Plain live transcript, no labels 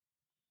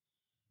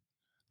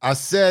I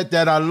said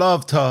that I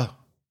loved her.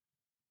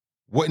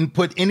 Wouldn't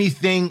put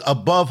anything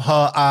above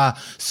her. I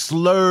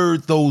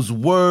slurred those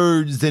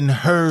words and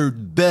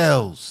heard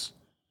bells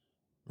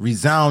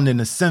resound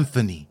in a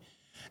symphony.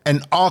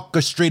 An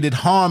orchestrated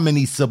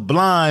harmony,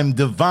 sublime,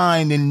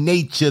 divine in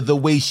nature, the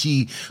way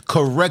she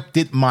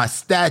corrected my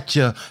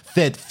stature,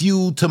 fed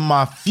fuel to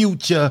my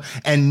future,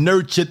 and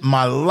nurtured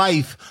my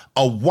life.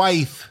 A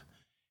wife,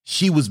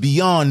 she was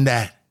beyond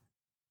that.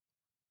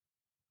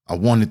 I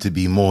wanted to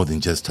be more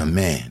than just her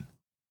man.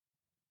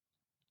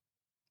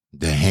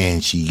 The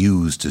hand she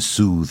used to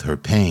soothe her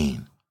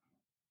pain.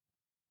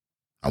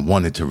 I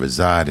wanted to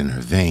reside in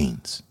her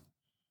veins.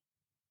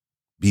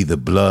 Be the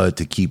blood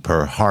to keep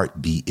her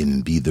heart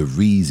beating, be the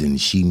reason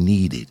she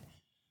needed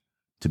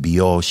to be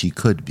all she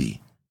could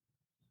be.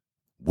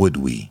 Would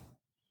we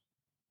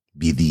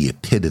be the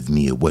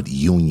epitome of what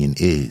union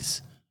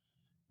is?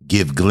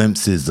 Give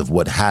glimpses of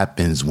what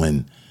happens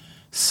when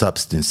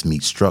substance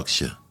meets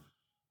structure,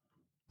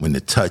 when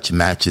the touch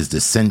matches the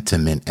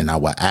sentiment and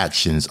our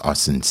actions are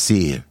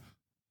sincere.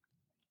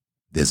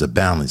 There's a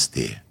balance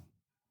there,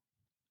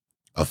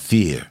 a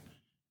fear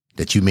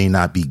that you may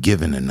not be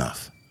given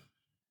enough.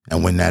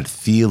 And when that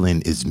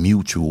feeling is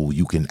mutual,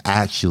 you can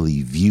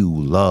actually view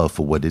love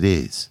for what it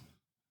is.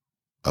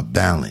 A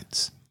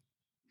balance,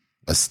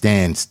 a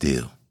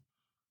standstill,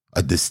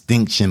 a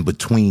distinction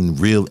between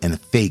real and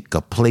fake,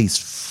 a place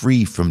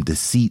free from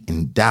deceit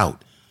and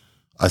doubt,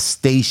 a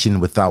station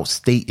without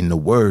stating the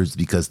words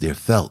because they're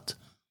felt,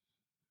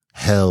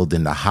 held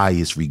in the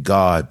highest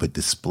regard but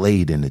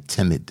displayed in a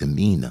timid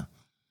demeanor.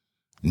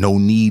 No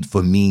need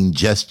for mean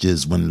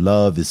gestures when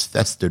love is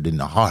festered in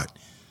the heart.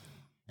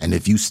 And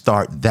if you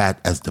start that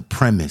as the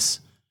premise,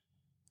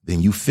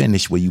 then you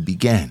finish where you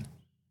began,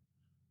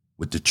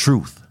 with the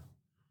truth.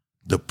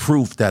 The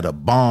proof that a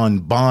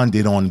bond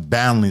bonded on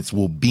balance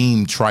will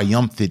beam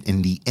triumphant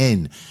in the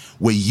end,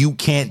 where you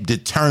can't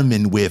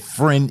determine where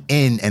friend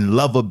end and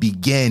lover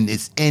begin.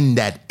 It's in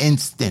that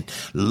instant.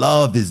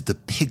 Love is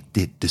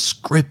depicted,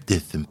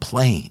 descriptive and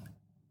plain,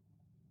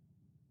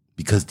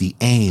 because the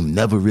aim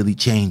never really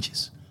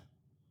changes.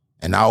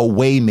 And our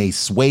way may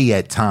sway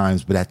at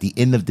times, but at the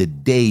end of the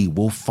day,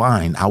 we'll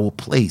find our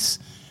place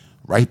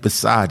right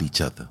beside each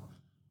other,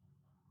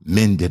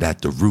 mended at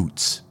the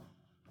roots,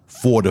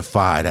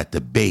 fortified at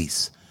the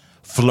base,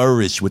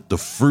 flourish with the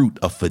fruit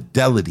of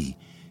fidelity,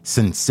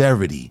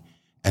 sincerity,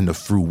 and the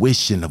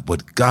fruition of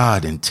what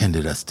God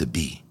intended us to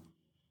be,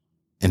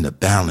 in the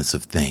balance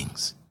of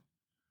things,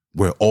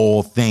 where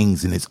all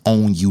things in its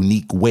own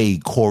unique way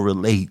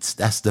correlates.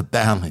 That's the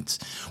balance.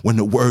 When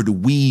the word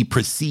we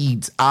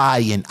precedes I,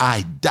 and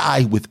I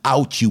die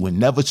without you and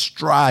never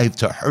strive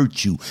to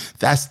hurt you.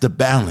 That's the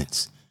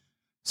balance.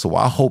 So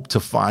I hope to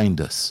find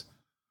us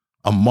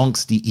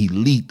amongst the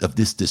elite of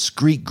this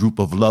discreet group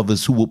of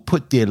lovers who will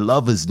put their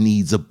lovers'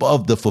 needs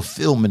above the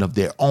fulfillment of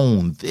their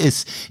own.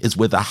 This is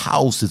where the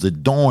house is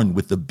adorned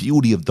with the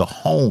beauty of the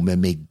home,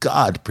 and may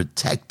God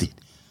protect it.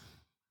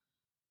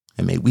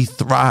 And may we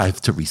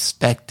thrive to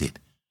respect it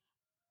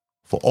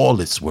for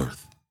all it's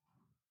worth.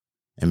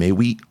 And may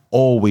we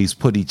always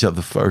put each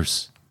other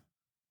first,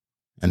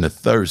 and the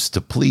thirst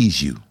to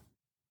please you.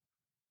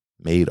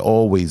 May it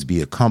always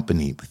be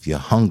accompanied with your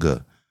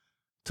hunger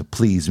to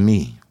please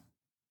me.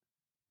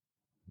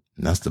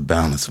 And that's the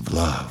balance of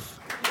love.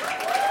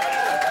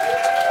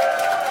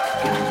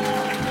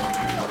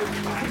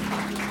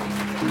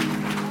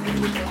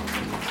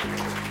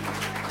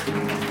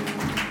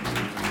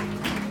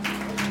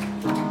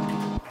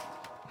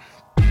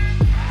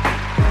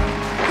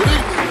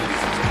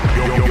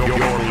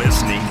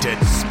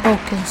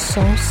 Spoken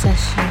Soul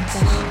Sessions.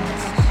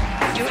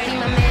 You ready,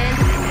 my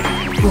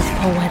man? With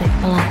Poetic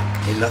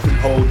Black. Ain't nothing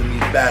holding me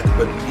back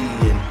but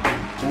me, and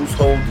who's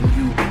holding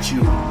you but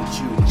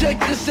you. Check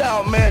this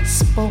out, man.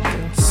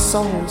 Spoken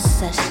Soul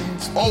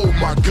Sessions. Oh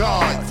my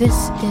God.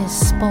 This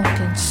is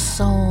Spoken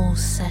Soul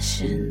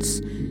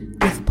Sessions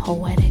with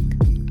Poetic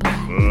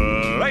Black.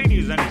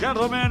 Ladies and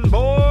gentlemen,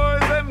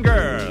 boys and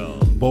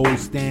girls. Bold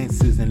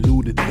stances and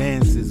lewd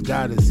advances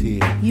got us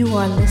here. You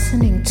are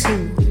listening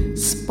to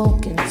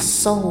Spoken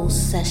Soul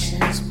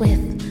Sessions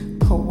with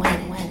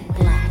Poetic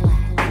Black.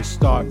 We'll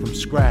start from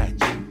scratch,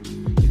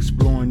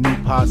 exploring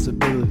new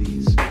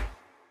possibilities.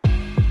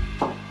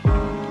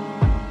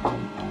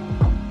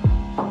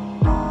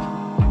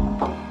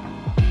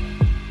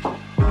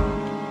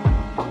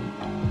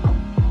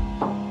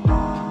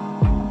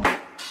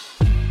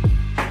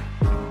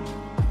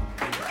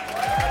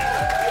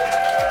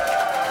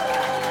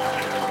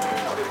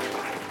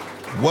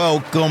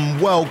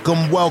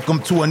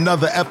 Welcome to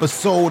another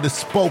episode of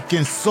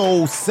Spoken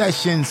Soul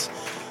Sessions.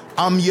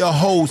 I'm your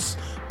host,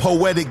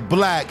 Poetic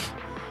Black,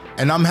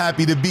 and I'm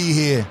happy to be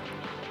here.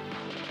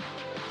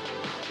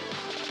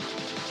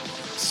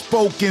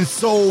 Spoken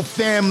Soul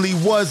family,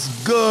 what's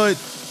good?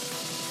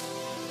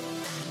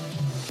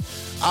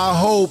 I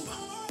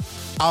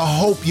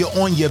hope you're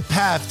on your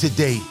path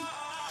today.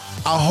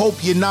 I hope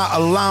you're not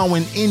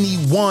allowing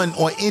anyone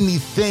or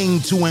anything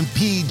to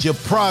impede your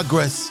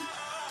progress.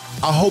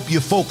 I hope you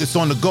focus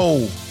on the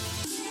goal.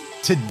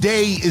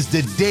 Today is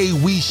the day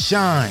we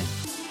shine.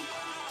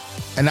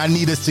 And I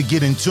need us to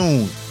get in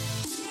tune.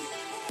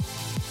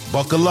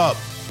 Buckle up.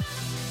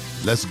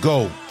 Let's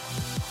go.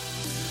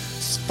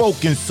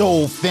 Spoken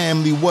Soul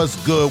family, what's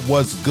good,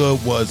 what's good,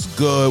 what's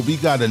good? We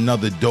got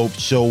another dope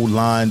show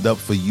lined up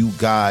for you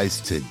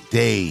guys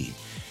today.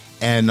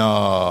 And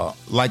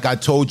like I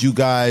told you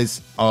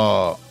guys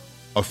a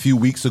few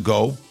weeks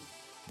ago,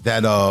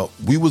 that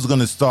we was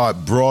gonna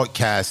start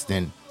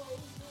broadcasting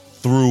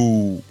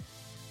through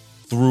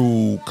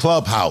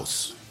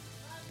Clubhouse.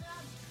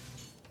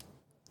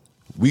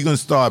 We're gonna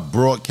start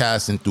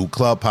broadcasting through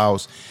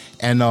Clubhouse,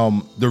 and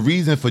the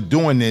reason for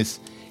doing this,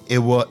 it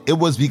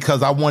was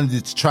because I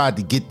wanted to try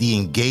to get the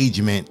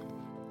engagement,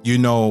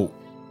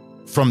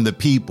 from the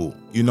people.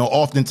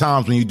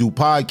 Oftentimes when you do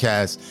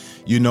podcasts,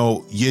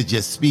 you're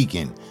just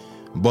speaking,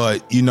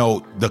 but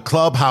the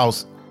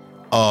Clubhouse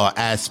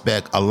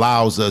aspect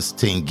allows us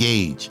to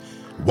engage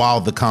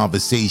while the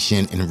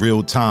conversation in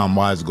real time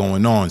while it's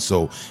going on.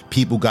 So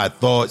people got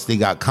thoughts, they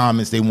got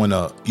comments, they want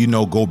to,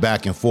 go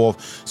back and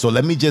forth. So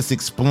let me just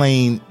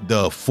explain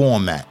the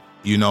format.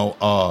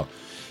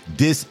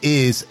 This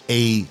is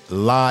a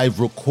live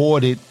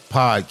recorded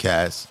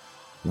podcast.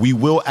 We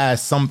will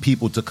ask some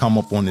people to come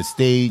up on the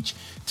stage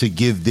to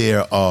give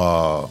their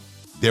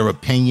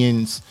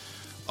opinions,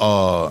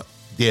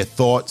 their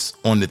thoughts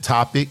on the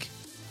topic.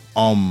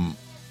 And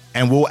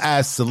we'll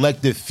ask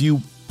selected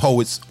few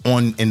poets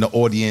in the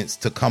audience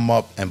to come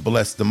up and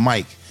bless the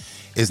mic.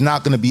 It's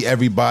not going to be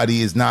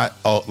everybody. It's not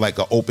like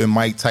an open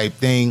mic type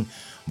thing,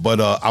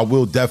 but I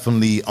will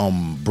definitely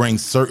bring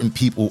certain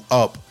people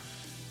up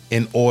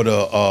in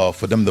order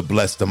for them to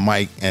bless the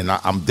mic. And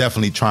I'm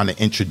definitely trying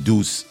to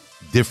introduce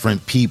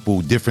different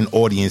people, different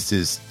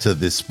audiences to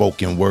this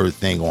spoken word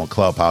thing on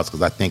Clubhouse,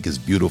 because I think it's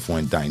beautiful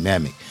and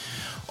dynamic.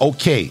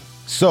 Okay,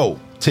 so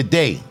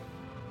today,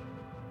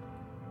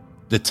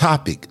 the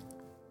topic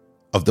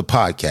of the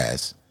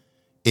podcast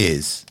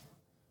is,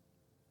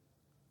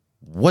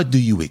 what do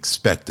you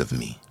expect of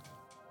me?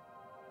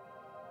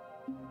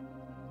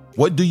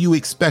 What do you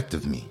expect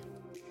of me?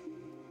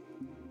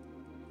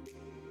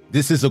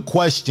 This is a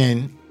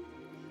question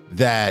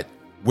that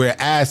we're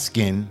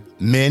asking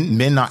men.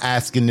 Men are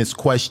asking this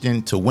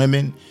question to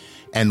women,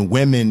 and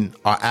women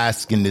are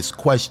asking this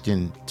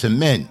question to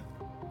men.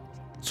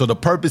 So the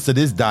purpose of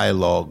this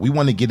dialogue, we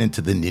want to get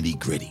into the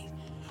nitty-gritty.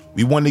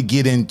 We want to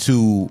get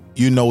into,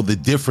 the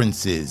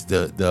differences,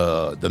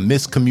 the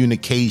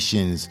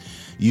miscommunications.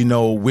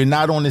 We're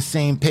not on the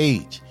same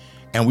page,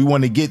 and we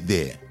want to get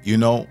there.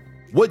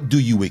 What do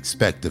you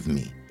expect of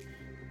me?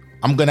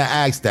 I'm going to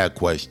ask that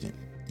question,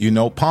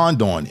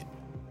 ponder on it.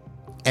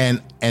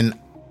 And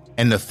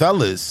the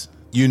fellas,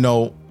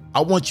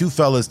 I want you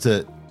fellas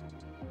to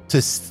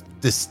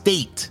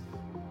state,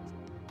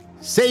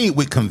 say it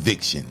with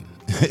conviction.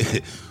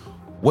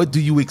 What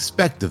do you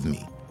expect of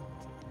me?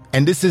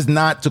 And this is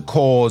not to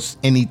cause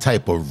any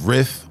type of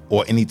rift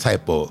or any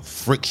type of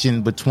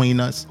friction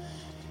between us.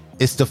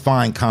 It's to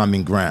find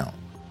common ground.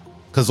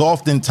 Because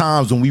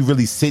oftentimes when we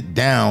really sit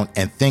down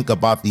and think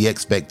about the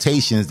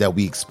expectations that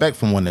we expect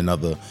from one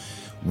another,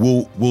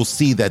 we'll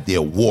see that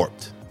they're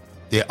warped.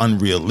 They're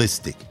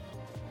unrealistic.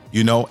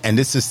 And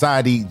this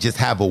society just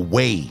have a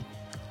way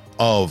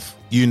of,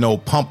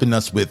 pumping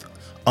us with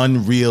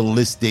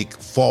unrealistic,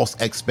 false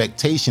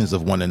expectations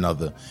of one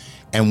another.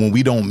 And when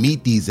we don't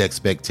meet these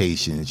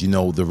expectations,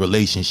 the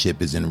relationship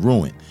is in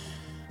ruin.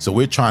 So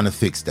we're trying to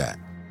fix that.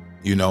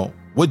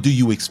 What do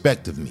you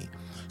expect of me?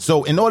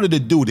 So in order to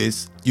do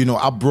this,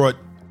 I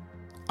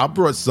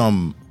brought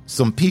some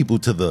people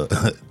to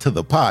the to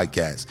the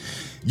podcast.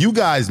 You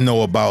guys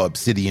know about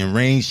Obsidian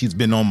Rain. She's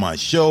been on my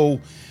show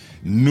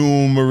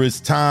numerous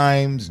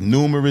times.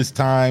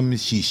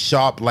 She's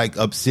sharp like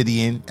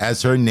Obsidian,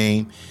 as her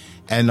name.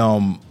 And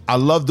I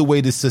love the way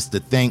the sister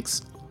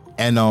thinks.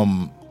 And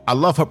I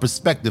love her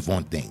perspective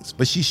on things,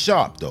 but she's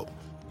sharp though,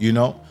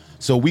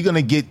 So we're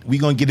gonna get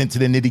into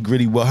the nitty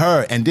gritty with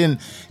her, and then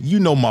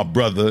my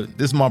brother.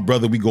 This is my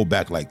brother. We go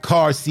back like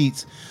car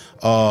seats.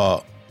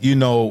 My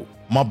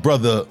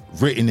brother,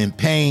 Written in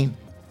Pain.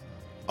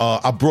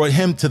 I brought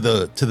him to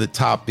the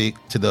topic,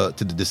 to the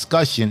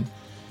discussion,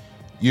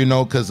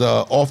 because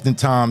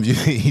oftentimes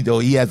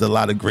he has a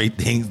lot of great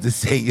things to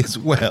say as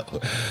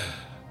well.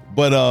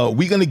 But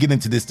we're gonna get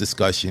into this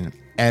discussion,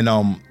 and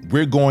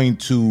we're going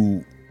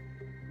to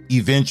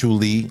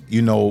eventually,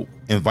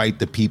 invite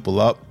the people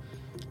up.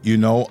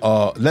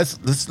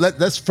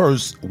 Let's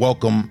first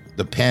welcome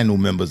the panel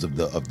members of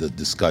the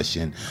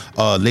discussion.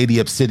 Lady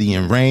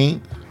Obsidian Rain.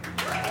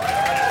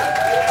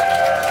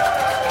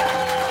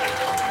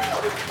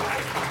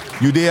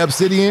 You there,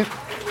 Obsidian?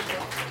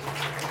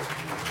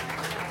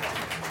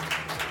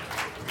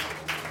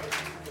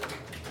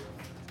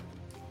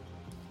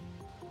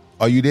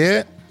 Are you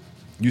there?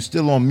 You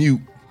still on mute.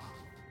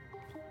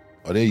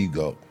 Oh, there you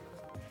go.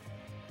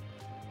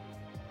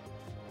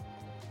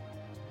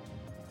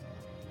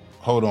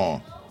 Hold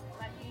on.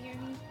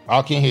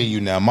 I can hear you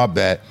now. My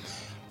bad.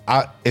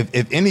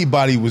 If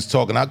anybody was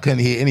talking, I couldn't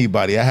hear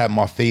anybody. I had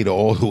my fader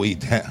all the way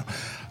down.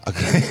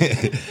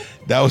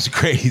 That was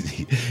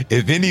crazy.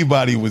 If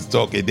anybody was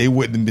talking, they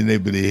wouldn't have been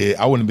able to hear.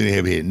 I wouldn't have been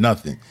able to hear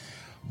nothing.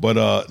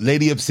 But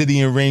Lady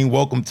Obsidian Ring,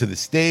 welcome to the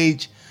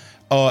stage.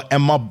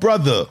 And my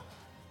brother,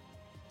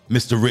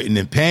 Mr. Written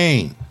in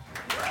Pain.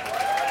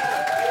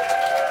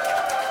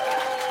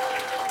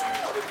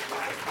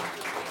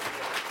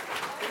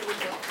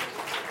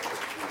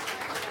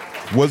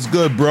 What's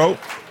good, bro?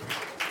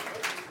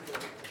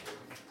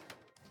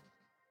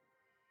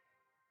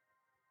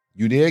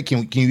 You there?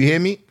 Can you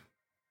hear me?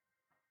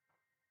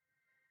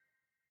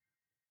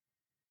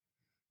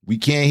 We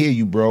can't hear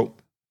you, bro.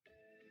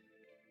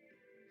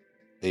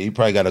 Yeah, you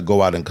probably got to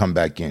go out and come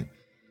back in.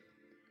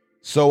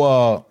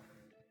 So,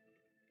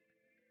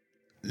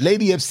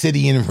 Lady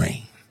Obsidian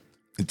Ring.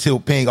 Until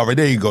Pain. All right,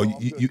 there you go. Can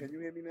you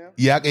hear me now?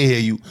 Yeah, I can hear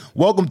you.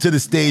 Welcome to the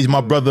stage,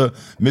 my brother,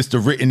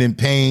 Mr. Written in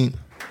Pain.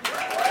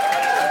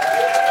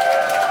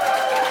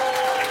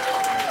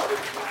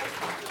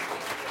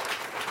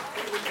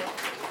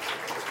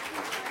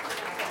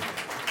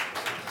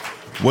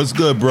 What's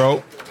good,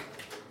 bro?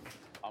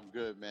 I'm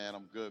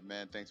good,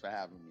 man. Thanks for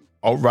having me.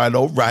 All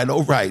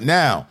right.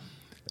 Now,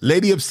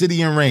 Lady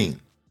Obsidian Ring.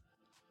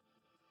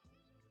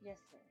 Yes,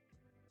 sir.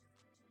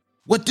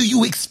 What do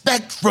you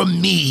expect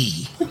from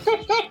me?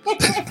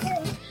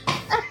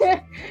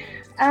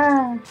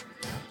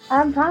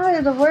 I'm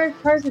probably the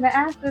worst person to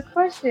ask this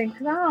question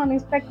because I don't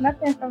expect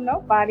nothing from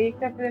nobody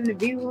except for them to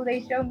be who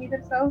they show me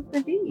themselves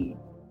to be.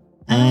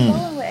 I don't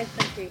go in with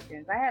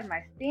expectations. I have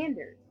my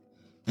standards.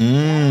 I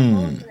don't go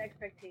in with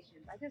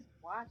expectations. I just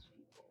watch people.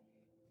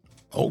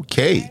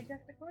 Okay. I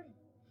adjust accordingly.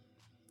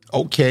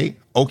 Okay.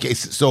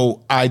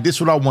 So, this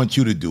is what I want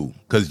you to do,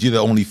 because you're the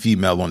only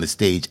female on the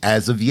stage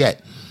as of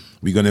yet.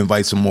 We're going to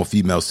invite some more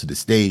females to the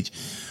stage.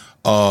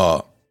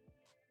 I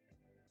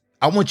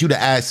want you to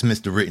ask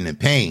Mr. Written in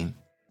Pain,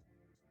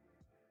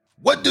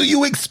 what do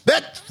you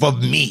expect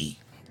from me?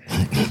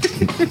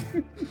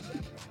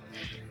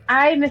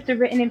 I, Mr.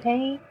 Written in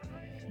Pain,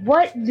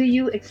 what do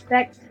you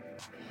expect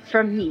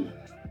from me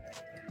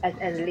as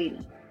a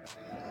lady?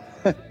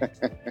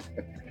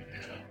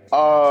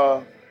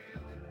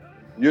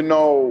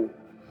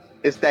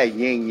 It's that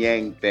yin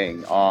yang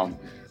thing.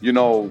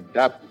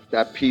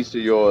 That piece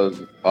of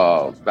yours,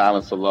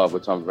 Balance of Love,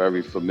 which I'm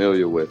very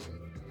familiar with.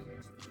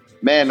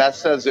 Man, that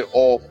says it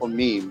all for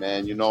me,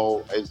 man.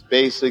 It's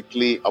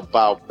basically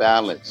about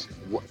balance.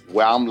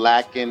 Where I'm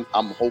lacking,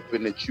 I'm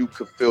hoping that you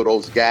could fill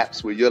those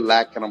gaps. Where you're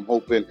lacking, I'm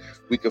hoping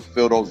we could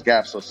fill those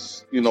gaps or,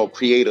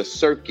 create a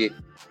circuit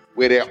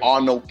where there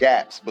are no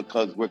gaps,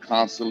 because we're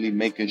constantly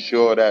making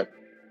sure that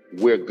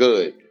we're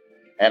good.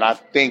 And I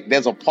think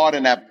there's a part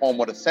in that poem,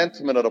 or the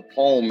sentiment of the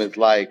poem is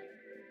like,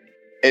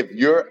 if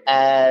you're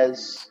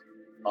as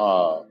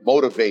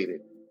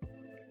motivated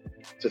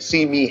to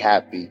see me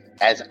happy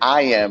as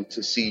I am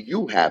to see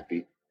you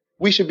happy,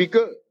 we should be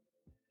good.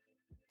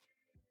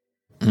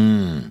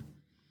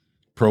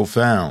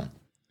 Profound.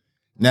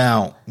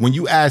 Now, when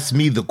you ask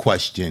me the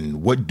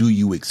question, what do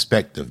you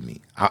expect of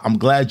me? I'm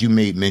glad you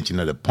made mention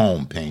of the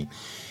poem, Pain,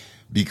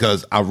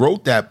 because I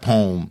wrote that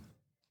poem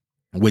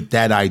with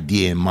that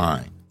idea in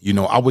mind.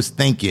 I was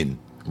thinking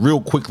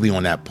real quickly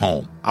on that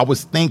poem. I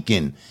was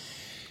thinking,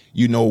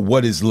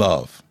 what is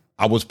love?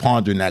 I was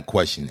pondering that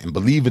question. And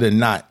believe it or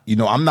not,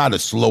 I'm not a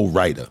slow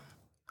writer.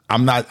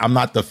 I'm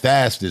not the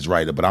fastest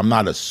writer, but I'm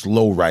not a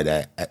slow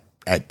writer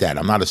at that.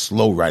 I'm not a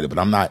slow writer, but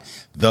I'm not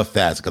the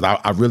fastest, because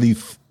I really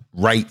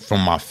write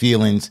from my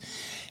feelings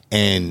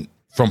and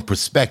from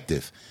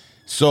perspective.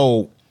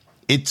 So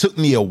it took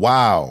me a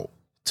while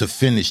to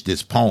finish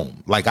this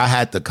poem. Like, I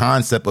had the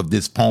concept of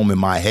this poem in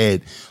my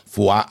head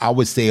for, I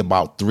would say,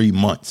 about 3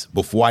 months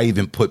before I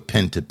even put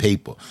pen to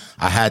paper.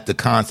 I had the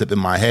concept in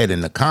my head,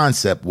 and the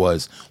concept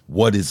was,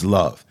 what is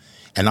love?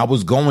 And I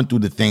was going through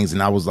the things,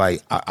 and I was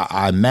like,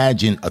 I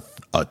imagine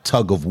a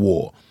tug of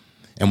war.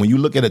 And when you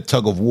look at a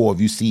tug of war,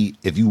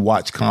 if you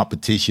watch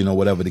competition or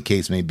whatever the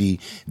case may be,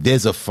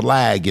 there's a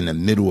flag in the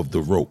middle of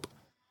the rope.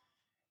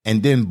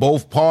 And then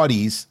both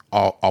parties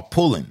are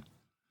pulling.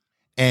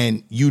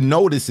 And you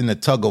notice in a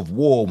tug of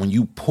war, when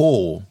you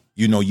pull,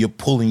 you're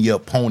pulling your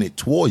opponent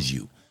towards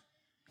you.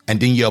 And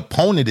then your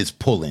opponent is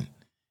pulling.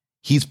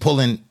 He's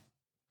pulling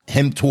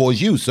him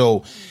towards you.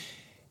 So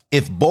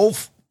if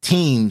both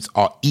teams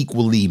are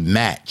equally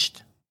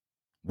matched,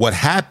 what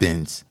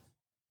happens,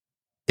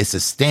 it's a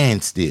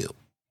standstill.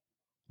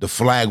 The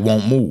flag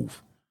won't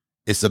move.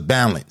 It's a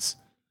balance.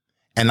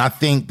 And I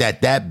think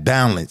that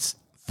balance,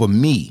 for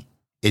me,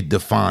 it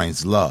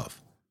defines love.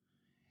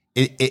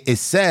 It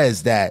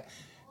says that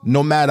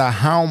no matter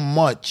how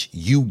much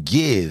you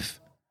give,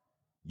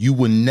 you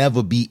will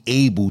never be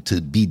able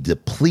to be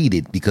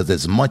depleted, because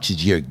as much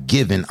as you're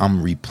giving,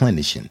 I'm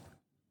replenishing.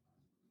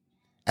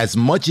 As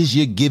much as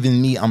you're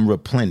giving me, I'm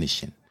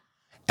replenishing.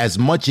 As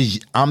much as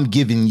I'm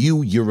giving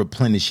you, you're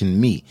replenishing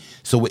me.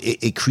 So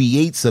it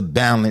creates a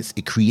balance.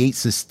 It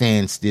creates a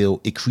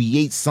standstill. It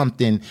creates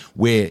something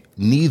where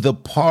neither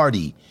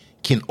party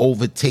can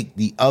overtake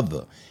the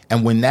other.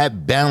 And when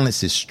that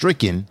balance is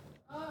stricken,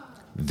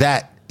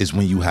 that is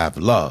when you have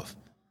love.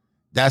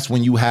 That's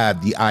when you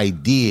have the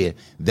idea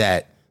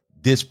that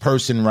this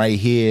person right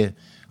here,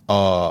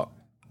 I'll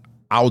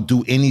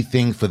do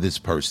anything for this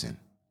person.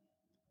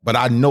 But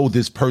I know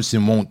this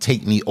person won't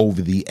take me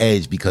over the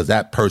edge because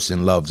that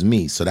person loves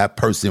me. So that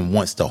person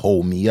wants to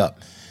hold me up.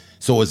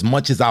 So as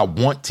much as I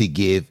want to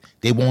give,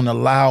 they won't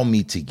allow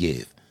me to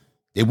give.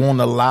 They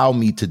won't allow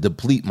me to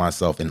deplete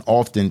myself. And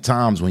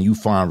oftentimes when you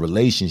find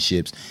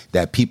relationships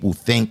that people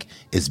think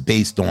is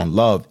based on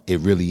love, it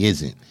really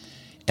isn't.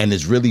 And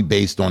it's really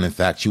based on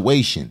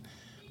infatuation.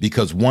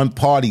 Because one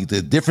party,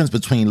 the difference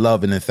between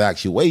love and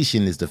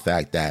infatuation is the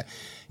fact that,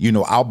 you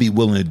know, I'll be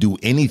willing to do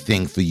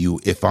anything for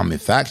you if I'm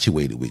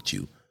infatuated with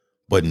you,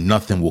 but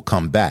nothing will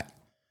come back.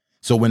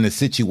 So in a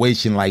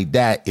situation like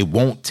that, it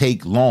won't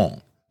take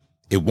long.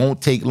 It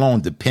won't take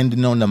long,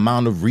 depending on the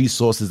amount of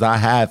resources I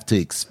have to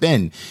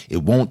expend.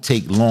 It won't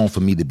take long for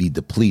me to be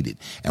depleted.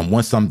 And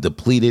once I'm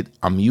depleted,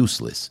 I'm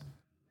useless.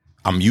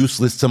 I'm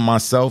useless to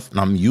myself and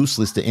I'm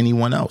useless to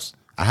anyone else.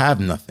 I have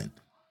nothing.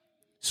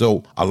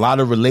 So a lot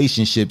of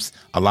relationships,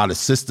 a lot of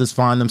sisters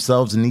find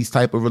themselves in these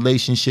type of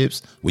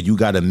relationships where you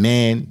got a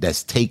man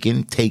that's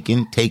taken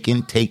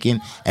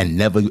and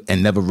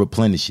never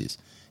replenishes,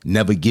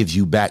 never gives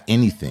you back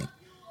anything,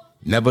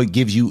 never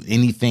gives you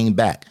anything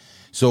back.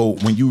 So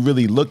when you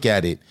really look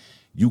at it,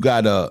 you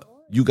gotta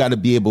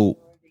be able.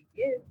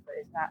 Give, but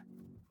it's not.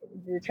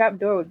 The trap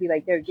door would be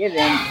like they're giving,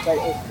 but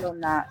it's still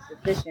not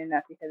sufficient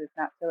enough because it's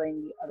not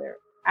filling the other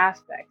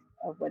aspects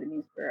of what it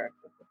means for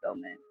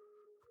fulfillment.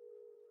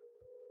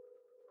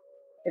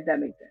 If that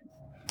makes sense.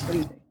 What do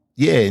you think?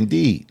 Yeah,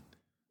 indeed.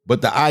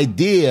 But the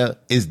idea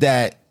is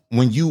that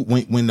when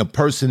the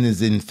person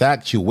is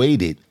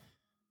infatuated,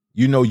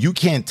 you know, you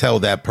can't tell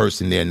that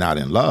person they're not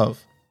in love.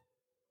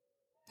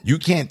 You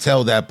can't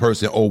tell that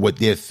person, oh, what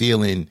they're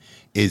feeling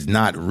is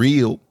not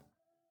real.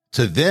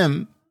 To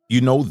them,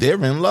 you know,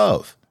 they're in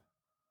love.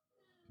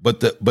 But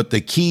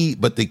the key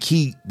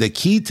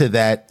to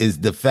that is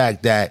the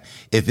fact that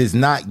if it's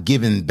not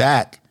given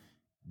back,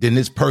 then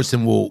this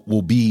person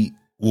will be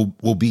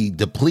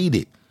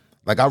depleted.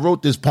 Like I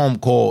wrote this poem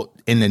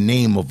called In the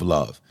Name of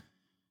Love.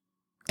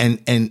 And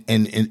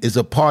is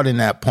a part in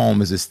that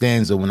poem is a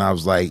stanza when I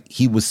was like,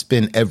 he would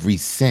spend every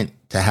cent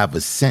to have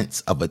a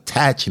sense of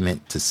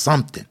attachment to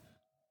something.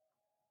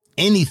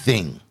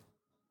 Anything,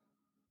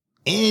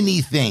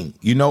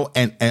 you know,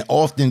 and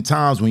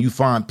oftentimes when you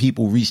find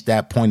people reach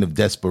that point of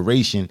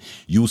desperation,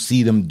 you'll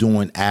see them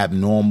doing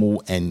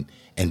abnormal and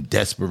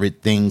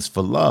desperate things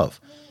for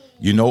love,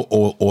 you know,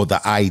 or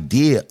the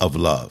idea of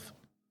love.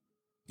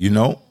 You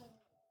know,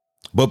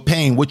 but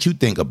Pain, what you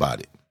think about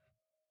it?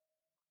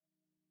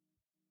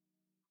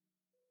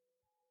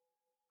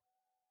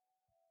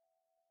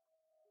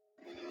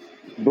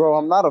 Bro,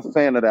 I'm not a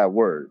fan of that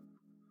word.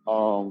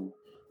 I'm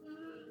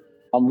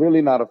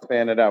really not a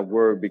fan of that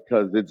word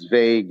because it's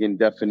vague in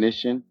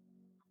definition.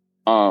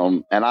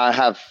 And I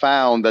have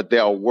found that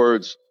there are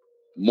words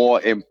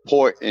more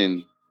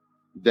important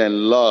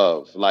than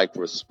love, like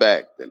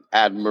respect and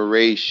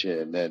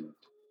admiration and,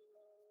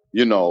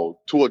 you know,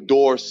 to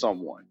adore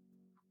someone.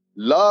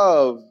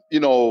 Love, you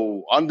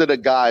know, under the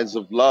guise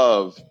of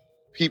love,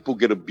 people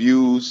get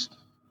abused,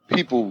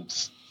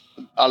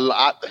 a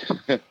lot.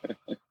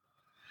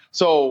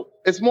 So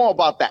it's more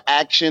about the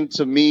action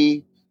to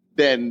me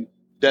than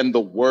the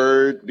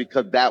word,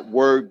 because that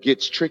word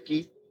gets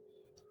tricky.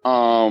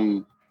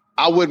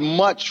 I would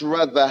much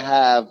rather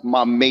have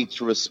my mate's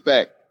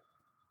respect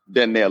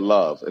than their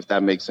love, if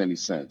that makes any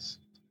sense.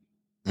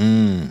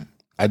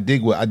 I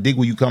dig where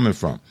you're coming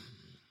from.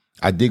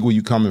 I dig where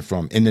you're coming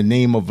from. In the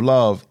name of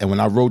love. And when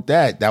I wrote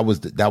that was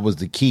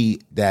the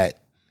key, that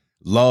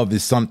love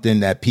is something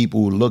that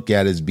people look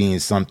at as being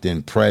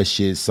something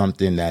precious,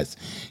 something that's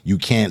you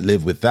can't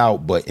live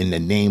without. But in the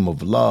name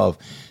of love,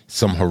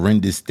 some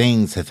horrendous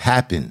things have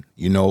happened.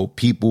 You know,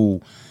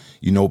 people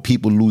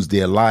lose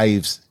their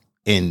lives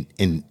in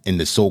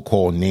the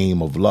so-called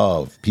name of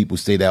love. People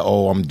say that,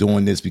 oh, I'm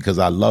doing this because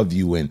I love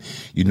you, and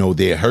you know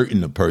they're hurting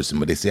the person,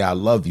 but they say I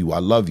love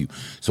you.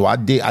 So I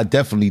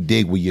definitely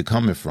dig where you're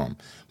coming from.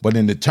 But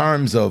in the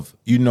terms of,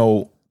 you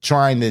know,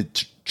 trying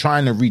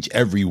to reach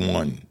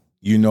everyone,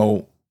 you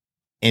know,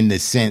 in the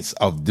sense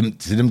of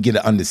them get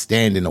an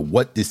understanding of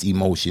what this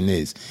emotion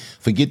is.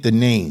 Forget the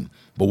name,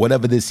 but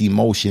whatever this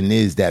emotion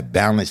is that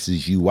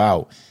balances you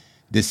out,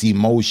 this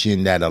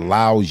emotion that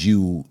allows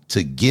you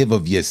to give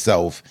of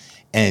yourself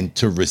and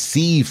to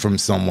receive from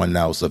someone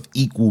else of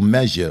equal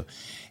measure,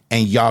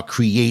 and y'all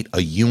create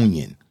a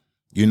union.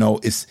 You know,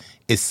 it's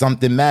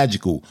something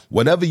magical.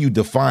 Whatever you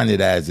define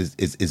it as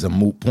is a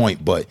moot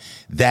point, but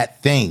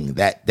that thing,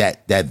 that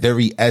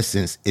very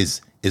essence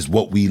is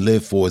what we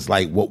live for. It's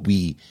like what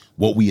we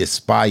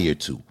aspire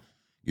to,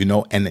 you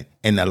know, and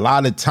a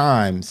lot of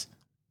times,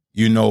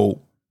 you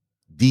know,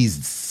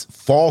 these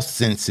false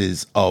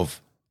senses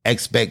of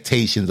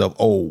expectations of,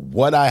 oh,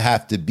 what I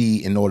have to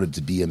be in order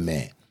to be a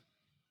man.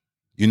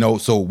 You know,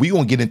 so we're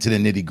going to get into the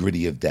nitty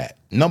gritty of that.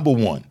 Number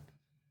one,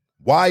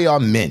 why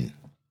are men?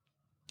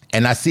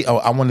 And I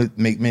want to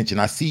make mention,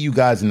 I see you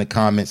guys in the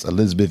comments.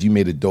 Elizabeth, you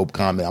made a dope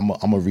comment. I'm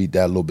going to read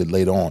that a little bit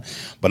later on,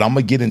 but I'm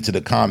going to get into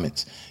the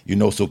comments, you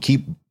know, so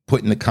keep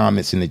put in the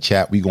comments in the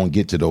chat. We're going to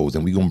get to those,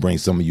 and we're going to bring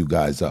some of you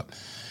guys up.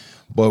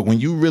 But when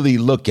you really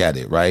look at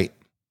it, right,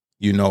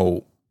 you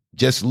know,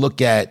 just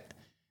look at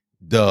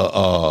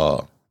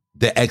the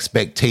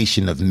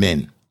expectation of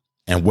men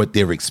and what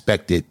they're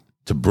expected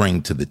to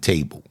bring to the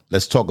table.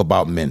 Let's talk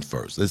about men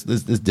first. Let's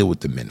deal with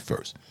the men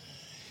first.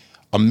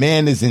 A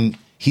man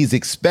he's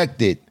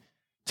expected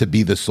to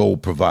be the sole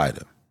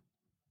provider.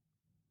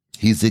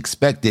 He's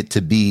expected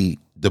to be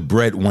the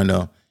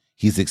breadwinner.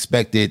 He's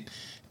expected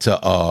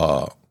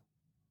to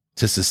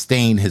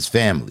sustain his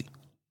family.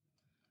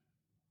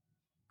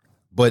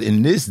 But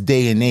in this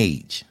day and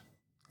age,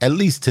 at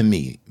least to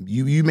me,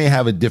 you may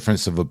have a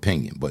difference of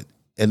opinion, but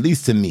at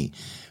least to me,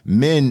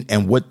 men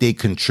and what they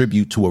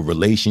contribute to a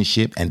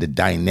relationship and the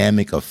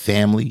dynamic of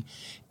family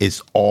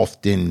is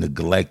often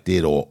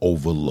neglected or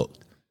overlooked.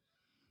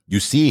 You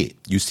see it.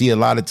 You see a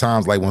lot of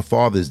times, like when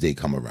Father's Day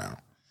come around.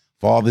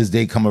 Father's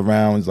Day come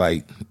around, it's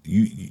like,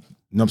 you know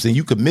what I'm saying?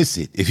 You could miss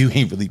it if you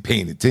ain't really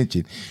paying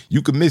attention.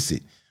 You could miss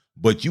it,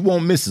 but you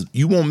won't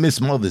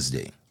miss Mother's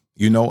Day,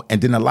 you know?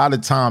 And then a lot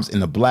of times in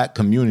the Black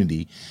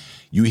community,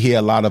 you hear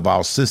a lot of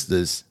our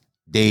sisters,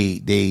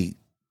 they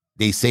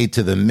say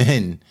to the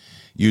men,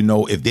 you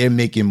know, if they're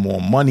making more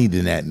money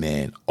than that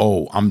man,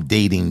 oh, I'm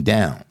dating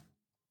down.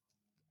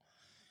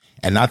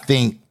 And I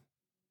think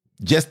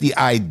just the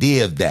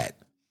idea of that,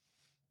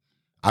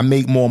 I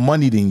make more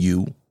money than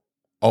you,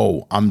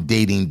 oh, I'm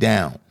dating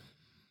down.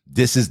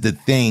 This is the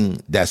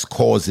thing that's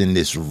causing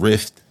this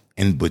rift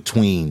in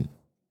between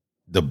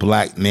the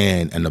Black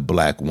man and the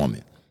Black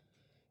woman.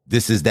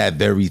 This is that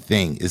very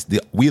thing.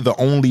 We're the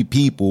only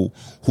people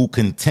who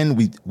contend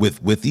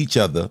with each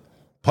other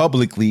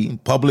publicly,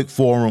 public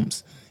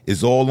forums.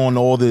 It's all on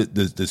all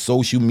the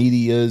social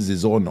medias,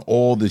 is on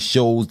all the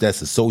shows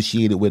that's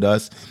associated with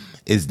us,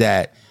 is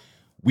that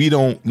we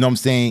don't, you know what I'm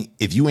saying?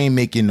 If you ain't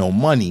making no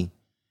money,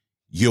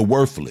 you're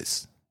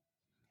worthless.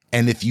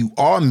 And if you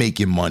are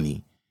making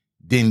money,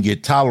 then you're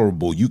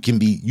tolerable. You can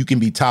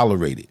be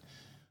tolerated.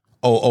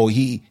 Oh,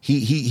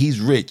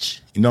 he's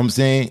rich. You know what I'm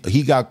saying?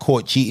 He got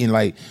caught cheating,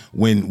 like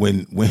when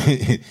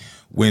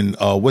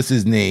what's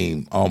his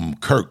name?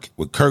 Kirk.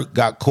 When Kirk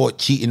got caught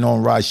cheating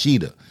on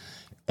Rashida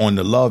on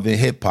the Love and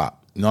Hip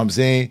Hop. You know what I'm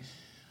saying?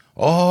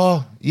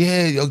 Oh,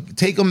 yeah,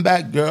 take him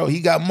back, girl. He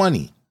got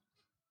money.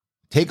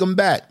 Take him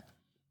back.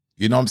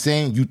 You know what I'm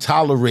saying? You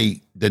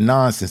tolerate the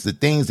nonsense, the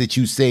things that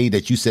you say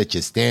that you set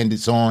your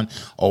standards on.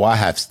 Oh, I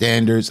have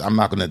standards. I'm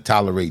not going to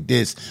tolerate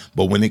this.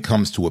 But when it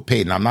comes to a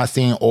pay, and I'm not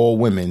saying all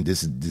women,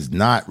 this is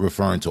not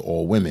referring to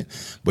all women,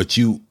 but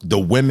the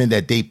women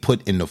that they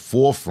put in the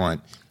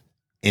forefront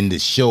in the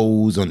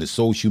shows, on the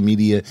social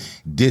media,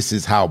 this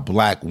is how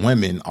Black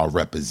women are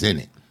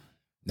represented.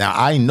 Now,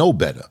 I know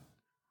better.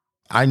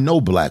 I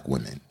know Black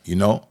women, you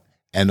know,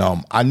 and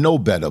I know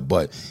better,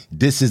 but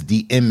this is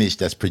the image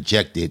that's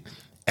projected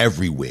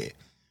everywhere.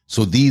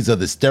 So these are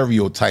the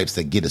stereotypes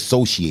that get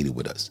associated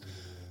with us.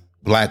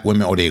 Black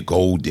women, or they're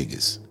gold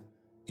diggers.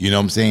 You know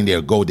what I'm saying?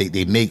 They're gold.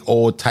 They make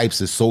all types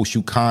of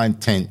social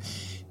content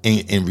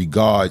in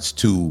regards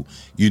to,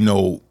 you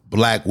know,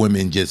 Black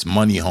women just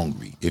money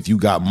hungry. If you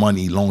got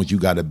money, as long as you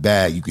got a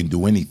bag, you can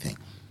do anything.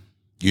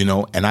 You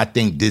know, and I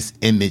think this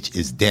image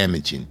is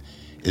damaging.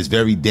 It's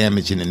very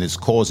damaging, and it's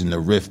causing the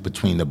rift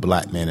between the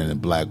Black man and the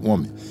Black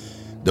woman.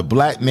 The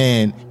Black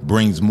man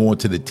brings more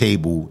to the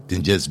table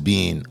than just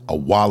being a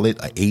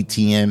wallet, an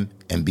ATM,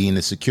 and being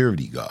a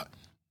security guard.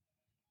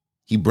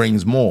 He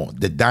brings more.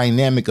 The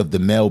dynamic of the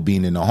male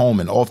being in the home,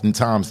 and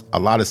oftentimes a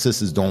lot of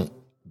sisters don't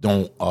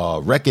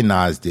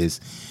recognize this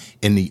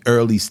in the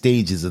early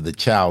stages of the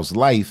child's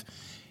life.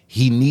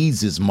 He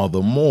needs his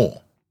mother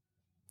more.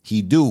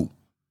 He do.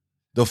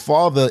 The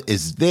father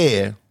is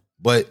there,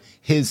 but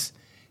his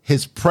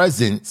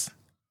presence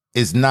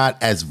is not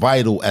as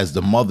vital as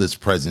the mother's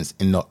presence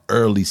in the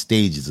early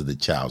stages of the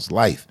child's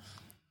life.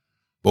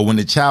 But when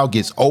the child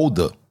gets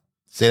older,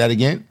 say that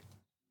again.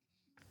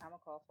 I'm gonna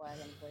call flag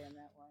and play on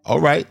that one.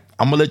 All right,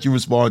 I'm gonna let you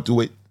respond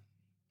to it.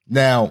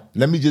 Now,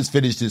 let me just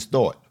finish this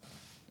thought.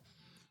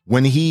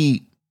 When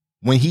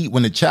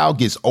the child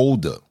gets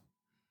older,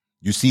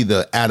 you see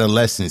the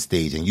adolescent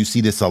stage, and you see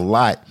this a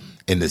lot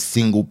in the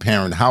single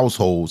parent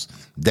households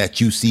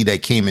that you see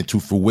that came into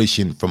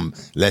fruition from,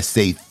 let's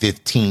say,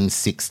 15,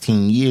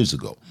 16 years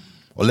ago.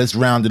 Or let's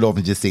round it off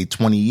and just say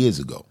 20 years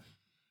ago.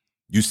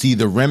 You see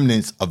the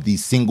remnants of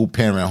these single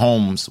parent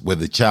homes where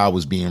the child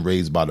was being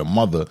raised by the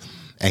mother,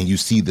 and you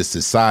see the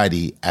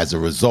society as a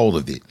result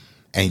of it.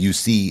 And you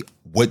see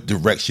what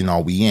direction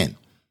are we in?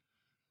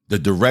 The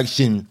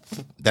direction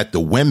that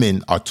the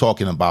women are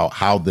talking about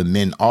how the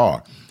men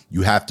are.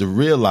 You have to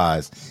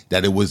realize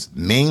that it was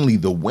mainly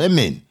the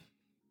women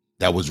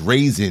that was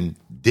raising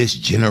this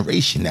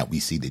generation that we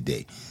see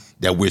today,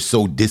 that we're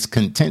so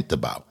discontent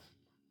about.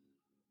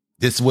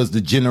 This was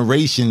the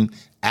generation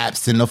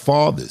absent of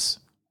fathers.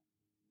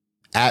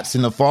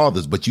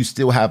 But you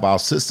still have our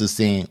sisters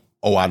saying,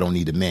 oh, I don't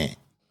need a man.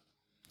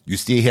 You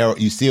still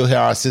hear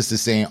our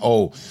sisters saying,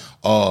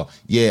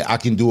 yeah, I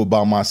can do it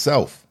by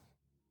myself.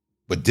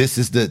 But this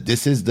is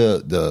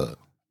the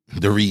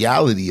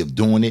reality of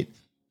doing it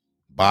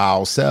by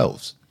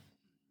ourselves.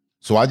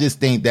 So I just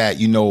think that,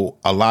 you know,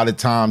 a lot of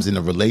times in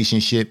a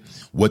relationship,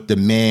 what the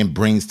man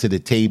brings to the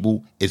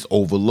table is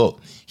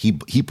overlooked.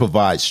 He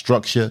provides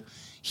structure.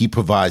 He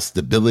provides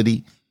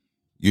stability.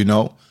 You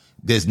know,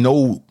 there's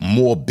no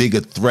more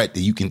bigger threat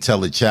that you can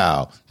tell a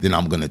child than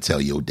I'm going to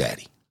tell your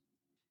daddy.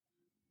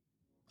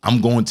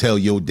 I'm going to tell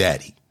your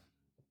daddy.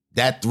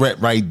 That threat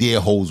right there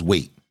holds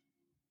weight.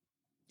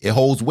 It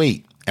holds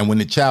weight. And when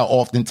the child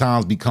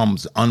oftentimes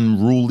becomes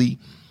unruly,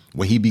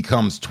 when he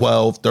becomes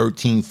 12,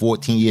 13,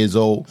 14 years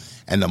old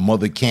and the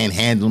mother can't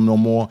handle him no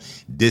more,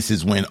 this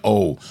is when,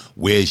 oh,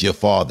 where's your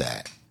father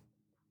at?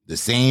 The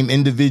same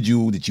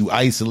individual that you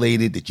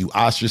isolated, that you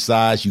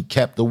ostracized, you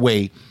kept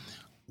away,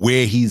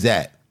 where he's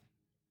at.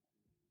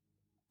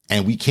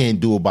 And we can't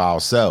do it by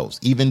ourselves.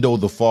 Even though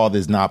the father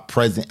is not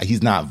present,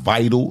 he's not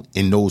vital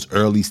in those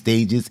early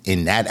stages,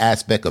 in that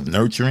aspect of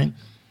nurturing,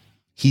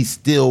 he's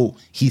still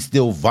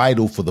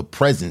vital for the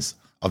presence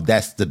of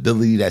that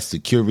stability, that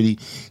security,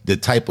 the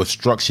type of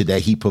structure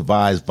that he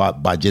provides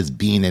by just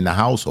being in the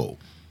household.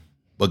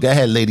 But go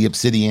ahead, Lady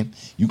Obsidian.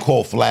 You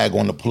call flag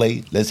on the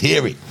play. Let's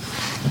hear it.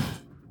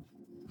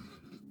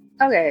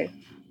 Okay.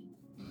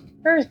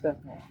 First of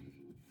all,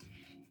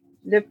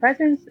 the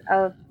presence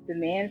of the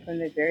man from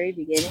the very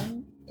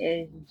beginning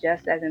is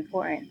just as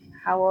important.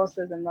 How else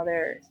does a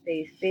mother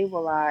stay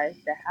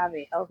stabilized to have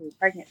a healthy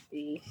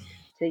pregnancy,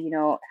 to, you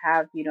know,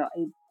 have, you know,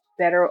 a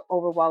better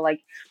overall,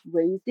 like,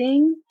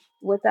 raising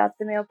without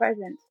the male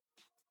presence?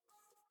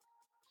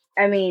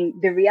 I mean,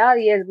 the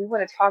reality is we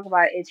want to talk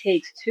about it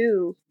takes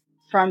two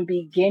from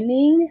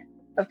beginning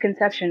of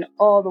conception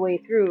all the way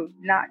through,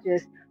 not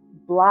just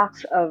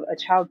blocks of a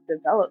child's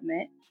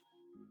development.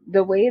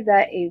 The way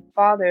that a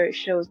father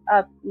shows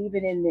up,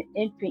 even in the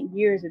infant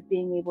years of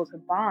being able to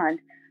bond,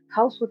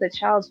 helps with a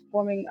child's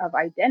forming of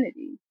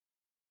identity.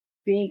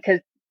 Because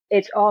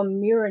it's all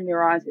mirror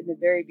neurons in the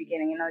very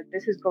beginning. And like,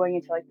 this is going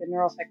into like the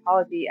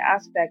neuropsychology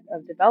aspect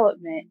of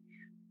development.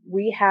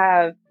 We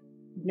have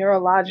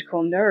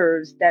neurological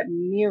nerves that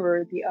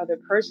mirror the other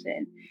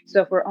person.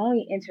 So if we're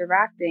only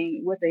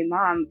interacting with a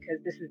mom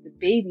because this is the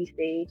baby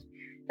stage,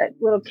 that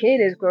little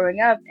kid is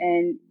growing up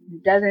and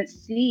doesn't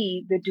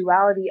see the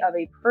duality of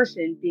a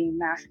person being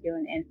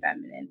masculine and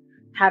feminine,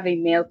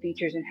 having male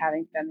features and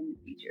having feminine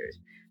features.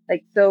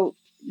 Like, so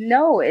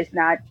no, it's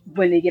not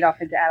when they get off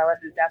into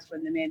adolescence, that's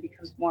when the man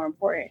becomes more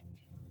important.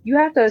 You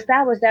have to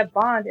establish that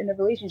bond in the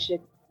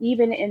relationship,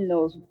 even in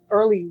those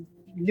early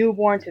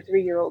newborn to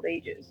 3-year-old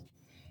ages,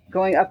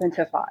 going up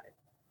into 5.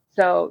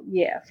 So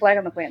yeah, flag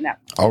on the play on that.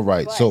 All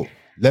right. But so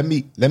let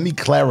me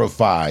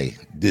clarify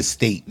this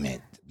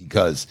statement,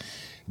 because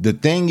the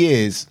thing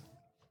is,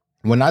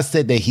 when I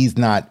said that he's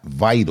not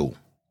vital,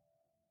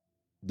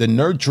 the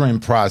nurturing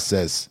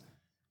process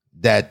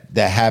that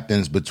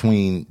happens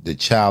between the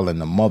child and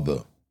the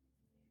mother,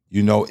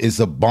 you know, is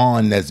a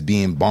bond that's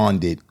being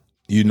bonded.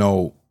 You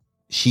know,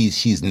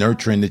 she's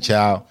nurturing the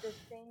child. The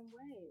same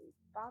way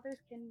fathers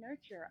can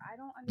nurture. I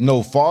don't understand.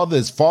 No,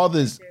 fathers.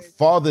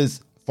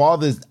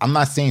 I'm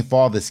not saying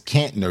fathers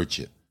can't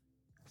nurture.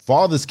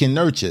 Fathers can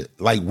nurture,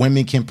 like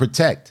women can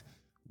protect.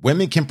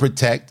 Women can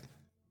protect,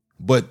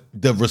 but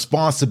the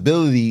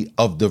responsibility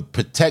of the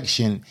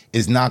protection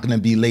is not going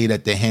to be laid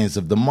at the hands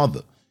of the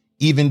mother,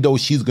 even though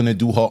she's going to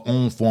do her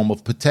own form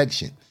of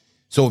protection.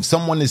 So if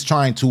someone is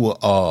trying to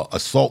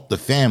assault the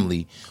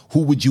family,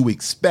 who would you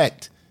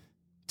expect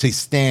to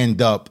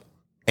stand up?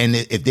 And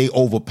if they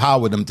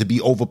overpower them, to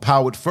be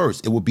overpowered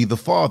first? It would be the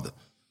father,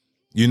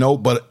 you know.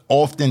 But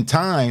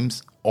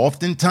oftentimes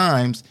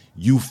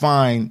you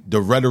find the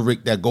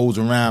rhetoric that goes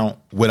around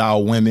with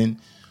our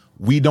women.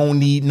 We don't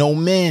need no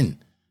men.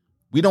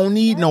 We don't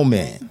need no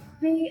man.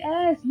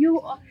 Yes,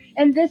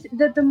 and this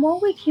the more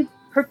we keep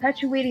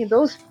perpetuating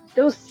those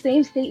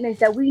same statements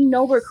that we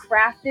know were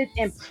crafted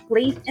and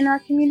placed in our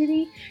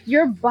community,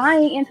 you're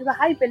buying into the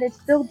hype, and it's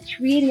still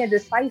creating a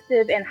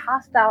decisive and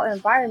hostile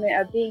environment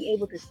of being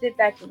able to sit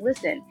back and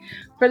listen.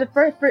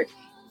 To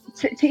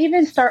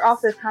even start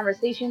off this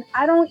conversation,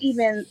 I don't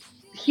even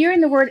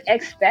hearing the word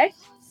expect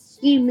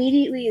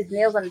immediately is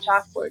nails on the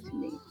chalkboard to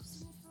me.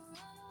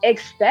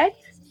 Expect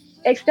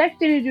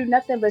you to do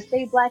nothing but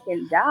stay black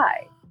and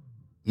die.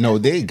 No,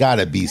 there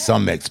gotta be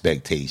some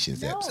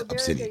expectations,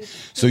 Obsidian.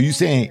 So you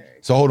saying,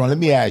 so hold on, let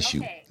me ask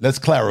you. Let's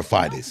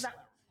clarify this.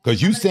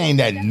 Because you saying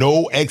that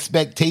no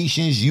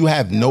expectations, you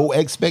have no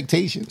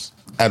expectations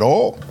at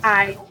all?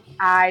 I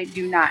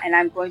do not, and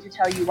I'm going to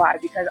tell you why.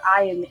 Because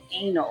I am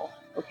anal,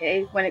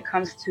 okay, when it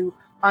comes to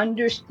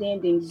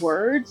understanding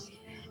words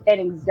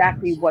and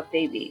exactly what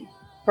they mean.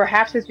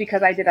 Perhaps it's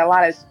because I did a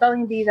lot of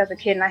spelling bees as a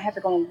kid and I had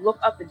to go and look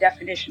up the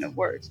definition of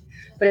words.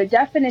 But a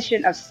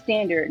definition of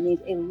standard means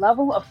a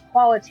level of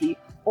quality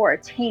or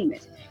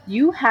attainment.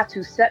 You have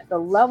to set the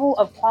level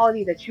of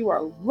quality that you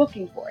are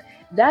looking for.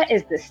 That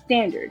is the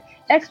standard.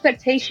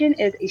 Expectation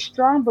is a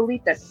strong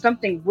belief that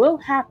something will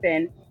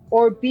happen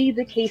or be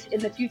the case in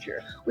the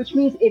future. Which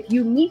means if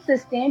you meet the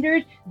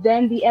standard,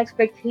 then the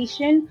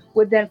expectation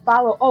would then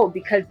follow, oh,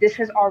 because this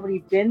has already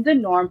been the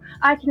norm,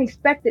 I can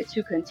expect it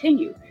to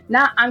continue.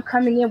 Now I'm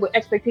coming in with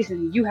expectations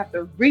and you have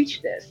to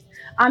reach this.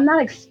 I'm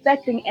not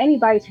expecting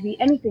anybody to be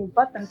anything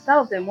but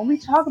themselves. And when we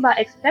talk about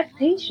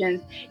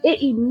expectations,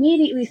 it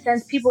immediately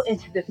sends people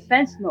into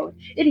defense mode.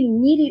 It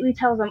immediately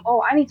tells them,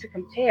 oh, I need to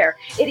compare.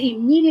 It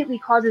immediately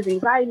causes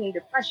anxiety and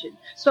depression.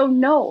 So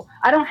no,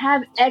 I don't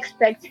have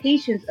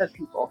expectations of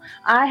people.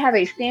 I have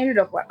a standard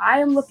of what I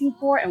am looking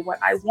for and what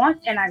I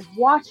want, and I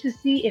watch to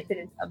see if it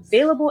is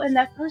available in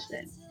that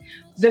person.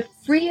 The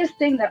freest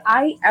thing that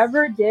I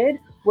ever did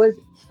was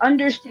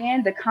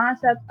understand the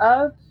concept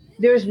of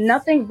there's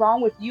nothing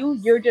wrong with you,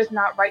 you're just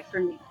not right for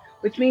me.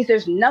 Which means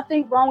there's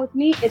nothing wrong with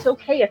me. It's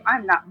okay if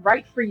I'm not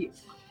right for you.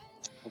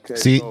 Okay.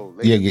 See, so,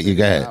 yeah, ladies, you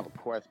go ahead. I have a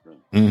question.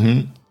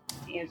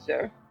 Mm-hmm.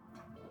 Answer.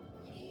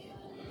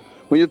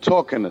 When you're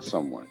talking to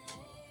someone,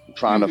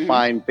 trying to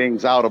find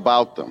things out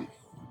about them,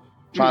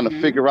 trying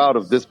to figure out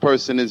if this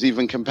person is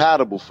even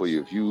compatible for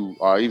you, if you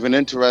are even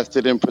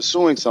interested in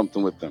pursuing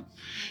something with them.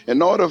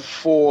 In order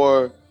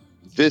for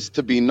this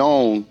to be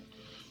known,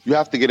 you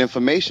have to get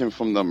information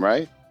from them,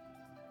 right?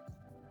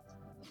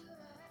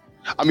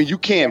 I mean, you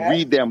can't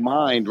read their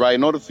mind, right?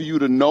 In order for you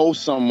to know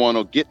someone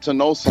or get to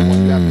know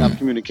someone, you have to have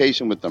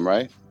communication with them,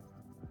 right?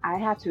 I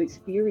have to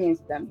experience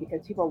them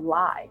because people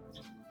lie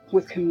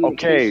with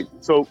communication. Okay,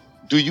 so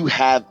do you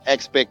have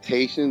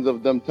expectations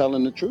of them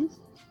telling the truth?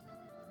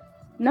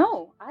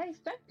 No, I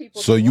expect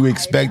people So to you lie.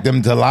 expect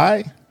them to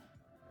lie?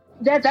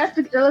 That's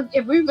the,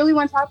 if we really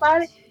want to talk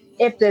about it,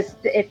 if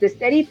the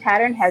steady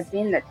pattern has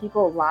been that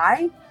people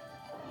lie,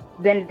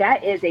 then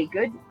that is a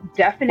good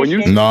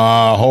definition.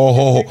 Nah,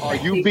 Are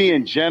you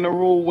being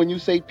general when you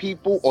say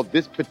people, or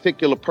this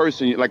particular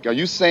person? Like, are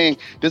you saying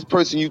this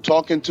person you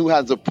talking to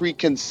has a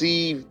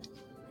preconceived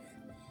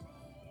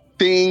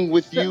thing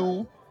with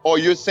you, or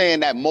you're saying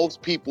that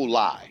most people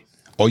lie?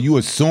 Or you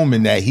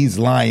assuming that he's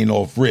lying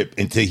off rip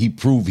until he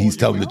prove he's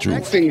telling the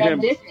truth?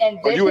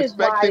 Are you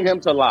expecting him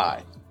to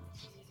lie?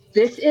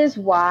 This is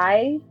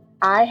why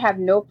I have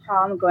no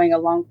problem going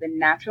along the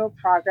natural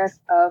progress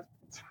of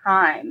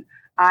time.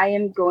 I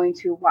am going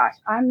to watch.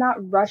 I'm not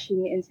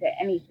rushing into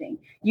anything.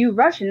 You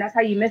rush, and that's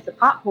how you miss the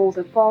potholes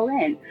and fall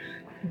in.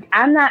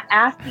 I'm not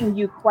asking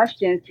you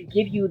questions to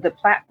give you the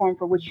platform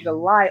for which you to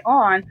lie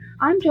on.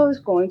 I'm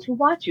just going to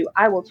watch you.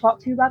 I will talk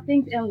to you about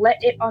things and let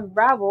it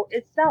unravel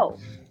itself.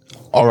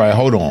 All right,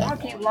 hold on.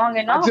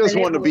 I just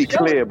want to be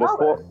clear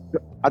before.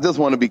 I just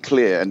want to be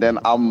clear, and then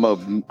I'm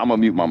gonna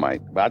mute my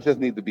mic. But I just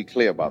need to be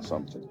clear about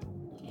something.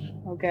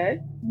 Okay.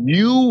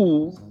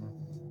 You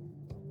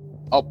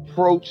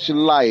approach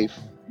life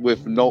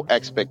with no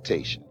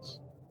expectations,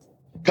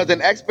 because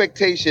an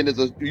expectation is,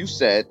 you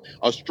said,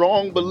 a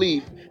strong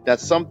belief that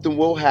something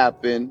will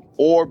happen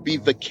or be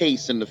the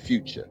case in the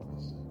future.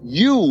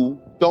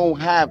 You don't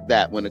have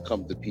that when it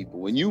comes to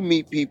people. When you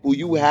meet people,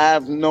 you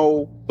have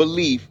no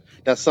belief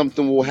that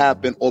something will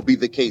happen or be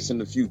the case in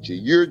the future.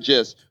 You're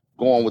just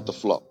going with the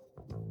flow.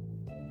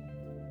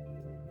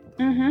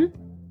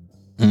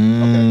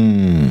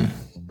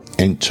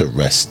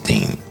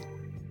 Interesting.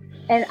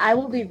 And I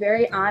will be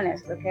very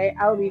honest, okay?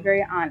 I will be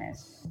very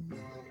honest.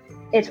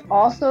 It's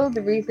also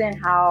the reason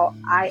how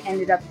I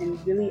ended up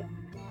in really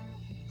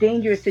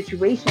dangerous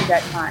situations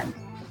at times.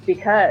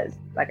 Because,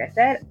 like I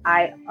said,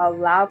 I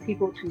allow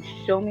people to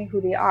show me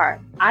who they are.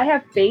 I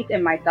have faith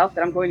in myself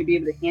that I'm going to be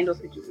able to handle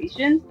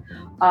situations,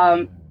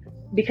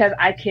 because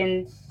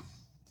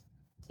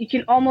you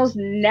can almost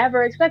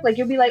never expect, like,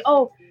 you'll be like,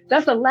 oh,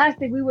 that's the last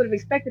thing we would have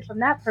expected from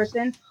that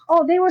person.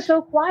 Oh, they were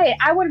so quiet.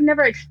 I would have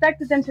never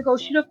expected them to go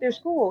shoot up their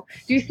school.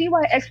 Do you see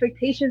why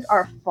expectations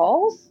are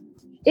false?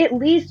 It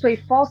leads to a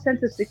false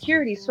sense of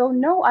security. So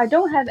no, I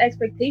don't have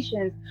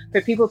expectations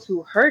for people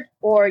to hurt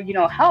or,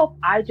 help.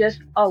 I just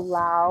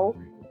allow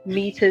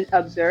me to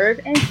observe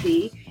and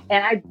see,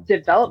 and I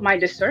develop my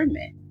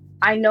discernment.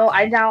 I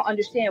now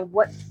understand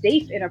what's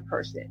safe in a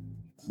person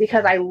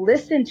because I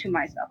listen to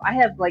myself. I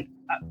have like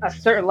a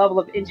certain level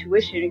of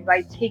intuition because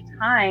I take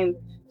time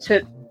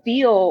to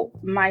feel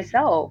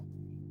myself,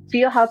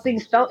 feel how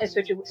things felt in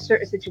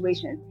certain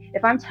situations.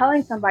 If I'm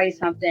telling somebody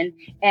something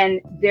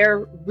and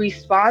their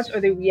response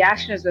or the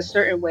reaction is a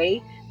certain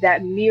way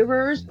that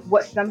mirrors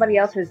what somebody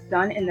else has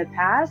done in the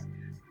past,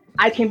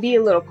 I can be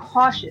a little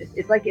cautious.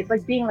 It's like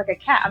being like a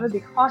cat. I'm gonna be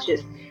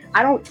cautious.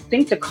 I don't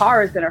think the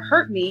car is gonna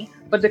hurt me,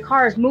 but the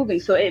car is moving,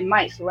 so it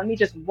might. So let me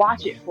just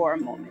watch it for a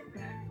moment.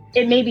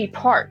 It may be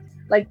parked.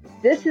 Like,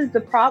 this is the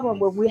problem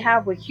what we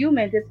have with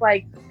humans. It's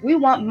like, we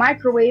want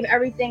microwave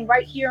everything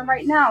right here and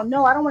right now.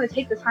 No, I don't want to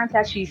take the time to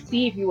actually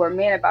see if you are a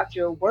man about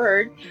your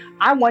word.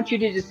 I want you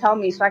to just tell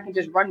me so I can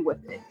just run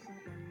with it.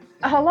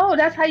 Hello,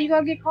 that's how you're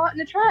going to get caught in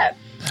the trap.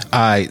 All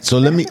right, so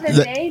let me...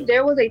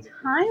 There was a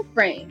time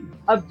frame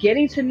of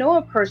getting to know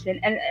a person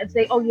and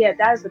say, oh yeah,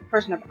 that is a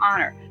person of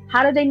honor.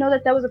 How did they know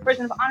that was a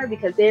person of honor?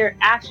 Because their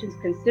actions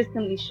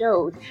consistently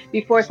showed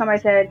before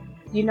somebody said,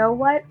 you know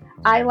what?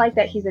 I like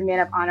that he's a man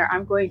of honor.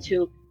 I'm going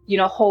to,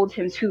 hold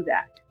him to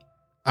that.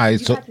 All right,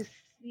 you have to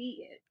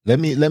see it. let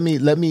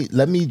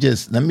me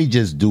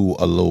just do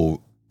a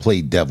little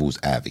play devil's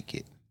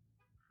advocate.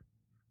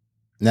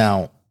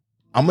 Now,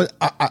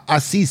 I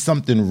see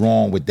something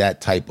wrong with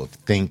that type of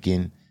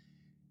thinking,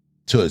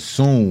 to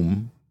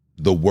assume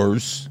the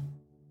worst,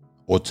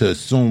 or to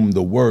assume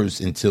the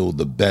worst until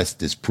the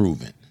best is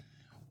proven,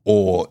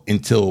 or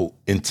until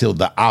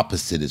the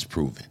opposite is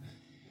proven.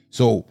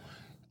 So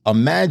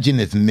imagine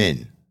if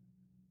men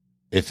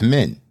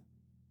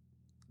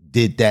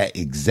did that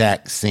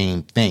exact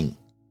same thing.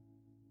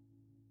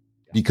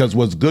 Because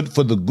what's good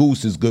for the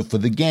goose is good for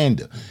the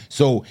gander.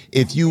 So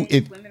if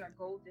women are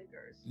gold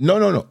diggers.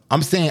 No.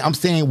 I'm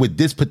saying with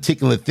this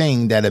particular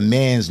thing, that a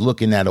man's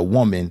looking at a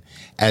woman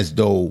as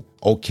though,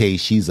 okay,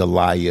 she's a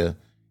liar,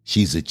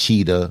 she's a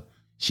cheater,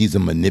 she's a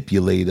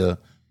manipulator,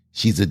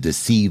 she's a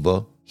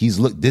deceiver.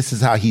 This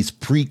is how he's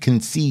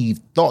preconceived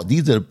thought.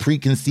 These are the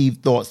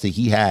preconceived thoughts that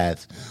he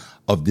has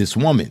of this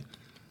woman,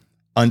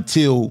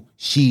 until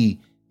she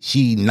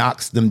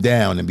knocks them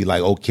down and be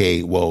like,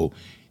 okay, well,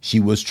 she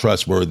was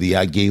trustworthy.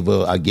 I gave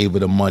her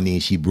the money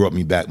and she brought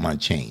me back my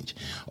change.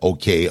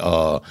 Okay,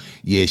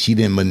 yeah, she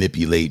didn't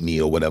manipulate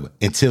me or whatever,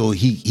 until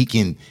he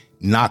can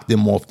knock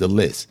them off the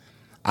list.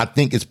 I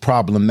think it's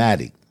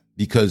problematic,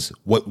 because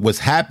what's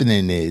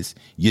happening is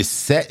you're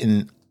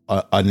setting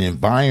an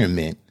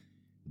environment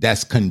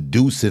that's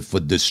conducive for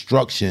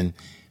destruction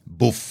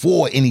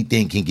before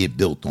anything can get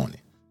built on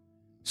it.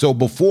 So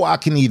before I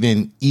can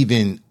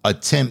even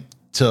attempt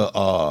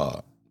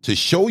to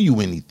show you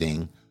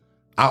anything,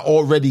 I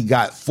already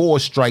got 4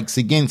 strikes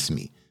against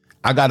me.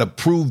 I got to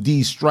prove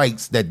these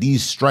strikes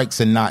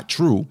are not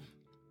true.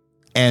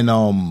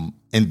 And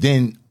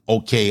then,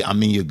 okay,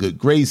 I'm in your good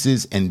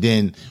graces, and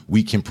then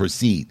we can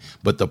proceed.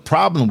 But the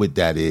problem with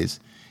that is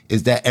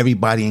that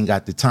everybody ain't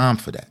got the time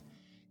for that,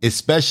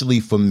 especially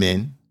for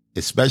men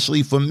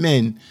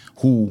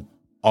who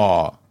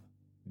are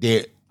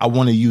there. I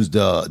want to use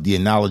the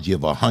analogy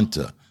of a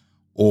hunter,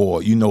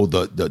 or, you know,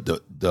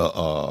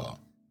 the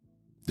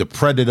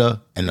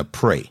predator and the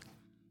prey.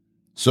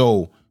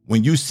 So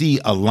when you see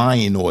a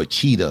lion or a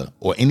cheetah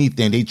or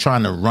anything, they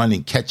trying to run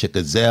and catch a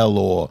gazelle,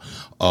 or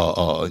you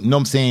know what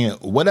I'm saying,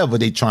 whatever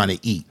they trying to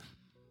eat,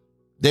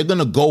 they're going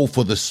to go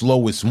for the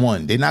slowest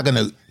one.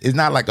 It's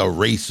not like a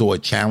race or a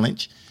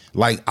challenge.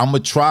 Like, I'm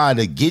going to try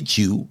to get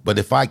you, but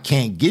if I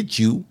can't get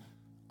you,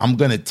 I'm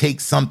going to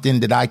take something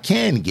that I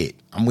can get.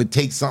 I'm going to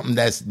take something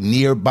that's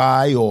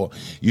nearby, or,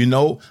 you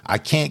know, I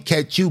can't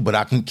catch you, but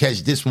I can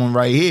catch this one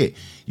right here,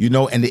 you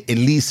know, and it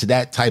leads to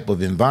that type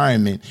of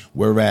environment.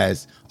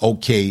 Whereas,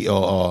 okay,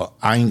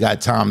 I ain't got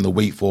time to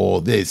wait for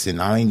all this,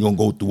 and I ain't going to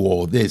go through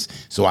all this.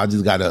 So I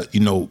just got to, you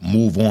know,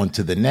 move on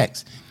to the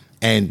next.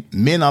 And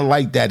men are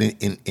like that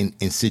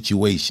in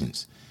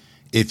situations.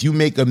 If you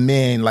make a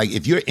man, like,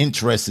 if you're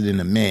interested in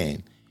a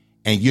man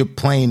and you're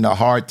playing the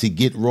hard to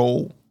get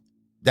role,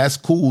 that's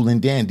cool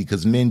and dandy,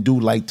 because men do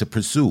like to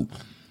pursue.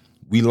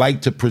 We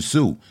like to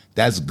pursue.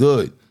 That's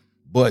good.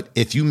 But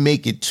if you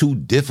make it too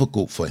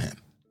difficult for him,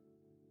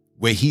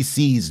 where he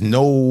sees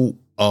no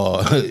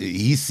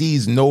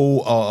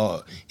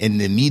in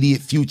the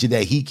immediate future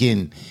that he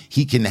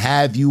can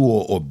have you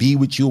or be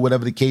with you, or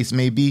whatever the case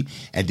may be,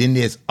 and then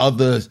there's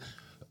other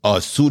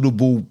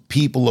suitable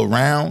people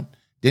around,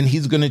 then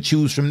he's going to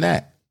choose from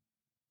that.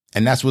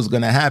 And that's what's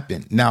going to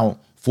happen. Now,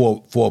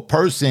 for a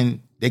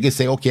person, they can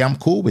say, okay, I'm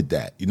cool with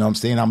that. You know what I'm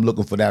saying? I'm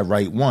looking for that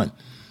right one.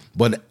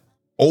 But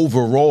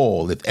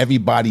overall, if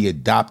everybody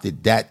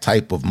adopted that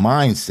type of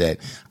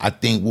mindset, I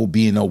think we'll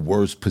be in a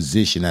worse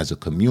position as a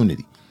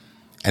community.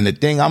 And the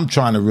thing I'm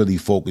trying to really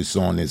focus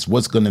on is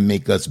what's going to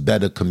make us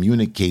better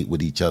communicate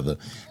with each other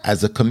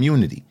as a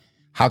community.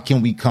 How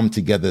can we come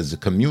together as a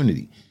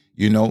community?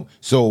 You know?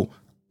 So,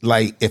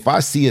 like, if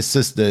I see a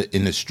sister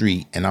in the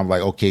street and I'm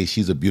like, okay,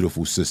 she's a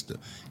beautiful sister,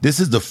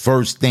 this is the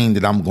first thing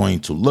that I'm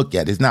going to look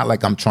at. It's not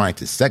like I'm trying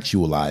to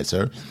sexualize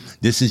her.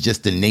 This is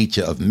just the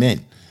nature of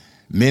men.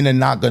 Men are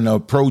not going to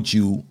approach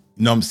you, you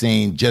know what I'm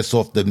saying, just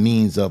off the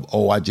means of,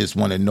 oh, I just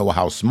want to know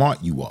how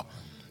smart you are.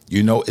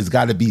 You know, it's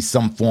got to be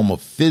some form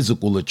of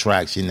physical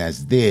attraction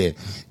that's there,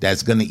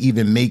 that's going to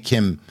even make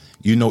him,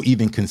 you know,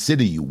 even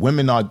consider you.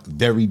 Women are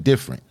very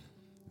different,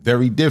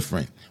 very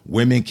different.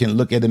 Women can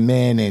look at a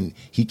man and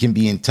he can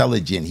be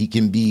intelligent, he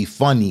can be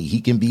funny, he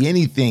can be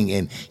anything,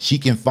 and she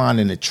can find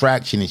an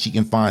attraction, and she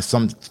can find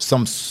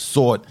some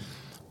sort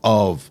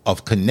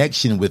of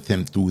connection with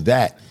him through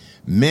that.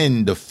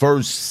 Men, the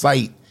first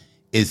sight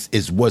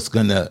is what's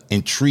gonna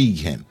intrigue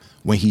him.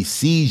 When he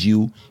sees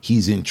you,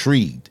 he's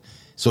intrigued.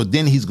 So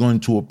then he's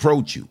going to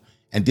approach you,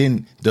 and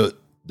then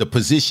the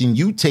position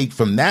you take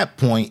from that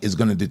point is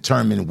going to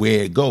determine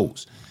where it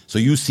goes. So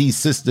you see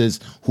sisters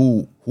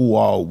who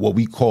are what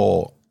we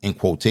call, in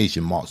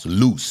quotation marks,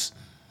 loose,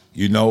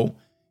 you know,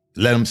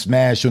 let them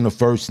smash on the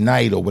first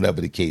night or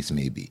whatever the case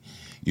may be,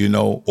 you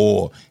know,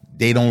 or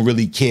they don't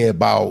really care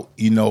about,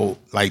 you know,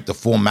 like the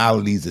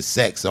formalities of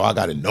sex. So I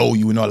got to know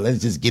you, let's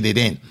just get it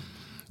in.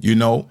 You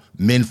know,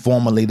 men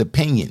formulate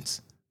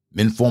opinions.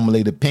 Men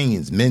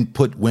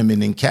put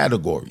women in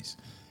categories.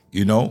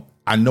 You know,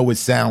 I know it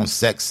sounds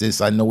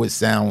sexist. I know it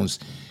sounds,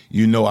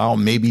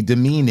 maybe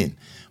demeaning,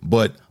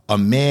 but a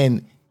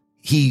man,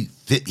 he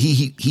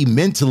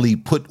mentally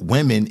put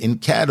women in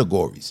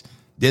categories.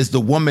 There's the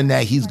woman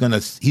that he's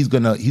gonna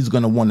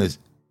want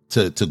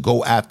to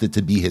go after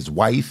to be his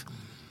wife,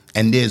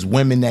 and there's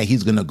women that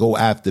he's gonna go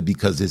after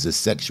because there's a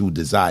sexual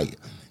desire,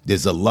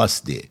 there's a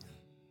lust there,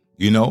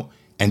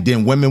 and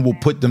then women will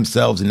put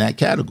themselves in that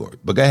category.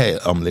 But go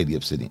ahead, Lady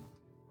Obsidian.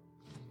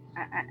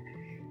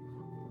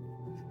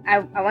 I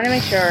want to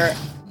make sure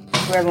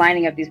we're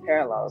lining up these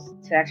parallels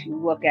to actually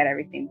look at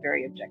everything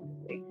very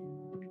objectively.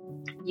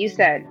 You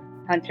said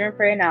hunter and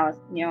prey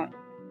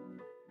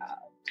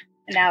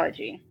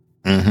analogy.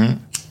 Mm-hmm.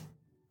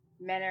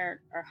 Men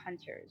are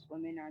hunters,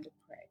 women are the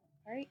prey,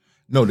 right?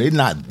 No, they're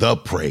not the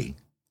prey.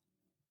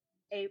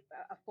 A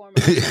form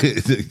of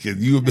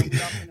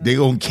they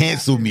gonna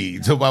cancel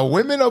me. So my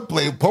women are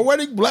playing.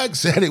 Poetic Black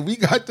said it. We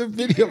got the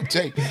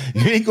videotape.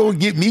 You ain't gonna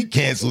get me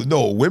canceled.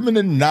 No, women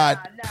are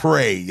not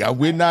prey.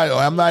 I'm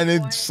not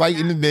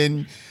inciting the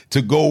men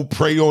to go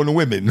prey on the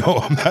women. No,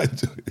 I'm not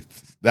doing it.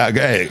 Now,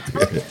 go ahead.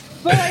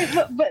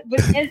 but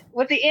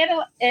with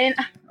the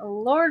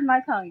Lord,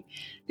 my tongue,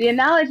 the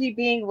analogy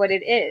being what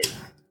it is.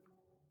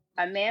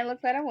 A man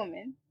looks at a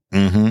woman,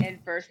 and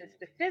first it's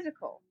the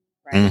physical.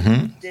 Right?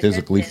 Mm-hmm.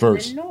 Physically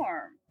first. The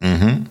norm.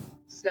 Mm-hmm.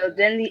 So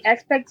then the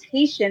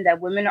expectation that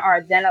women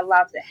are then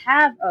allowed to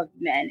have of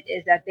men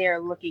is that they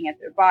are looking at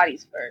their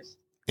bodies first.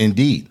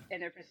 Indeed.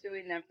 And they're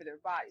pursuing them for their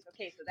bodies.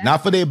 Okay, so that's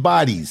not for their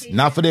bodies.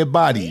 Not for their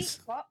bodies.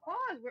 Wait,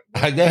 pause.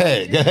 Go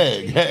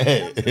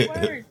ahead.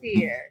 Words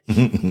here.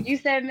 You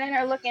said men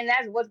are looking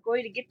at what's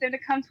going to get them to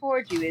come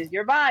towards you is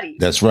your body.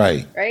 That's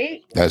right.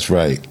 Right? That's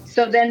right.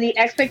 So then the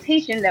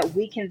expectation that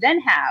we can then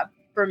have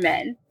for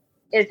men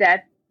is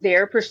that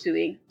they're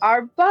pursuing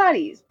our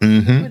bodies.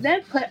 Mm-hmm. Who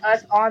then put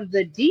us on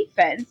the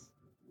defense,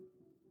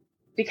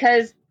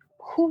 because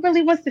who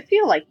really wants to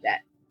feel like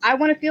that? I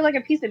want to feel like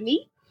a piece of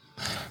meat.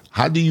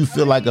 How do you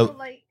feel like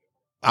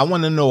I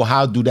want to know,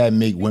 how do that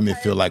make women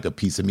feel like a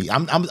piece of meat?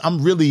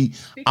 I'm really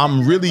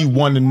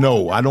want to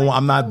know.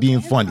 I'm not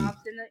being funny.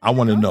 I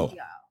want to know.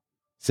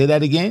 Say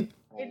that again.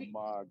 Oh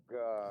my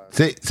God.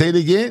 Say it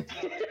again.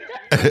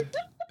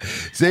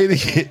 Say it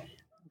again.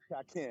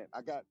 I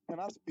can't. Can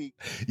I speak?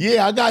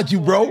 Yeah, I got you,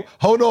 bro.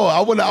 Hold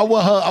on.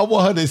 I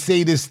want her to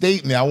say this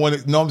statement. I want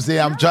to know what I'm saying.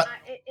 I'm trying.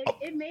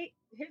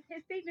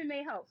 His statement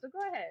may help. So go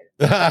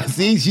ahead.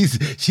 See,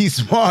 she's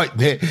smart,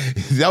 man.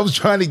 I was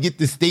trying to get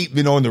the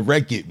statement on the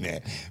record,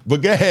 man.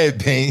 But go ahead,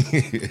 Payne.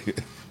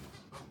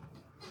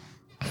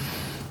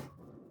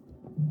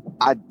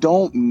 I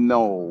don't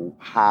know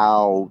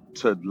how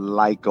to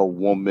like a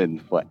woman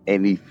for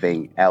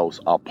anything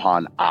else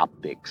upon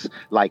optics.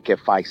 Like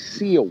if I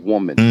see a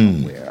woman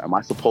somewhere, am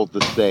I supposed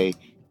to say,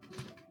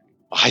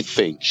 I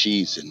think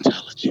she's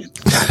intelligent?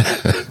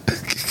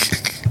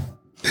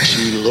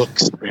 She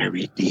looks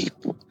very deep.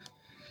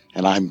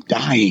 And I'm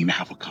dying to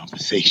have a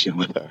conversation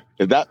with her.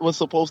 Is that what's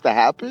supposed to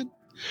happen?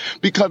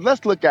 Because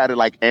let's look at it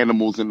like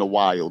animals in the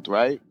wild,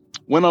 right?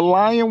 When a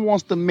lion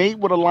wants to mate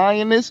with a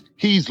lioness,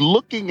 he's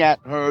looking at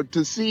her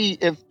to see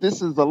if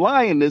this is a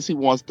lioness he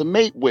wants to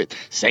mate with.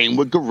 Same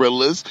with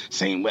gorillas,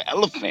 same with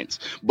elephants.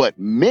 But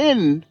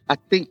men, I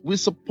think we're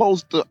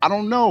supposed to, I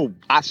don't know.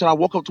 Should I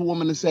walk up to a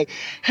woman and say,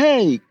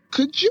 hey,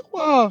 could you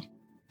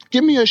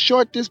give me a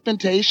short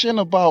dispensation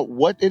about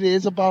what it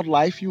is about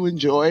life you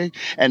enjoy?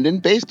 And then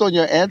based on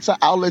your answer,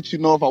 I'll let you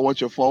know if I want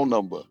your phone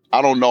number.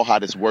 I don't know how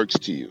this works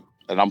to you.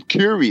 And I'm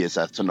curious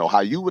as to know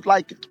how you would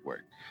like it to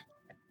work.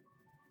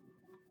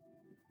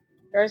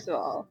 First of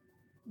all,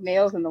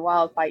 males in the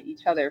wild fight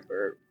each other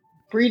for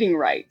breeding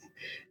rights.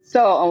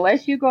 So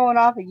unless you're going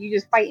off and you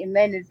just fighting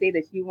men and say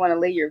that you want to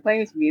lay your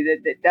claim to me,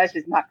 that's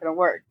just not going to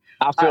work.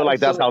 I feel like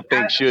that's how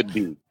things should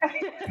be.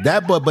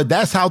 But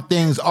that's how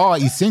things are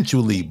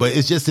essentially. But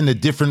it's just in a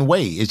different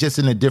way. It's just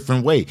in a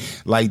different way.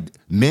 Like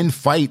men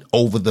fight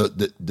over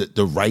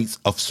the rights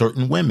of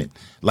certain women.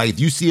 Like if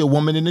you see a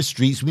woman in the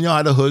streets, we know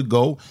how the hood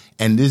go,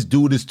 and this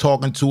dude is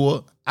talking to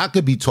her. I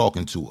could be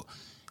talking to her,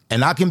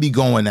 and I can be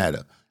going at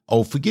her.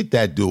 Oh, forget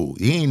that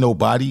dude. He ain't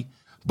nobody.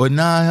 But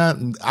nah,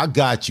 I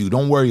got you.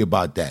 Don't worry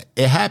about that.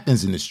 It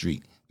happens in the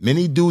street.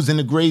 Many dudes in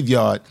the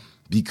graveyard,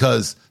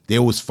 because they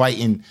was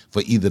fighting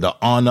for either the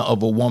honor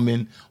of a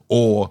woman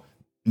or,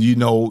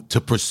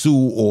 to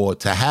pursue or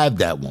to have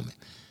that woman.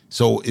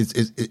 So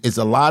it's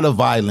a lot of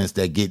violence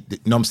that get, you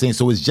know what I'm saying?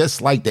 So it's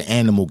just like the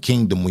animal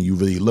kingdom when you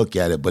really look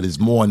at it, but it's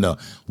more in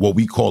what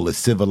we call a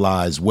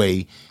civilized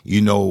way.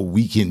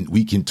 We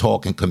can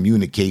talk and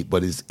communicate,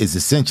 but it's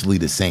essentially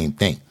the same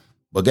thing.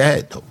 But go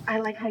ahead, though. I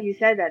like how you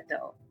said that,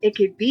 though. It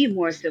could be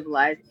more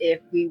civilized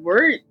if we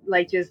weren't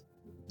like just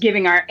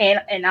giving our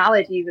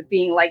analogies of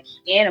being like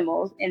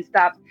animals and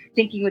stop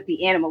thinking with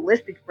the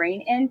animalistic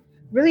brain and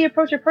really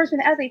approach a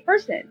person as a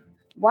person.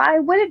 Why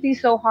would it be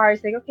so hard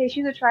to say, okay,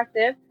 she's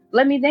attractive.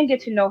 Let me then get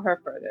to know her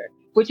further.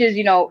 which is,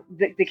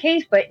 the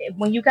case. But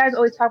when you guys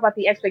always talk about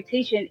the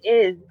expectation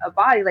is a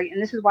body, like,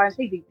 and this is why I'm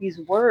saying these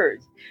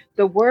words,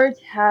 the words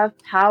have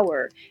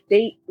power.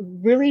 They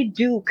really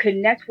do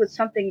connect with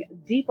something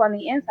deep on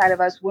the inside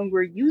of us when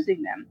we're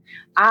using them.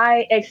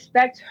 I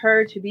expect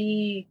her to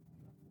be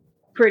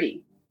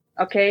pretty.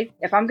 Okay.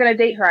 If I'm going to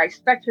date her, I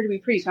expect her to be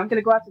pretty. So I'm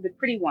going to go after the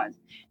pretty ones.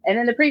 And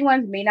then the pretty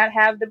ones may not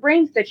have the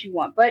brains that you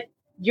want, but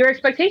your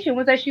expectation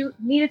was that she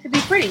needed to be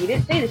pretty. You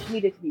didn't say that she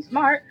needed to be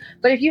smart.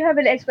 But if you have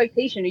an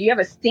expectation or you have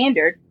a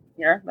standard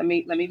here, let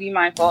me be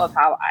mindful of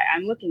how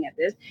I'm looking at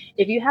this.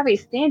 If you have a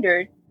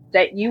standard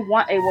that you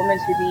want a woman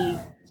to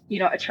be,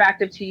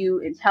 attractive to you,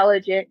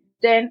 intelligent,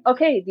 then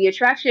okay, the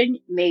attraction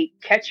may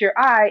catch your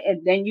eye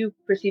and then you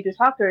proceed to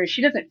talk to her.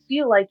 She doesn't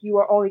feel like you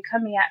are only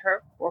coming at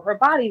her for her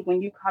body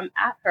when you come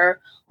at her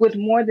with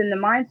more than the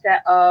mindset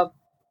of,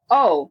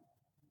 oh,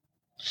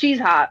 she's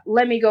hot,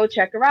 let me go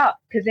check her out.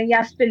 Because then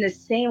y'all spin the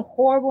same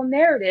horrible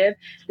narrative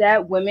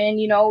that women,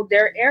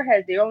 they're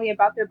airheads. They're only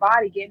about their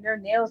body, getting their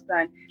nails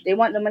done. They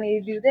want the money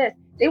to do this.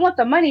 They want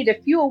the money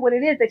to fuel what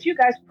it is that you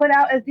guys put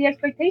out as the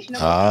expectation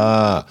of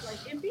what you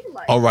like and be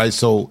like. All right,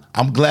 so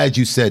I'm glad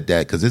you said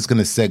that because it's going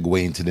to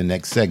segue into the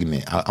next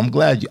segment. I'm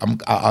glad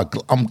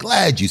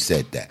you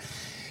said that.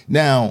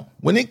 Now,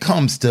 when it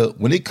comes to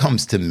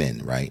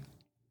men, right?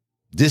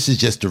 This is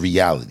just the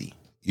reality.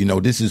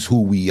 This is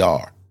who we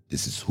are.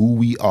 This is who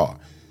we are.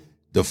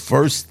 The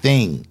first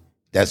thing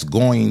that's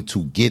going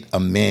to get a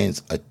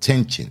man's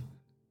attention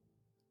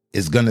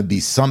is going to be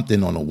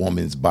something on a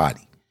woman's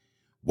body,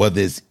 whether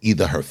it's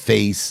either her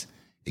face,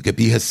 it could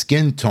be her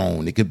skin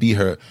tone, it could be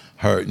her,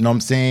 her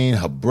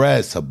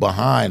breasts, her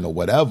behind, or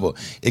whatever.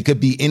 It could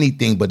be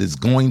anything, but it's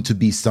going to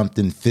be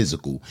something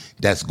physical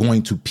that's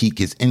going to pique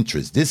his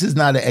interest. This is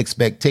not an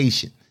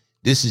expectation.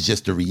 This is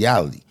just a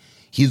reality.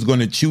 He's going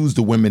to choose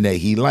the women that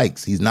he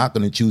likes. He's not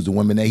going to choose the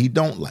women that he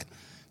don't like.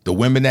 The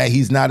women that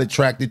he's not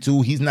attracted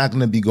to, he's not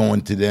going to be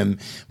going to them,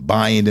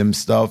 buying them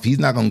stuff. He's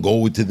not going to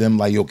go to them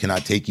like, yo, can I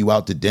take you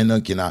out to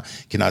dinner? Can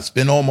I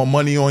spend all my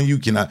money on you?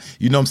 Can I,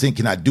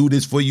 can I do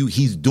this for you?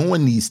 He's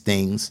doing these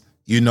things,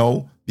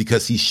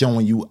 because he's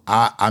showing you,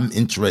 I'm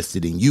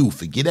interested in you.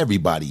 Forget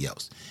everybody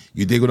else.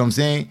 You dig what I'm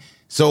saying?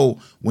 So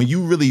when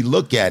you really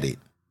look at it,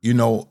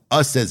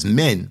 us as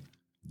men,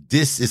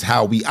 this is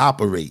how we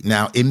operate.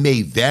 Now, it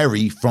may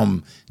vary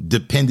from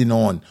depending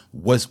on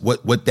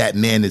what that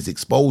man is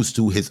exposed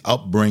to, his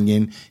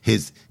upbringing,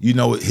 his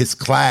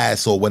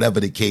class, or whatever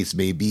the case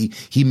may be.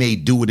 He may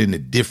do it in a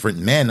different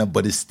manner,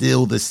 but it's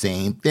still the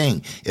same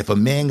thing. If a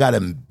man got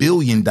 $1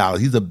 billion,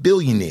 he's a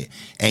billionaire,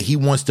 and he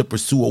wants to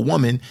pursue a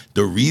woman,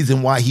 the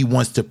reason why he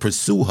wants to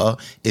pursue her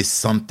is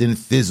something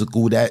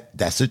physical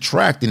that's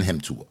attracting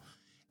him to her.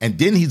 And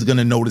then he's going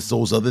to notice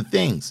those other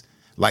things.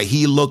 Like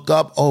he look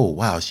up, oh,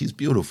 wow, she's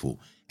beautiful.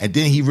 And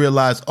then he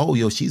realized, oh,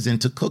 yo, she's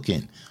into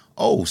cooking.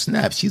 Oh,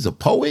 snap, she's a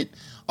poet.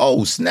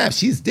 Oh, snap,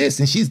 she's this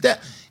and she's that.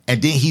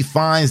 And then he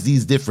finds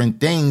these different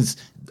things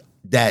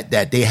that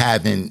they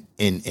have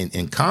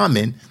in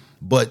common,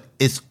 but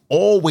it's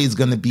always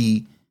going to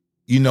be,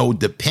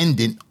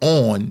 dependent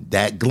on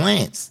that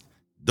glance,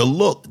 the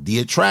look, the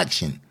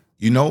attraction,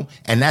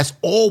 and that's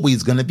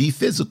always going to be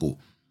physical.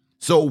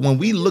 So when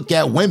we look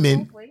at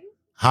women,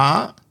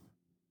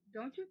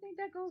 Don't you think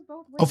that goes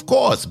both ways? Of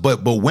course,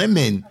 but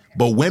women,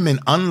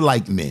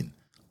 unlike men,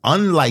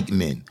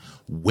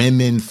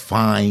 women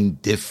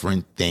find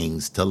different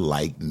things to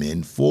like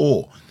men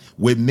for.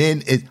 With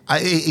men,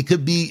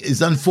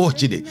 it's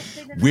unfortunate.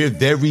 We're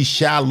very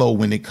shallow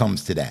when it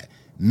comes to that.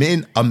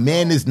 A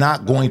man is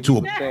not going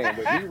to.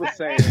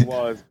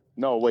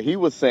 What he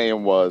was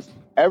saying was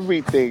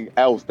everything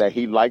else that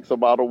he likes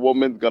about a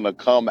woman's gonna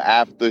come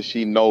after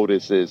she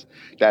notices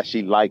that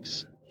he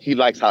likes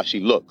how she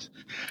looks.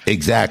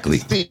 Exactly.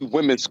 See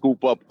women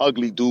scoop up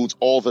ugly dudes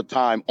all the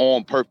time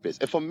on purpose.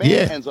 If a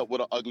man ends up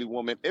with an ugly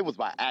woman, it was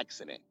by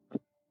accident.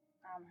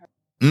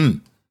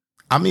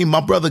 I mean,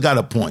 my brother got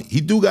a point. He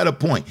do got a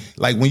point.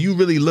 Like when you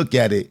really look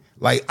at it,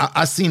 like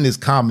I seen this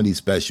comedy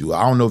special.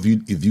 I don't know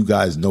if you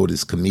guys know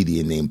this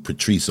comedian named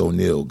Patrice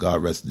O'Neal.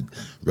 God rest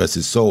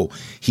his soul.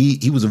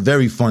 He was a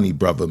very funny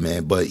brother,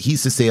 man. But he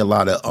used to say a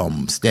lot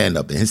of stand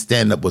up, and his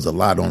stand up was a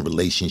lot on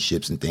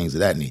relationships and things of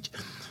that nature.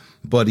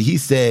 But he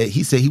said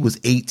he was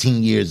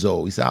 18 years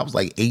old. He said, I was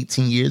like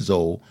 18 years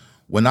old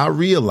when I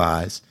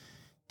realized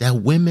that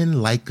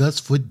women like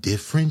us for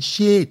different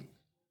shit.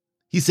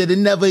 He said it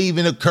never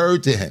even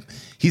occurred to him.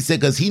 He said,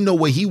 because he know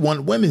what he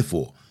want women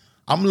for.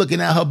 I'm looking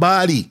at her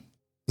body.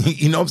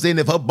 You know what I'm saying?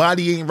 If her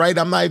body ain't right,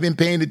 I'm not even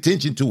paying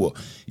attention to her.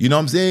 You know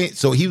what I'm saying?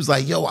 So he was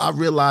like, yo, I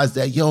realized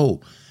that,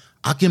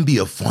 I can be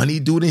a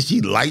funny dude and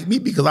she like me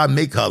because I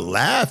make her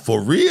laugh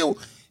for real.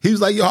 He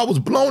was like, I was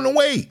blown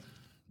away.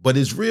 But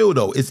it's real,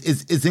 though.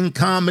 It's in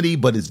comedy,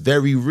 but it's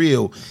very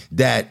real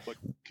that... But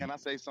can I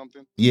say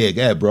something? Yeah,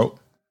 go ahead, bro.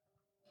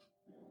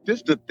 This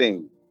is the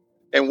thing.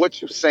 And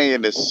what you're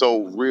saying is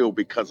so real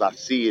because I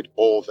see it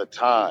all the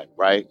time,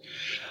 right?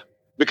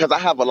 Because I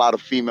have a lot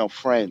of female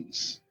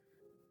friends.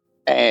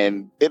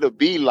 And it'll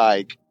be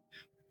like,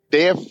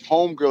 their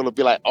homegirl will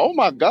be like, "Oh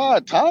my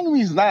God,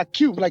 Tommy's not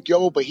cute." Like,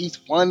 yo, but he's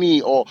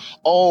funny, or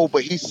oh,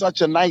 but he's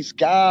such a nice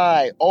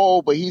guy.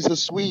 Oh, but he's a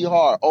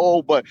sweetheart.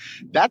 Oh, but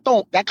that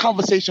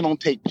conversation don't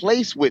take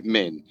place with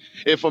men.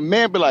 If a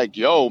man be like,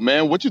 "Yo,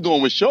 man, what you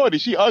doing with Shorty?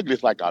 She ugly."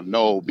 It's like, "I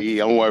know, B.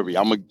 Don't worry,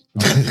 I'm gonna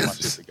get my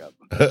shit together."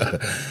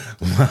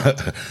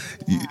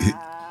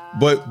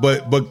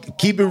 But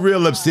keep it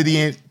real,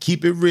 Obsidian.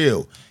 Keep it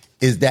real.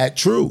 Is that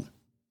true?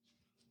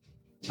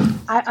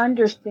 I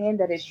understand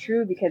that it's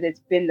true because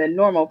it's been the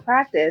normal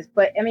practice.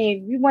 But I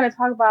mean, we want to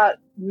talk about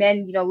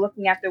men,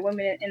 looking after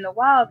women in the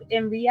wild.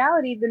 In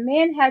reality, the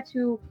man had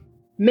to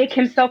make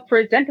himself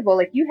presentable.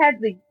 Like, you had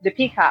the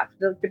peacocks,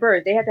 the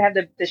birds. They had to have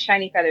the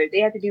shiny feathers. They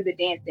had to do the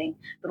dancing.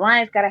 The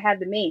lions got to have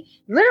the mane.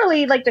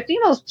 Literally, like, the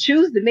females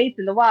choose the mates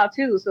in the wild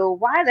too. So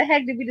why the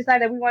heck did we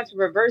decide that we want to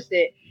reverse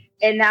it?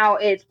 And now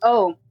it's,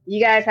 oh,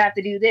 you guys have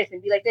to do this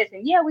and be like this.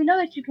 And yeah, we know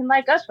that you can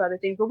like us for other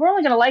things, but we're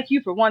only going to like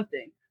you for one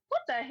thing.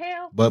 What the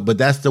hell? But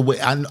that's the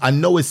way. I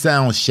know it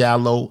sounds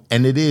shallow,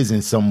 and it is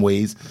in some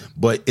ways,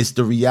 but it's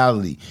the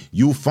reality.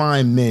 You'll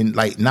find men,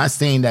 like, not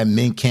saying that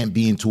men can't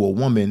be into a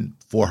woman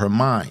for her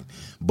mind,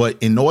 but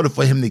in order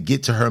for him to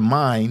get to her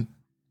mind,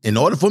 in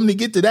order for him to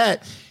get to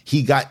that,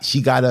 she got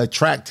to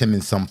attract him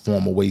in some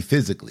form or way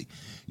physically.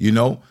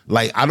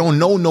 Like, I don't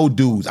know no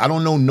dudes. I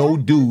don't know no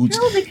dudes.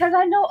 True, because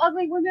I know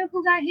ugly women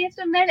who got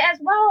handsome men as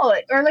well,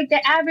 or like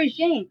the average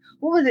Jane.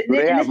 What was it?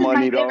 They have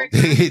money, though.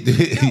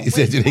 He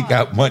said they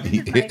got money.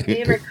 This is my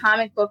favorite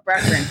comic book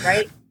reference,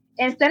 right?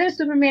 Instead of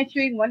Superman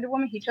choosing Wonder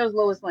Woman, he chose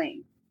Lois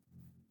Lane.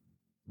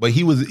 But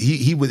he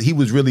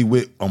was really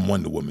with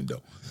Wonder Woman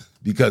though,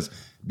 because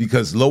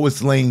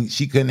Lois Lane,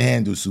 she couldn't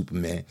handle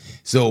Superman,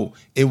 so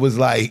it was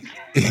like,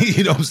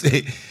 you know what I'm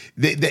saying,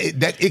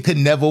 that it could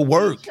never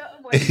work.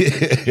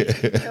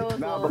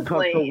 Nah,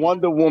 because to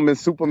Wonder Woman,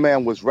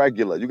 Superman was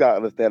regular. You gotta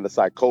understand the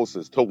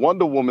psychosis. To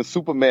Wonder Woman,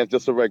 Superman's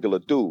just a regular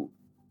dude.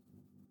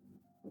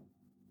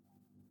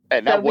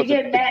 And that so y'all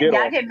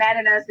get mad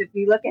at us if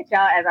we look at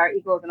y'all as our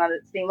equals and on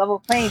the same level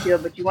playing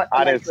field, but you want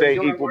I didn't say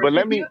equal, but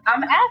let me.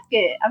 I'm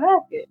asking.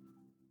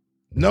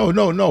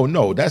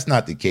 No, that's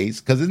not the case,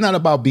 because it's not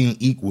about being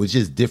equal. It's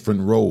just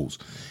different roles.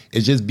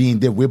 It's just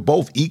being there. We're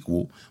both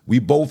equal. We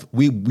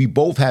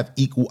both have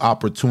equal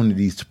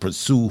opportunities to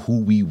pursue who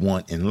we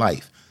want in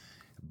life.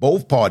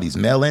 Both parties,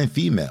 male and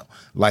female.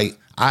 Like,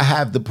 I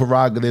have the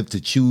prerogative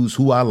to choose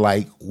who I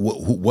like,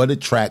 what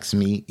attracts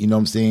me. You know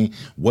what I'm saying?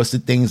 What's the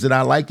things that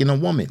I like in a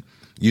woman?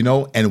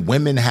 And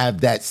women have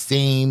that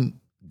same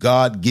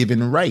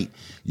God-given right.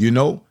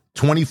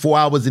 24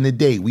 hours in a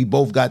day. We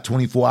both got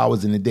 24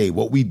 hours in a day.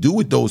 What we do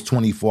with those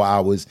 24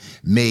 hours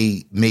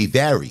may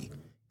vary.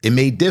 It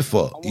may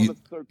differ. I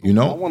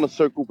want to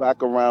circle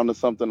back around to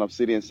something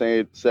Obsidian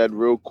said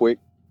real quick.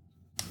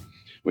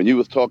 When you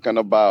was talking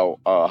about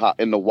how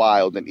in the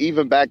wild, and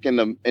even back in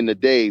the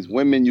days,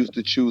 women used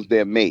to choose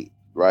their mate,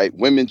 right?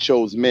 Women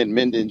chose men.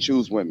 Men didn't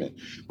choose women.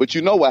 But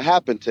you know what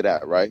happened to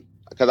that, right?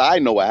 Because I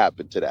know what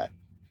happened to that.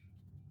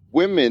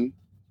 Women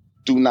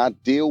do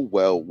not deal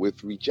well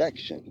with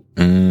rejection.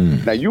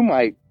 Now, you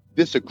might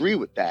disagree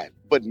with that,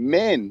 but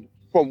men,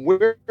 from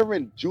we're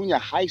in junior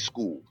high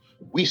school,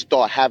 we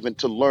start having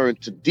to learn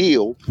to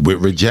deal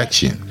with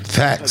rejection.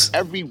 Facts. Because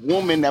every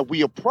woman that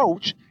we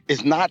approach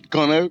is not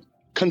gonna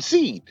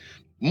concede.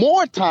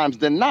 More times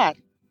than not,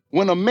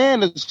 when a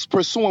man is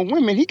pursuing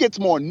women, he gets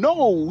more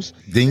no's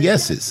than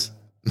yeses.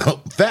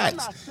 No,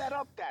 facts. Not set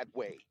up that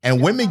way.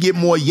 And women get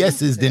more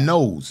yeses than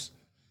no's.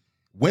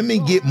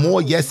 Women get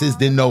more yeses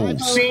than no's.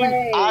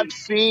 I've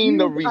seen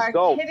the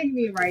results.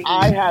 Right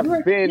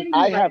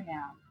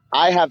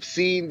I have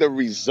seen the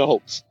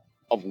results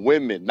of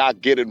women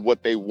not getting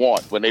what they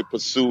want when they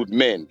pursued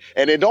men,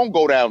 and it don't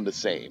go down the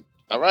same.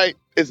 All right,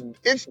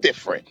 it's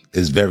different.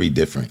 It's very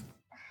different.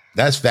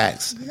 That's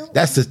facts.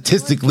 That's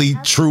statistically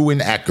true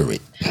and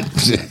accurate.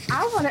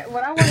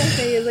 What I want to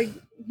say is, like,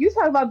 you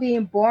talk about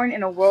being born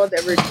in a world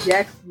that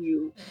rejects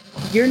you.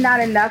 You're not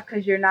enough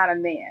because you're not a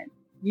man.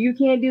 You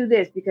can't do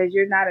this because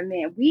you're not a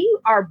man. We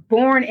are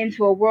born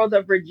into a world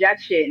of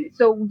rejection.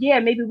 So yeah,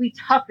 maybe we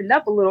toughened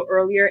up a little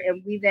earlier,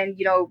 and we then,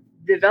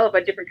 develop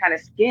a different kind of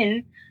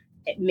skin.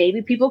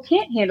 Maybe people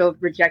can't handle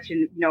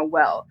rejection,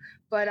 well.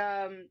 But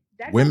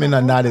women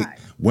are not.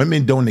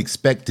 Women don't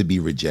expect to be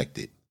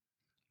rejected,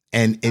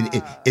 and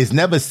it's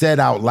never said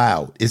out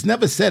loud. It's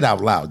never said out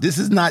loud. This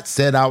is not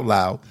said out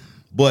loud,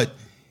 but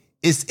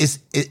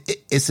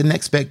it's an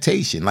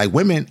expectation. Like,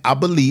 women, I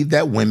believe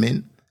that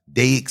women,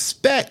 they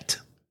expect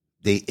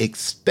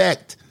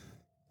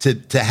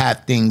to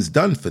have things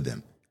done for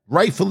them.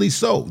 Rightfully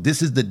so.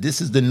 This is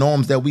the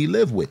norms that we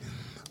live with.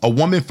 A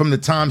woman, from the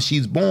time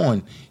she's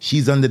born,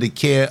 she's under the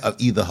care of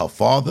either her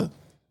father,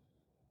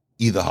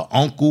 either her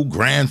uncle,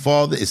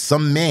 grandfather. It's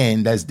some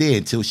man that's there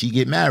until she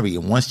get married.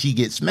 And once she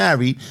gets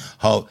married,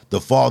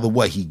 the father,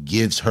 he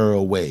gives her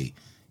away.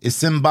 It's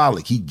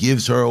symbolic. He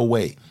gives her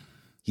away.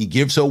 He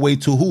gives her away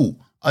to who?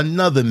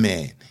 Another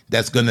man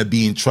that's going to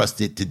be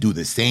entrusted to do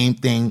the same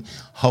thing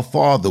her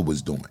father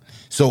was doing.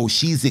 So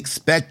she's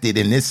expected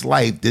in this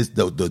life,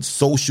 the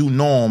social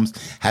norms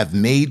have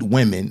made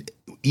women,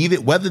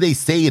 even whether they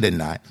say it or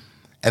not,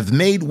 have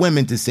made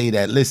women to say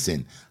that,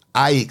 listen,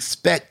 I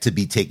expect to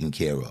be taken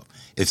care of.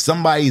 If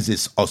somebody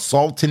is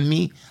assaulting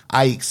me,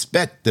 I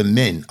expect the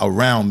men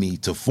around me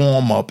to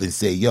form up and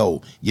say,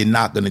 yo, you're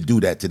not going to do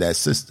that to that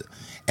sister.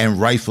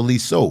 And rightfully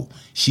so.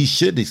 She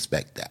should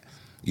expect that.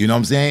 You know what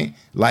I'm saying?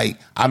 Like,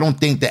 I don't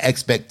think the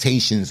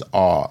expectations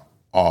are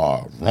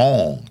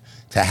wrong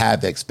to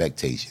have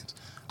expectations.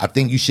 I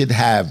think you should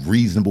have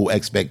reasonable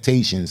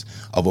expectations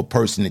of a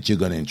person that you're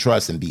going to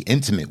entrust and be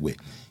intimate with.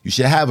 You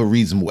should have a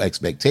reasonable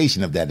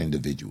expectation of that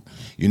individual,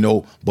 you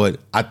know, but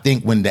I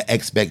think when the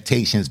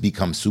expectations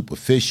become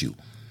superficial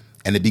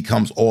and it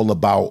becomes all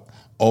about,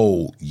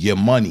 oh, your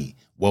money.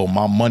 Well,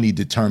 my money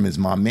determines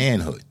my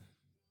manhood.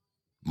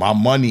 My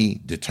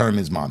money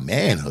determines my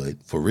manhood,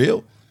 for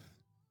real.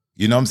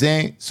 You know what I'm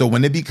saying? So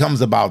when it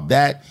becomes about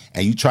that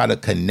and you try to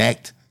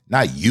connect,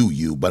 not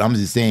you, but I'm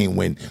just saying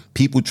when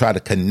people try to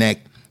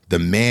connect the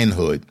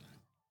manhood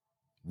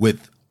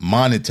with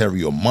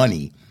monetary or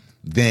money,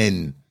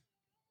 then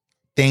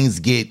things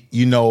get,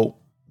 you know,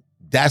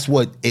 that's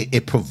what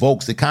it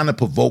provokes. It kind of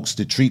provokes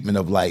the treatment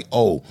of like,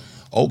 oh,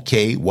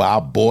 okay, well, I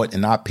bought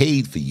and I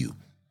paid for you.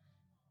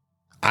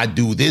 I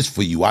do this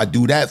for you. I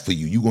do that for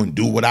you. You're going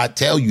to do what I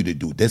tell you to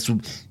do. That's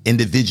what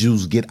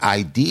individuals get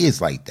ideas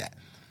like that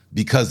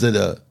because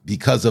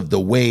of the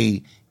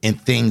way and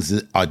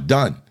things are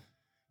done.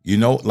 You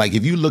know, like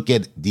if you look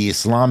at the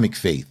Islamic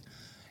faith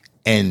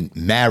and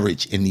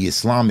marriage in the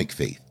Islamic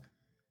faith,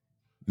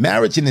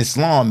 marriage in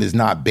Islam is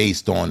not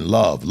based on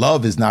love.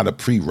 Love is not a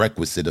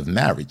prerequisite of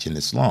marriage in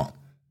Islam.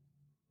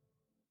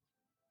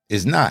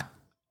 It's not.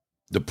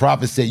 The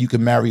Prophet said you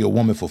can marry a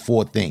woman for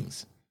 4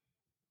 things.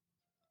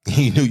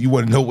 You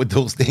want to know what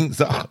those things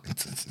are?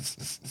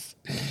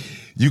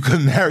 You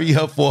can marry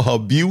her for her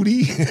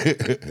beauty,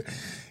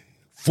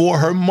 for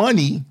her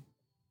money,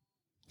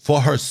 for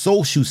her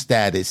social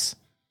status,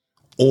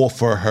 or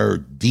for her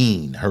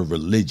deen, her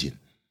religion,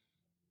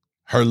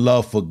 her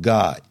love for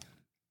God.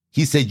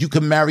 He said you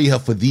can marry her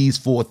for these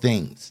 4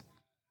 things.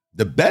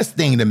 The best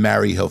thing to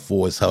marry her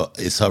for is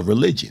her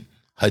religion,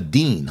 her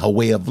deen, her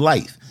way of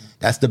life.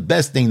 That's the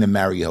best thing to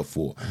marry her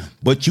for.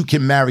 But you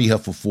can marry her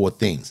for 4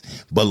 things.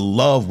 But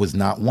love was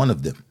not one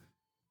of them.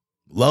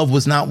 Love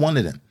was not one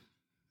of them.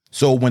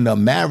 So when a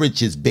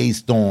marriage is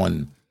based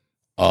on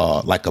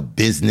like a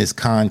business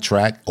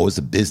contract, or it's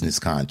a business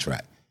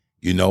contract,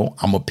 you know,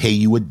 I'm going to pay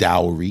you a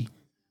dowry.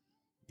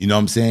 You know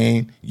what I'm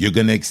saying? You're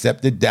going to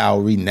accept the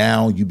dowry.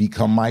 Now you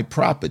become my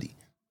property.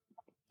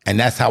 And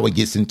that's how it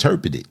gets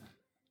interpreted.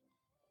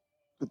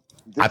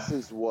 This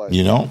is what,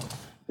 you know,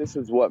 this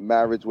is what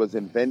marriage was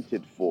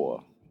invented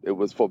for. It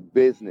was for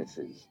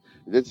businesses.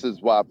 This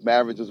is why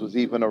marriages was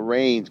even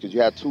arranged, because you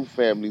had 2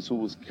 families who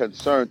was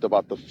concerned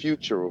about the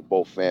future of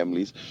both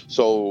families.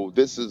 So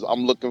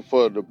I'm looking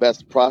for the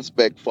best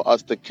prospect for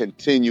us to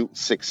continue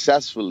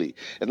successfully.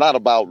 It's not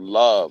about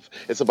love.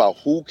 It's about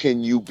who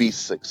can you be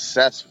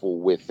successful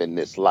with in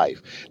this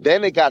life.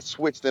 Then it got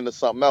switched into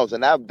something else.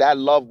 And that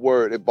love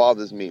word, it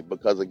bothers me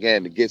because,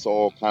 again, it gets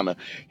all kind of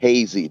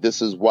hazy.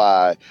 This is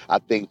why I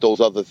think those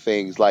other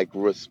things like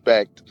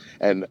respect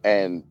and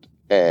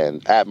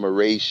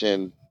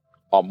admiration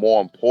are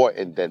more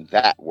important than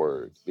that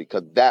word,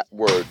 because that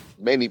word,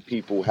 many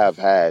people have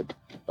had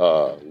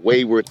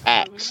wayward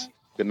acts.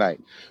 Good night.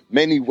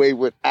 Many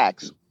wayward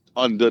acts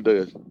under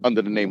the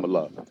name of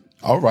love.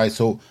 All right,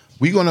 so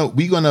we're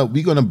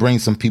gonna bring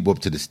some people up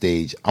to the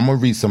stage. I'm gonna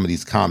read some of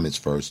these comments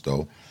first,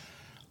 though.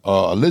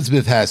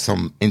 Elizabeth has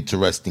some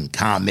interesting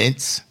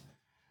comments.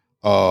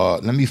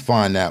 Let me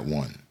find that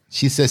one.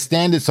 She says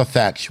standards are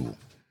factual.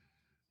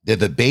 They're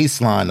the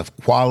baseline of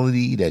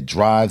quality that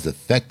drives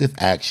effective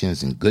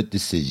actions and good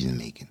decision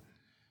making.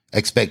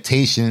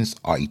 Expectations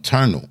are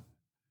eternal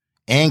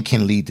and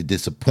can lead to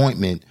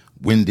disappointment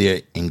when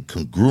they're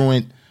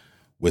incongruent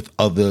with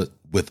other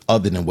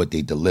than what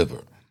they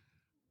deliver.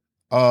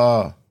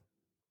 I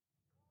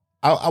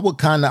would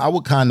kind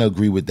of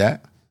agree with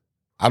that.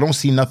 I don't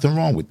see nothing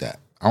wrong with that.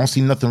 I don't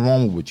see nothing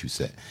wrong with what you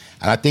said.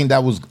 And I think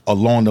that was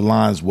along the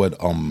lines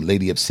what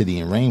Lady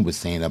Obsidian Rain was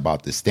saying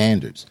about the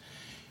standards.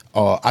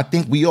 I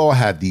think we all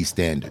have these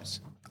standards.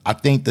 I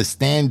think the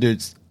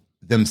standards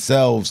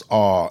themselves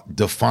are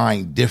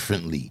defined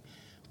differently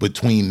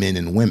between men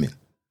and women.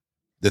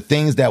 The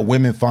things that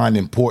women find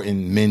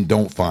important, men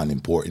don't find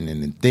important.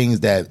 And the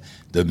things that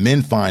the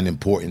men find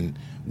important,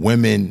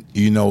 women,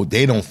 you know,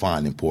 they don't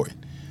find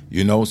important.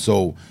 You know,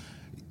 so,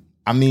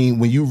 I mean,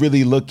 when you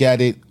really look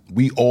at it,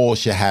 we all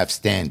should have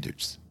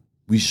standards.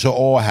 We should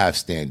all have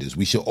standards.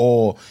 We should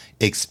all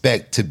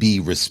expect to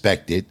be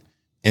respected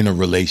in a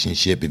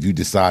relationship. If you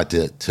decide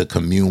to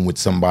commune with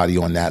somebody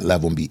on that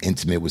level and be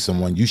intimate with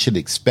someone, you should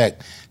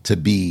expect to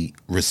be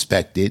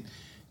respected.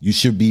 You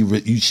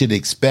should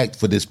expect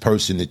for this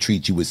person to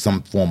treat you with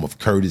some form of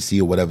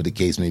courtesy or whatever the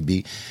case may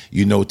be,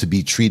 you know, to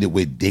be treated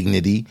with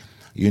dignity.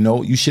 You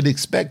know, you should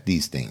expect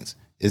these things.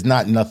 It's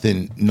not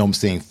nothing, you know what I'm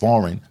saying,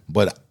 foreign,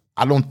 but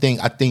I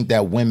think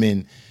that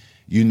women,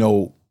 you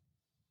know,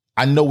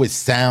 I know it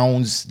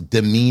sounds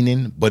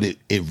demeaning, but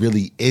it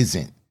really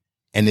isn't.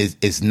 And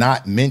it's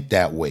not meant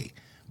that way.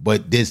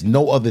 But there's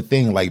no other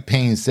thing, like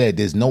Payne said,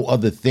 there's no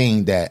other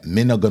thing that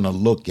men are going to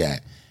look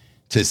at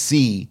to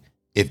see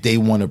if they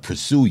want to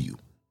pursue you.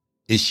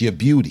 It's your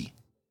beauty.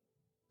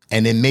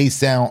 And it may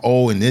sound,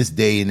 in this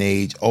day and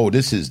age,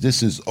 this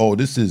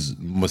is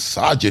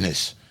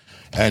misogynist.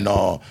 And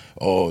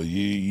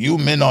you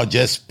men are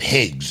just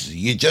pigs.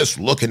 You're just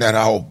looking at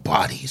our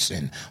bodies.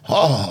 And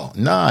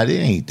it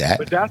ain't that.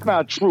 But that's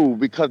not true,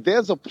 because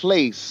there's a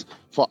place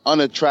for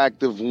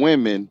unattractive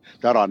women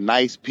that are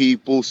nice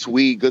people,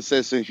 sweet, good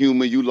sense of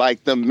humor. You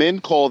like them. Men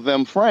call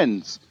them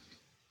friends.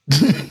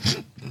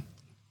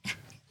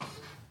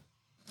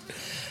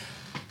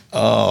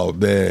 Oh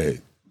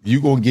man,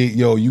 you gonna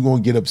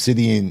get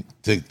Obsidian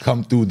to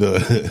come through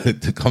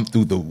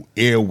the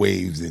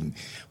airwaves and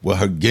with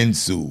her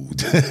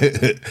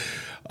Gensu.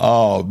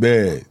 Oh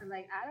man.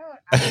 Like I don't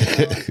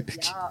know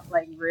if y'all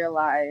like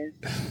realize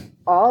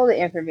all the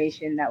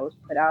information that was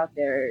put out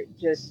there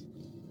just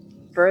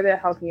further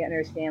helps me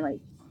understand like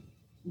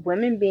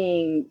women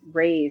being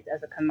raised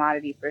as a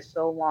commodity for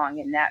so long,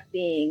 and that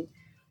being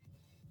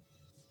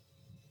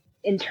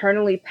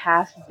internally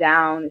passed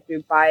down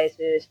through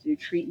biases, through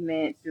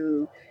treatment,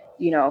 through,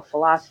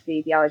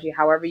 philosophy, theology,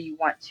 however you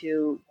want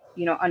to,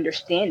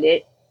 understand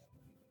it.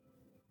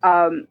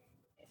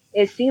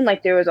 It seemed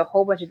like there was a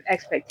whole bunch of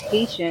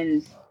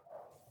expectations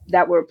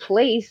that were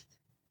placed,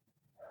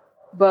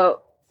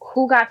 but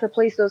who got to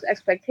place those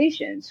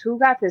expectations? Who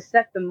got to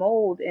set the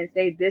mold and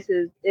say, this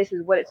is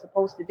what it's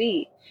supposed to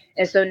be?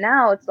 And so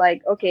now it's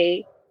like,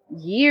 okay,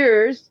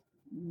 years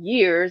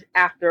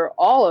after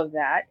all of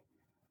that,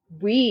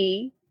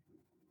 we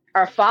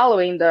are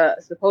following the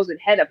supposed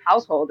head of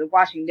household and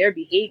watching their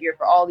behavior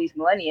for all these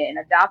millennia and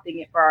adopting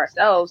it for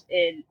ourselves.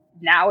 And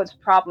now it's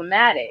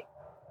problematic.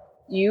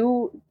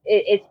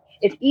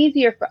 It's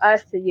easier for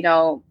us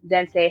to,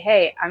 then say,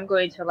 hey, I'm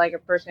going to like a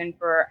person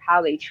for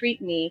how they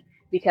treat me,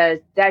 because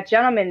that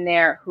gentleman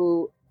there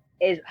who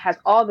has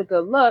all the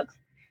good looks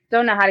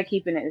don't know how to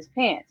keep it in his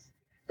pants.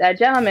 That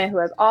gentleman who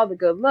has all the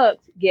good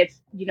looks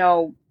gets,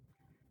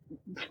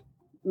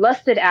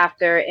 lusted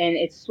after, and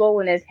it's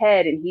swollen his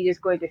head, and he is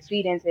going to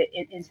feed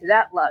into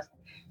that lust.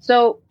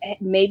 So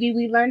maybe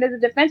we learned as a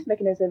defense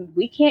mechanism,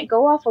 we can't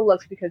go off of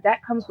looks because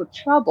that comes with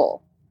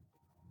trouble.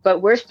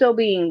 But we're still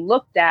being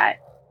looked at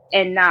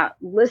and not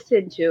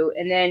listened to.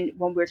 And then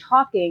when we're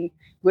talking,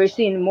 we're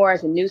seeing more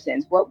as a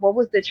nuisance. What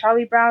was the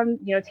Charlie Brown,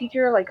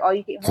 teacher? Like all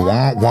you get.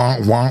 That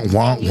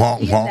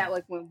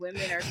like when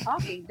women are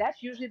talking,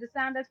 that's usually the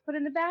sound that's put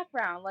in the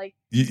background. Like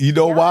you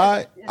know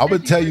why? I'm gonna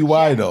tell you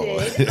why though.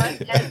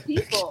 As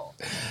people,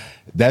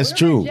 that's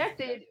true.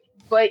 Rejected,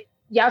 but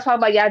y'all talk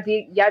about y'all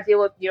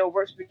deal with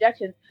works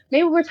rejection.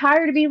 Maybe we're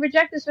tired of being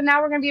rejected, so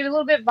now we're gonna be a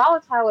little bit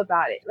volatile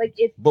about it. Like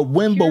it's. But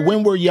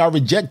when were y'all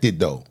rejected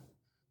though?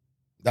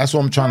 That's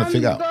what I'm trying to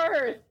figure out.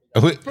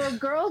 For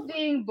girls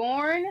being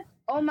born.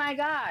 Oh my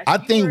gosh. I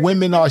think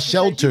women are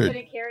sheltered.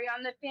 Carry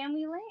on the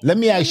family lane. Let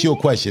me ask you a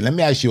question,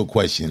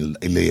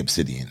 Lay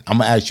Obsidian. I'm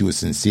going to ask you a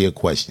sincere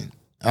question.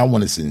 I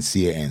want a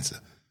sincere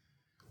answer.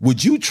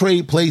 Would you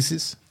trade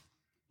places?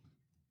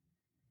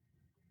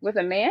 With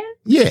a man?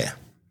 Yeah.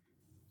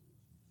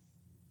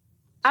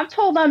 I'm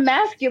told I'm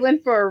masculine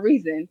for a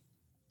reason.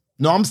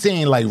 No, I'm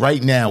saying like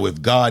right now,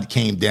 if God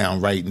came down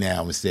right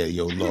now and said,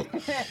 "Yo, look,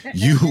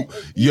 you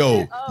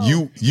get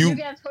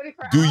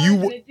 24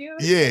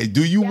 hours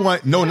do you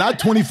want not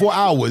 24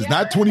 hours,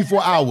 not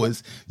 24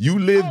 hours. You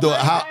live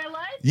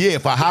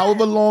for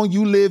however long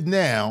you live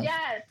now,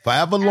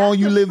 forever long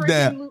you live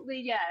now.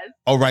 Absolutely, yes.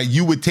 All right,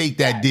 you would take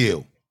that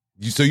deal.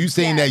 So you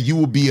saying that you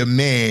would be a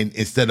man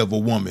instead of a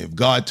woman? If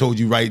God told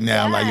you right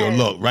now, like, yo,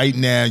 look, right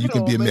now you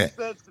can be a man.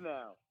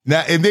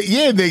 Now, it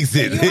makes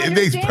sense. It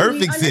makes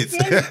perfect sense.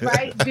 It,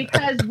 right?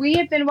 Because we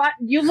have been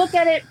watching. You look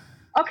at it.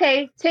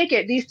 Okay, take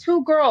it. These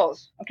two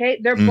girls. Okay,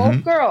 they're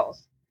both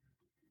girls.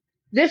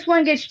 This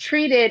one gets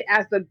treated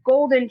as the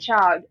golden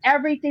child.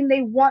 Everything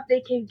they want,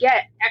 they can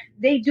get.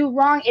 They do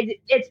wrong,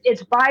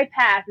 it's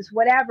bypass. It's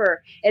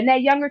whatever. And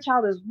that younger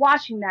child is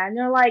watching that, and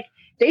they're like,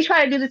 they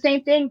try to do the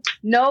same thing.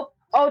 Nope.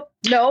 Oh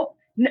no,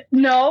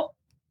 no.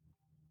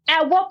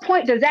 At what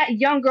point does that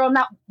young girl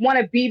not want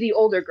to be the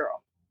older girl?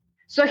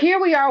 So here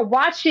we are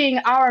watching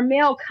our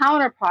male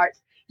counterparts,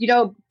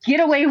 get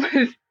away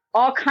with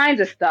all kinds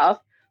of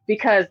stuff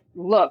because,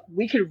 look,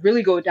 we could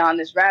really go down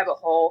this rabbit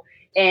hole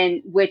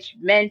in which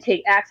men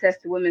take access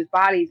to women's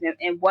bodies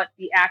and what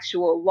the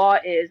actual law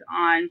is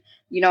on,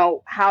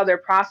 how they're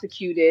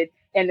prosecuted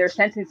and their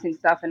sentencing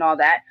stuff and all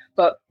that.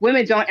 But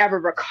women don't ever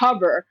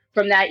recover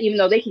from that, even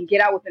though they can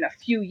get out within a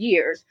few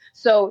years.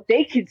 So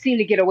they can seem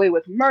to get away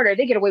with murder.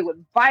 They get away with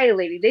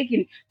violating. They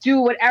can do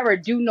whatever,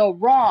 do no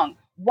wrong.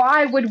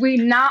 Why would we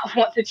not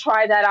want to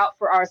try that out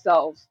for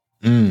ourselves?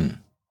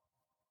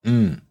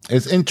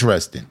 It's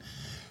interesting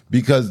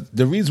because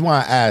the reason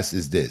why I ask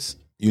is this,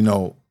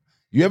 you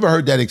ever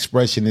heard that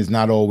expression is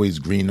not always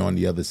green on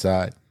the other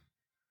side?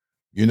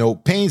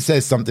 Payne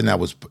said something that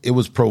was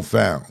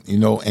profound,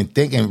 and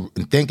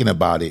thinking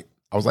about it,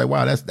 I was like,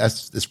 wow,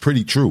 that's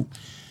pretty true.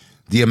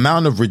 The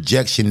amount of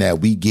rejection that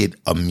we get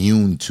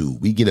immune to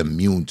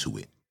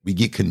it. We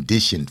get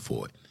conditioned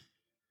for it.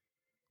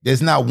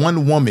 There's not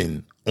one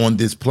woman on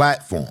this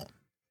platform,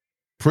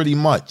 pretty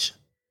much,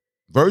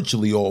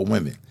 virtually all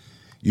women,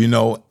 you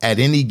know, at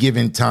any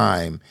given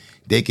time,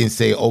 they can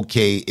say,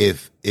 okay,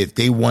 if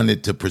they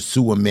wanted to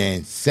pursue a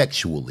man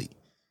sexually,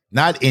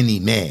 not any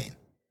man,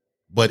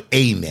 but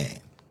a man.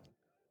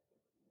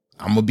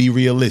 I'm gonna be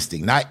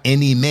realistic. Not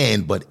any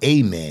man, but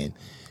a man.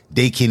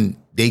 They can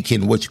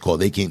what you call,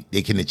 they can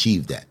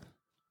achieve that.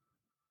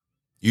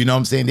 You know what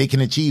I'm saying? They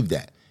can achieve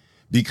that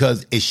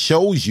because it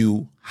shows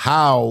you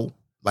how,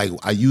 like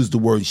I use the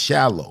word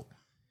shallow,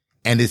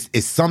 and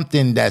it's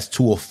something that's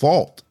to a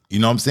fault. You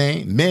know what I'm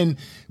saying?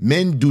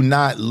 Men do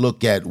not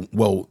look at,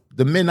 well,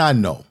 the men I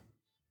know,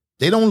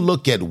 they don't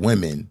look at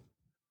women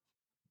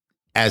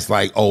as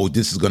like, oh,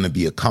 this is gonna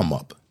be a come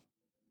up.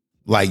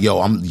 Like,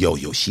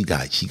 she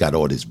got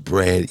all this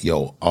bread.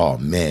 Yo, oh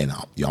man,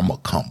 I'm gonna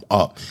come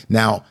up.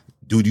 Now,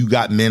 dude, you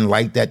got men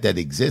like that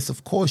exist?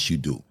 Of course you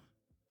do.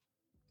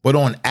 But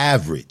on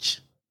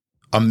average,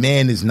 a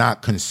man is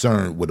not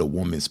concerned with a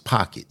woman's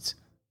pockets,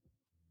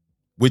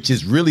 which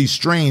is really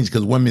strange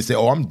because women say,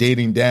 oh, I'm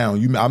dating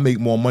down. I make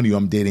more money,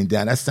 I'm dating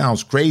down. That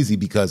sounds crazy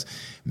because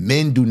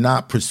men do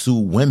not pursue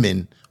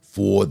women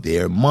for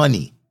their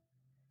money.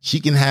 She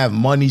can have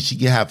money, she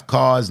can have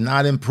cars,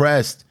 not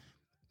impressed.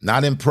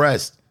 Not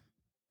impressed.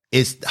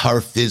 It's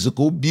her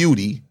physical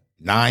beauty,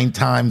 9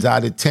 times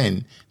out of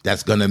 10,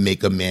 that's going to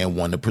make a man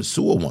want to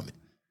pursue a woman.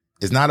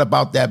 It's not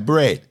about that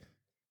bread.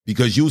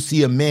 Because you'll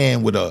see a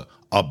man with a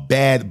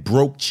bad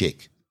broke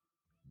chick.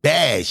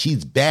 Bad.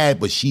 She's bad,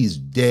 but she's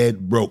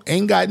dead broke.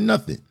 Ain't got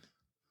nothing.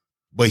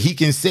 But he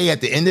can say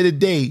at the end of the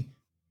day,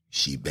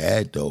 she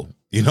bad though.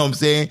 You know what I'm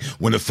saying?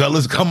 When the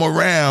fellas come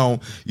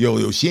around,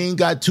 yo, she ain't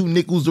got 2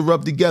 nickels to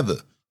rub together.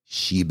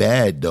 She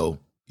bad though.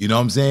 You know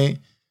what I'm saying?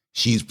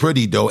 She's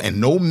pretty though.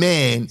 And no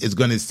man is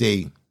going to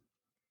say,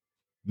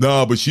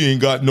 nah, but she ain't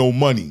got no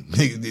money.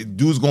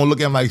 Dude's going to look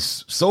at him like,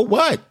 so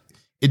what?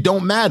 It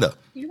don't matter.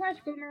 You watch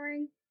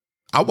Boomerang?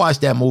 I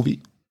watched that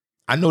movie.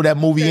 I know that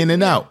movie in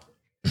and out.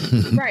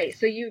 Right.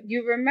 So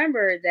you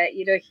remember that,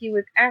 you know, he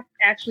was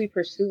actually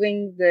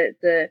pursuing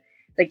the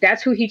like,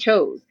 that's who he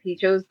chose. He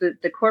chose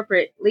the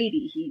corporate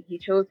lady. He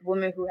chose the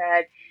woman who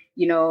had,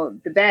 you know,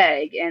 the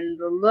bag and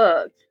the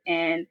looks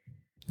and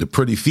the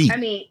pretty feet. I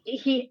mean,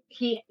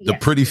 the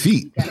pretty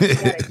feet.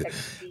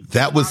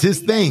 That was his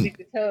thing.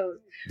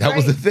 That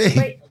was the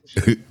thing.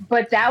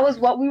 But that was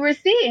what we were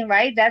seeing,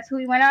 right? That's who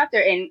he went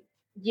after. And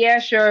yeah,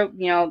 sure,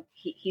 you know,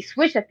 he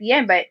switched at the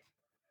end, but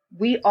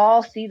we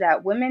all see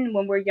that. Women,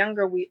 when we're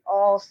younger, we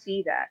all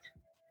see that.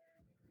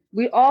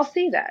 We all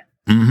see that.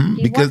 Mm-hmm.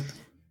 He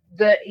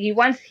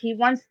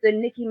wants the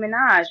Nicki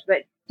Minaj,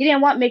 but he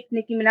didn't want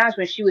Nicki Minaj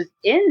when she was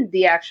in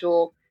the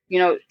actual, you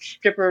know,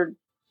 stripper,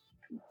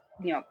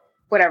 you know,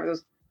 whatever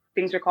those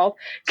things are called.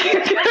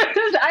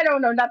 I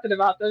don't know nothing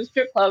about those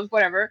strip clubs,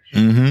 whatever.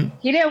 Mm-hmm.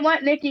 He didn't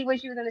want Nicki when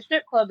she was in the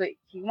strip club, but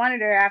he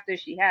wanted her after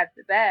she had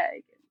the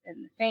bag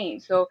and the fame.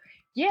 So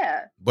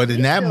yeah. But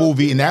in that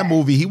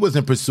movie, he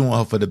wasn't pursuing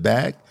her for the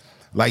bag.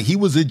 Like, he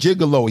was a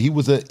gigolo. He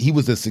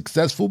was a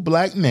successful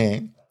black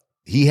man.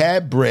 He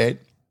had bread.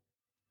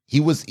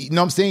 He was, you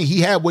know what I'm saying? He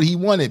had what he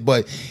wanted,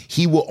 but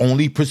he will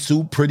only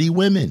pursue pretty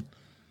women.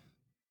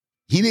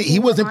 He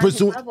wasn't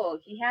pursuing.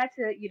 He had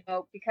to, you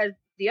know, because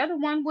the other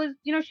one was,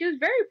 you know, she was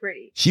very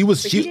pretty.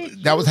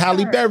 That was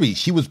Halle Berry.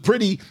 She was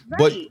pretty,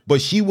 right.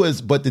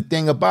 but the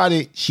thing about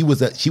it, she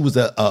was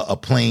a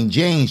plain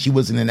Jane. She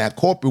wasn't in that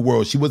corporate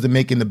world. She wasn't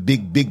making the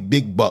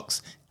big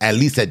bucks. At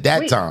least at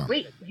that time.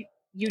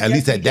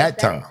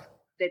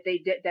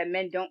 That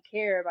men don't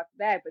care about the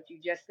bag, but you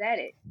just said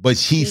it. But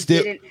he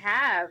still didn't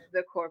have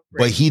the corporate.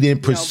 But he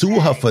didn't pursue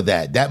her for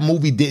that. That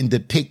movie didn't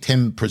depict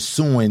him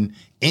pursuing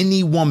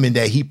any woman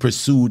that he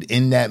pursued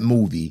in that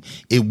movie.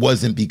 It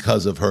wasn't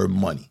because of her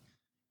money.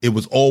 It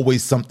was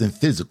always something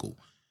physical.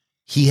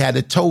 He had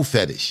a toe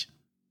fetish.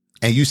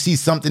 And you see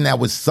something that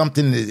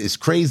as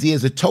crazy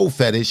as a toe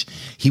fetish.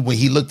 When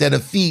he looked at her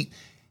feet,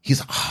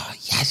 he's like, oh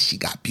yes, she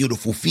got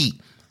beautiful feet.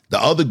 The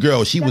other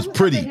girl, she was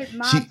pretty. His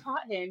mom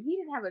taught him. He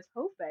didn't have a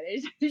toe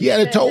fetish. He had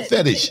a toe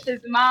fetish.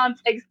 His mom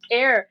takes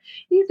care.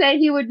 He said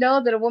he would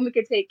know that a woman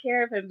could take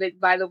care of him,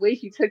 but by the way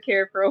she took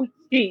care of her own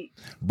feet.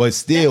 But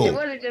still, it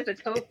wasn't just a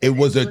toe fetish. It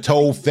was a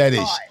toe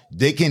fetish.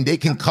 They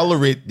can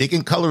color it. They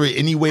can color it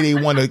any way they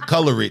want to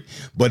color it.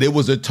 But it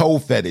was a toe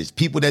fetish.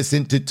 People that's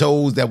into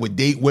toes that would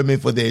date women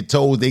for their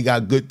toes, they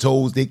got good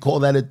toes. They call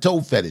that a toe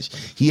fetish.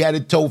 He had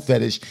a toe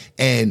fetish,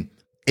 and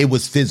it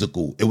was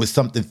physical. It was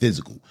something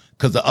physical.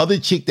 Because the other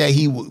chick that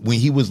when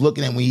he was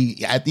looking at,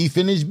 after he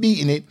finished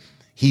beating it,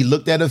 he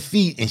looked at her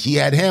feet and she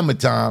had hammer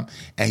time.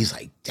 And he's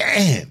like,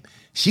 damn,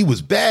 she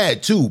was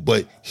bad too.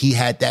 But he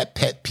had that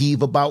pet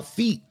peeve about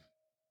feet.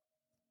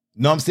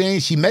 You know what I'm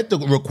saying? She met the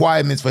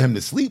requirements for him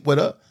to sleep with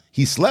her.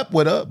 He slept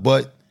with her,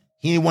 but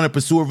he didn't want to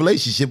pursue a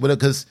relationship with her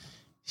because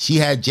she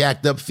had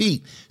jacked up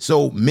feet.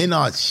 So men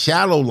are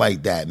shallow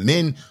like that.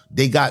 Men,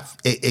 it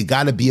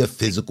got to be a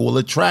physical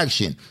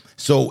attraction.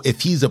 So if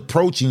he's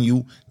approaching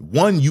you,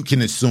 one, you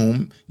can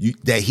assume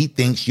that he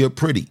thinks you're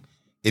pretty.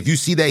 If you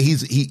see that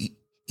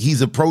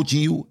he's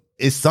approaching you,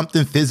 it's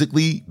something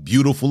physically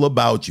beautiful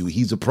about you.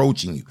 He's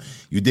approaching you.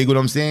 You dig what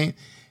I'm saying?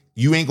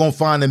 You ain't gonna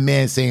find a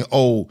man saying,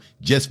 oh,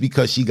 just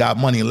because she got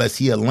money, unless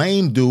he a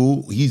lame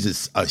dude,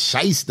 he's a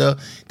shyster,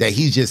 that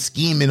he's just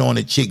scheming on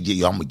a chick.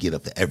 Yo, I'm gonna get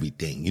up for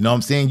everything. You know what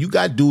I'm saying? You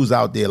got dudes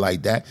out there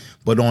like that,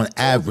 but on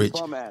average,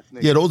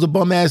 those are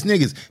bum ass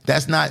niggas.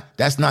 That's not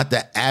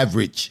the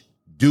average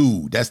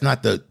dude. That's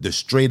not the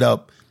straight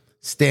up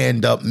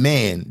stand up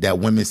man that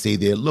women say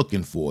they're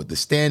looking for. The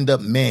stand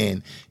up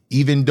man,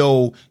 even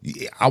though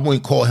I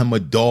wouldn't call him a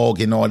dog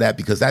and all that,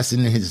 because that's in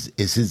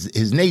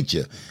his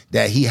nature,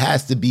 that he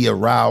has to be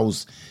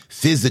aroused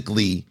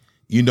physically,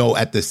 you know,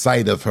 at the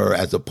sight of her,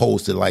 as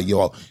opposed to like,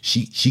 yo,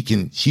 she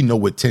know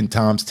what 10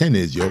 times 10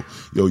 is, yo,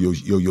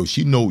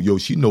 she know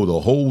the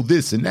whole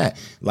this and that.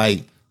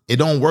 Like, it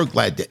don't work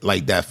like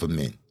that for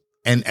men.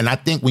 And I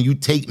think when you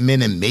take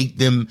men and make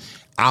them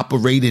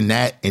operate in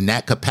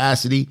that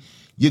capacity,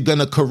 you're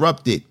gonna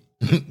corrupt it.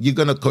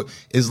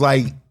 It's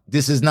like,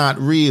 this is not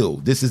real.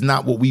 This is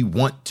not what we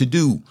want to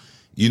do.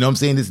 You know what I'm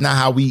saying? This is not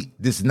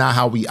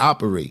how we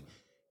operate.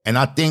 And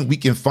I think we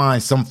can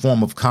find some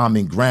form of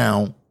common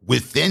ground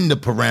within the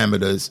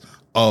parameters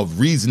of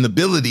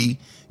reasonability,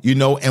 you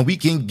know, and we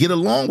can get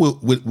along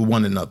with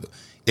one another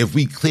if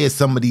we clear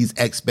some of these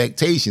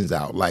expectations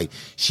out. Like,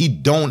 she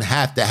don't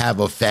have to have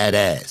a fat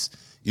ass.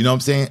 You know what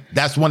I'm saying?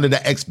 That's one of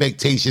the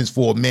expectations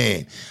for a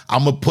man.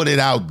 I'm going to put it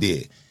out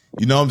there.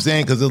 You know what I'm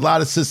saying? Because there's a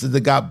lot of sisters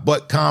that got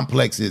butt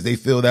complexes. They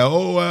feel that,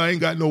 oh, I ain't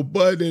got no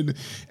butt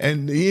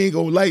and he ain't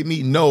gonna like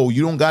me. No,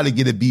 you don't got to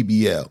get a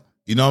BBL.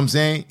 You know what I'm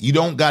saying? You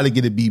don't got to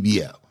get a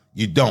BBL.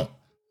 You don't.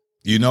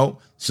 You know?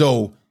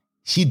 So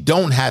she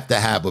don't have to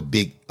have a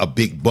big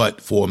butt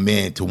for a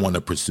man to want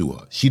to pursue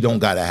her. She don't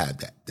got to have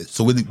that.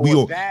 So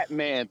that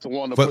man to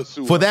want to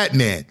pursue her. For that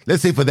man.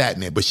 Let's say for that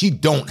man. But she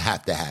don't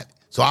have to have it.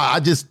 So I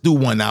just threw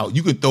one out.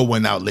 You could throw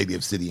one out, Lady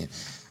Obsidian.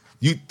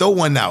 You throw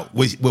one out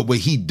where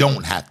he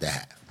don't have to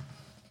have.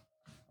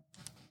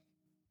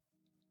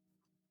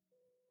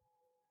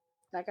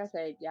 Like I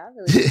said, y'all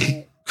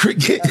really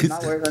can't my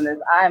words on this.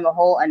 I am a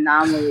whole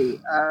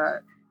anomaly.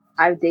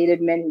 I've dated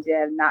men who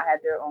have not had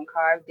their own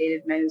car. I've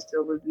dated men who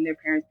still lived in their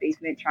parents'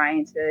 basement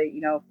trying to,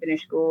 you know,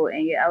 finish school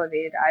and get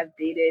elevated. I've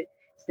dated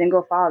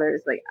single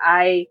fathers. Like,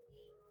 I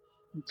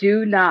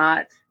do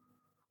not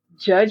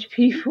judge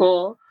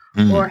people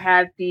or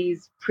have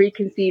these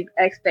preconceived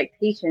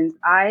expectations.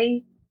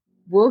 I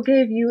will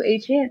give you a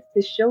chance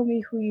to show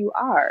me who you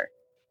are.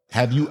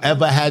 Have you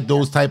ever had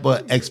those type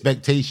of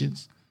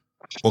expectations?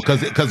 Or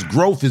because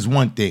growth is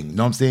one thing, you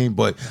know what I'm saying?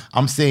 But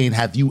I'm saying,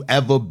 have you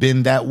ever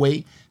been that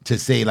way to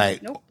say,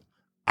 like, nope.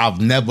 I've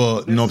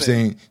never, you know what I'm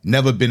saying,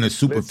 never been a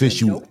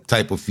superficial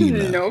type of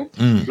female? Nope.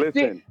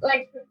 Listen.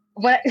 Like,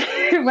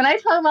 when I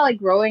talk about, like,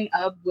 growing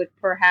up with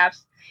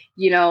perhaps,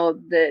 you know,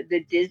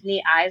 the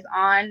Disney eyes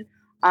on,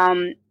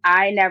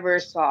 I never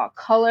saw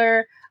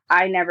color.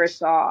 I never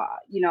saw,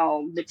 you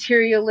know,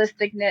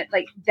 materialisticness.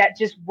 Like, that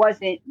just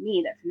wasn't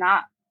me. That's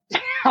not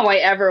how I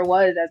ever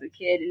was as a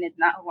kid, and it's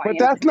not who I am. But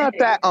that's not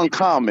that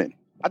uncommon.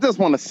 I just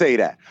want to say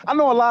that. I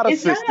know a lot of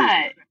sisters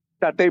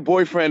that their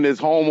boyfriend is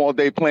home all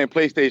day playing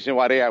PlayStation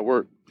while they at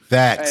work.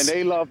 Facts. And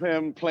they love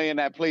him playing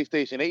that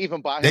PlayStation. They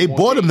even buy him. They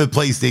bought him the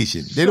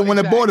PlayStation. They don't want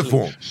to bought it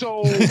for him.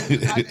 So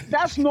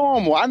that's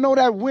normal. I know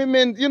that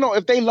women, you know,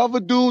 if they love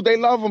a dude, they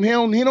love him.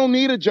 He don't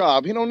need a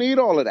job. He don't need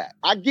all of that.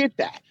 I get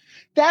that.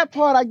 That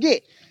part I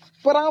get.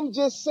 But I'm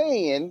just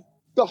saying,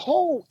 the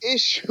whole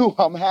issue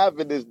I'm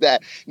having is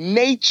that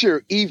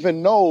nature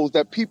even knows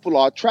that people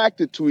are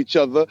attracted to each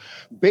other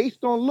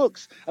based on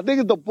looks. I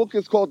think the book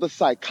is called The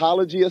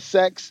Psychology of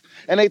Sex.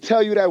 And they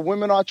tell you that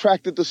women are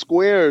attracted to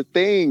square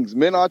things.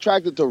 Men are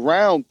attracted to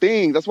round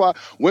things. That's why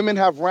women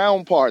have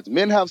round parts.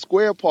 Men have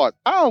square parts.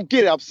 I don't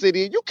get it,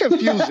 Obsidian. You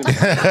confusing me.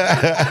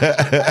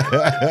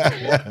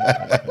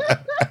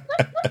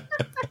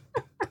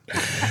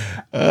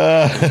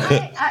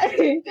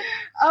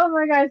 Oh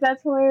my gosh,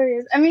 that's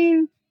hilarious. I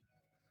mean,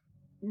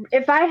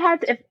 if I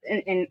had to,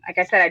 and like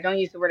I said, I don't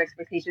use the word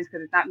expectations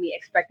because it's not me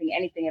expecting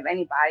anything of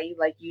anybody.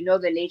 Like, you know,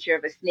 the nature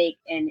of a snake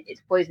and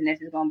it's poisonous,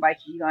 it's going to bite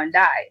you, you're going to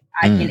die.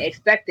 I can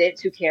expect it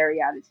to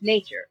carry out its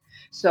nature.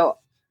 So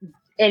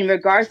in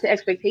regards to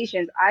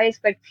expectations, I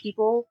expect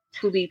people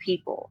to be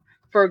people,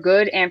 for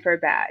good and for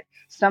bad.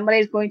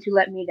 Somebody's going to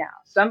let me down.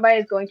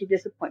 Somebody's going to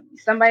disappoint me.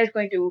 Somebody's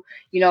going to,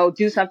 you know,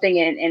 do something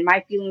and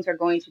my feelings are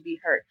going to be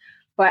hurt.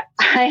 But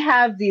I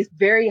have these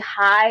very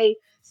high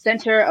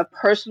center of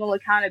personal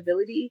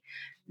accountability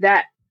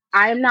that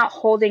I'm not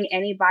holding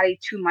anybody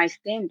to my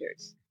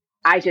standards.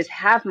 I just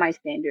have my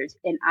standards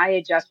and I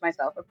adjust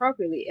myself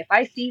appropriately. If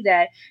I see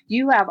that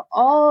you have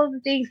all the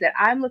things that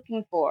I'm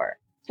looking for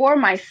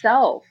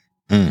myself,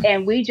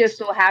 and we just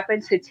so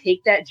happen to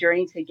take that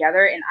journey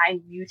together and I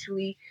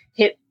mutually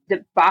hit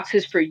the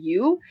boxes for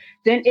you,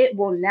 then it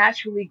will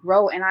naturally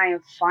grow and I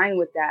am fine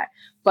with that.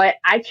 But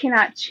I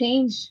cannot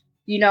change,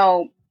 you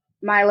know,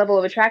 my level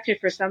of attraction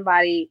for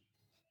somebody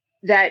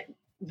that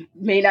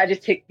may not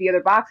just tick the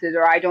other boxes,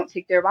 or I don't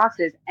tick their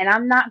boxes. And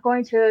I'm not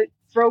going to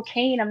throw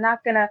cane. I'm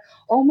not going to,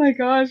 oh my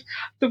gosh,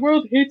 the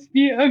world hates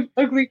me, I'm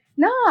ugly.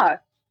 Nah,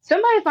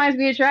 somebody finds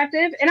me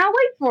attractive and I'll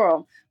wait for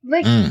them.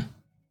 Like,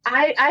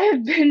 I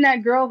have been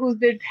that girl who's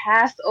been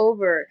passed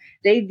over.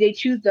 They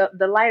choose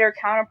the lighter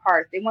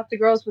counterparts. They want the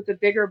girls with the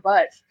bigger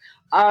butts.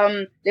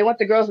 They want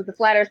the girls with the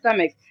flatter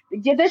stomachs.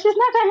 Yeah, that's just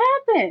not gonna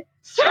happen.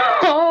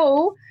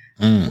 So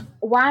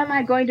why am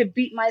I going to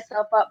beat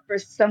myself up for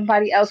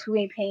somebody else who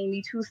ain't paying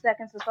me 2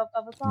 seconds of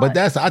a thought? But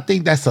I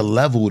think that's a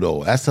level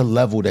though. That's a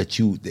level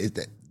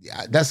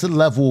that's a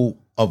level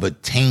of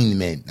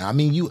attainment. I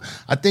mean,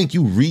 I think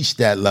you reach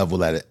that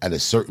level at a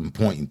certain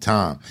point in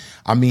time.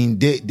 I mean,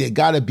 there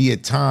gotta be a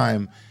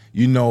time,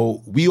 you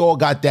know, we all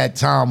got that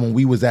time when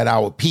we was at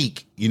our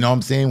peak. You know what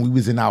I'm saying? We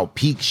was in our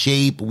peak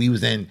shape. We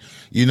was in,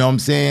 you know what I'm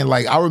saying?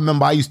 Like, I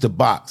remember I used to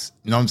box,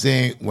 you know what I'm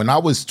saying? When I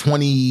was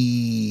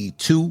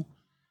 22,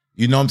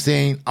 you know what I'm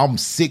saying? I'm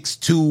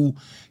 6'2",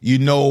 you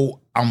know,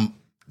 I'm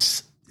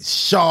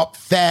sharp,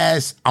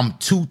 fast. I'm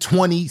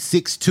 220,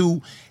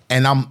 6'2",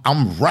 and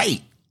I'm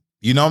right.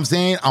 You know what I'm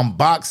saying? I'm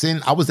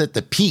boxing. I was at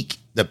my peak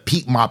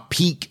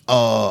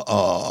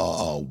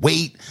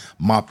weight,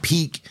 my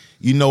peak,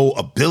 you know,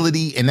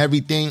 ability and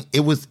everything.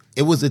 It was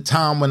a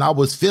time when I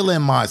was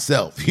feeling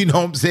myself. You know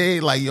what I'm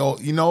saying? Like, yo,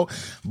 you know,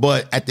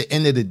 but at the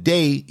end of the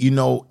day, you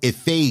know, it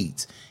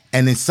fades.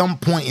 And at some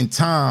point in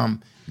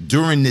time,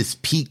 during this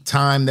peak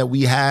time that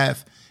we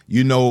have,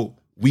 you know,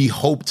 we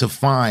hope to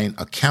find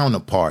a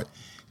counterpart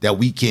that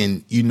we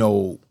can, you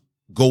know,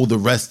 go the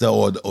rest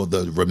of or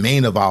the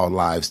remain of our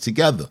lives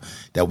together,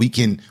 that we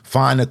can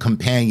find a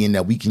companion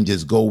that we can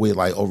just go with,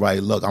 like, all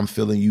right, look, I'm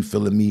feeling you,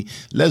 feeling me.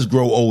 Let's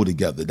grow old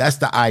together. That's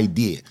the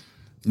idea.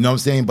 You know what I'm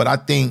saying? But I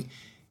think,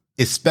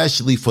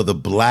 especially for the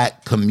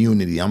Black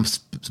community, I'm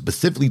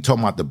specifically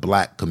talking about the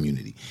Black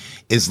community,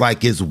 it's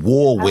like it's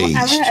war waged.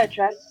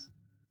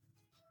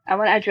 I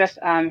want to address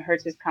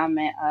Hertz's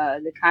comment.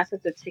 The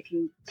concept of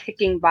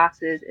ticking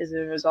boxes is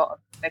a result of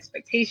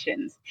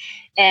expectations.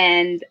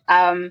 And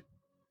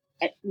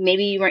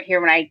maybe you weren't here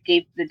when I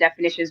gave the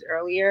definitions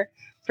earlier.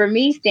 For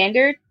me,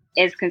 standard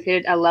is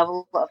considered a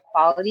level of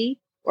quality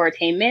or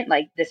attainment.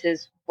 Like, this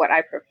is what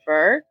I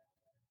prefer.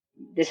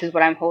 This is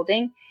what I'm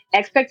holding.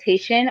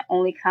 Expectation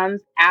only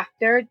comes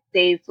after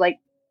they've like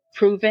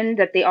proven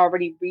that they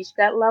already reached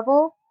that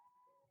level.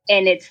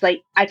 And it's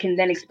like, I can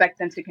then expect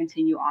them to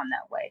continue on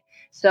that way.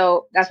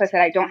 So that's why I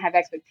said I don't have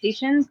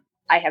expectations.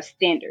 I have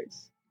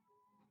standards.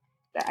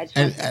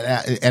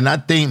 And I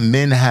think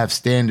men have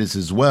standards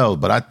as well,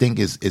 but I think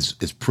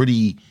it's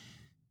pretty.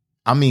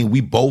 I mean,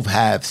 we both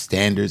have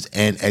standards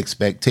and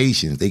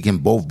expectations. They can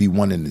both be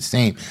one and the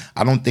same.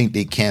 I don't think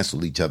they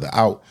cancel each other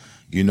out.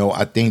 You know,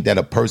 I think that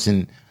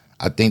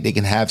I think they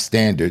can have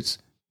standards,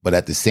 but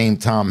at the same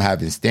time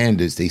having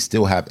standards, they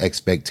still have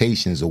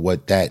expectations of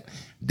what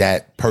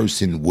that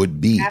person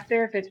would be.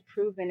 After if it's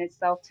proven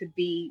itself to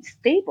be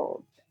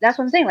stable. That's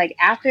what I'm saying. Like,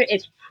 after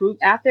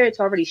it's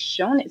already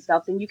shown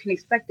itself, then you can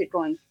expect it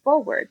going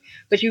forward.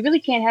 But you really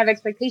can't have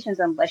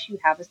expectations unless you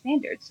have a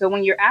standard. So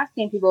when you're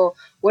asking people,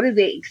 what do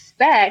they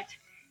expect?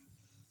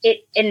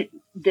 And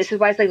this is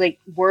why it's like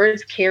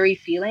words carry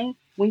feeling.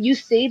 When you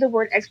say the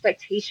word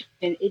expectation,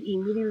 it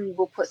immediately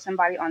will put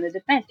somebody on the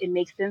defense. It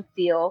makes them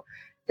feel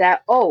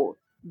that, oh,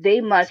 they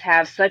must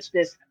have such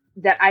this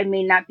that I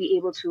may not be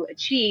able to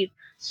achieve.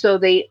 So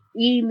they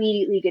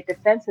immediately get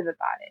defensive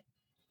about it.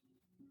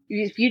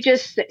 If you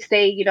just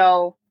say, you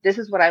know, this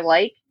is what I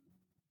like,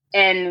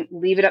 and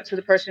leave it up to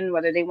the person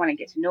whether they want to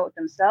get to know it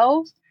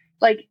themselves,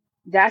 like,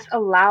 that's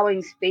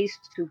allowing space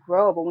to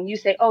grow. But when you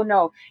say, oh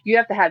no, you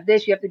have to have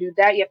this, you have to do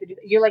that,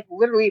 you're like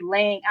literally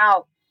laying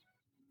out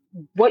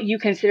what you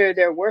consider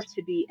their worth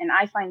to be, and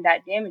I find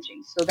that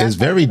damaging. So that's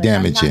very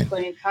damaging. I'm not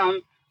going to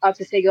come up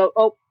to say,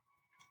 oh,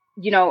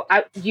 you know,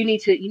 you need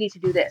to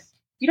do this.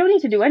 You don't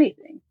need to do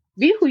anything.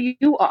 Be who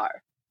you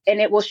are,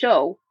 and it will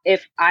show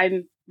if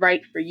I'm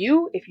right for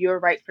you, if you're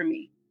right for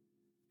me.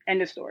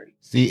 End of story.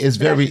 See, it's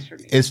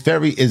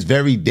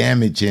very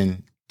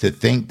damaging to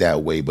think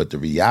that way, but the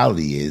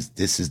reality is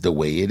this is the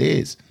way it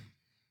is.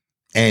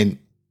 And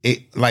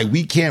it, like,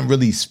 we can't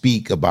really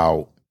speak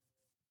about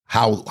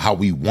how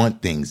we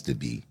want things to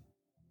be,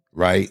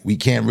 right? We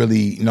can't really,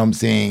 you know what I'm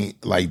saying?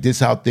 Like, this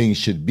is how things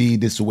should be.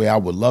 This is the way I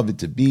would love it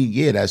to be.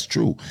 Yeah, that's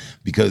true.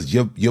 Because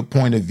your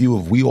point of view,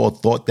 if we all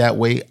thought that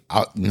way,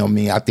 you know what I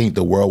mean? I think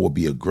the world would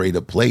be a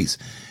greater place.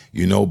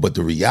 You know, but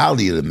the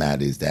reality of the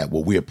matter is that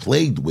what we're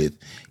plagued with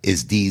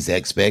is these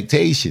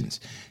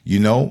expectations. You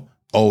know,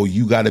 oh,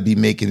 you got to be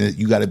making it.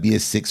 You got to be a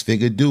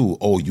 6-figure dude.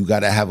 Oh, you got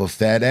to have a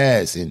fat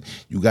ass, and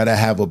you got to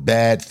have a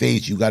bad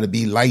face. You got to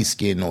be light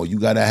skinned, or you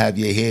got to have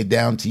your hair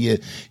down to your,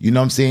 you know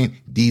what I'm saying?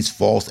 These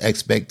false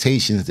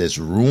expectations that's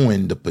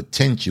ruined the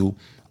potential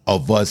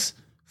of us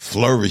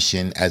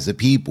flourishing as a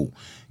people.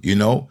 You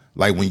know,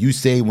 like when you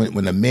say,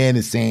 when a man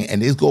is saying,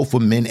 and this go for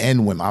men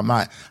and women,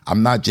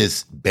 I'm not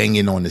just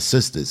banging on the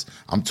sisters.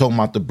 I'm talking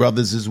about the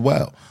brothers as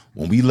well.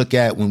 When we look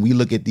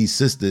at these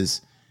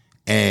sisters,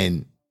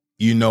 and,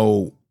 you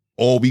know,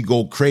 or we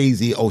go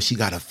crazy, oh, she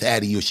got a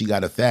fatty, or she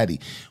got a fatty.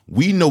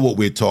 We know what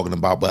we're talking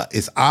about, but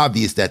it's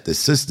obvious that the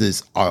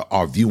sisters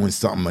are viewing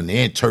something, and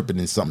they're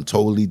interpreting something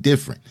totally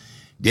different.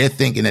 They're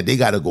thinking that they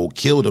got to go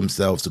kill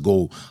themselves to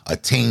go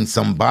attain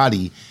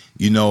somebody.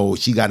 You know,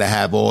 she got to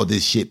have all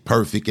this shit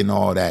perfect and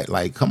all that.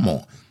 Like, come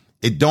on.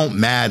 It don't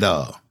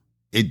matter.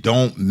 It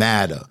don't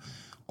matter.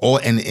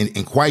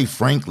 And quite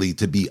frankly,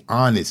 to be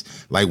honest,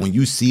 like when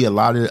you see a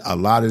lot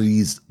of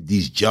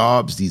these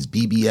jobs, these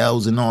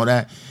BBLs and all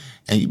that,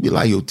 and you be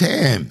like, yo,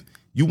 damn,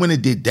 you went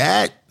and did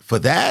that for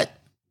that?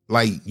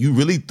 Like, you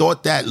really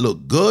thought that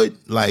looked good?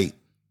 Like,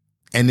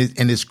 and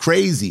it's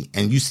crazy.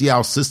 And you see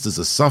how sisters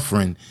are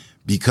suffering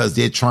because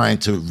they're trying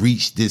to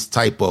reach this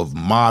type of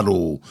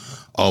model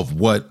of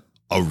what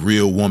a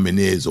real woman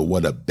is or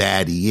what a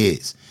baddie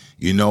is.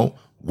 You know,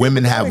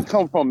 women have It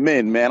come from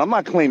men, man. I'm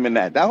not claiming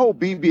that. That whole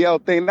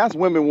BBL thing, that's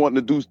women wanting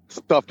to do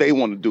stuff they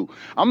want to do.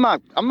 I'm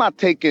not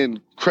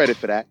taking credit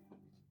for that.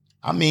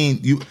 I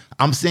mean,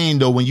 I'm saying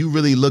though, when you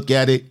really look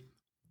at it,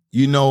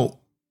 you know,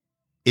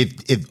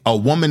 if a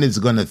woman is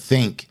going to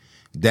think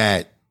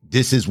that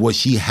this is what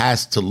she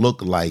has to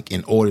look like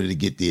in order to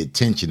get the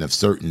attention of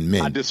certain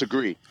men, I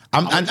disagree.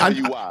 Now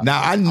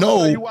I know. I'll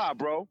tell you why,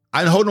 bro.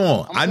 Hold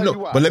on. I tell know, you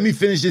why. but let me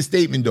finish this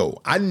statement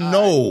though. I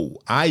know.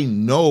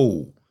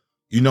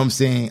 You know what I'm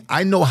saying?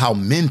 I know how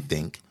men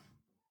think.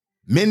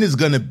 Men is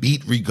gonna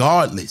beat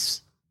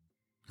regardless.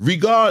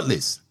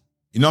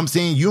 You know what I'm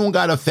saying? You don't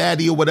got a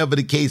fatty or whatever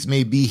the case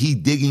may be. He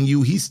digging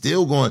you. He's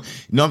still going,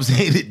 you know what I'm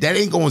saying? That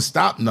ain't going to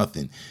stop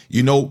nothing,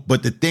 you know?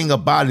 But the thing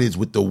about it is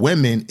with the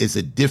women, it's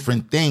a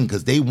different thing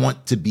because they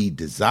want to be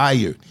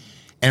desired.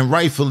 And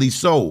rightfully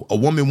so. A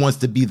woman wants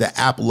to be the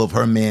apple of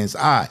her man's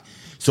eye.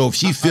 So if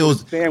she feels...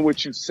 I understand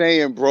what you're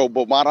saying, bro.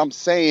 But what I'm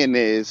saying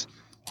is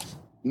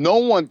no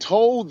one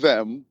told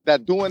them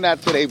that doing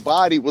that to their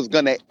body was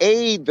going to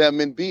aid them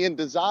in being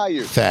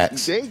desired.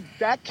 Facts.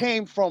 That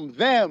came from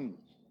them.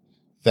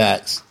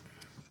 Facts.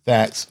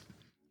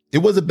 It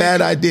was a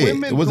bad idea.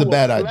 It was a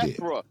bad idea.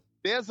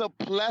 There's a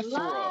plethora.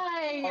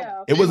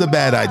 Lie. It was a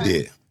bad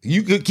idea.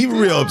 You could keep it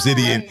real,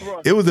 Obsidian.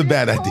 It was a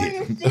bad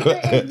idea.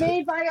 It's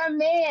made by a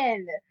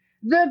man.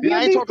 The beauty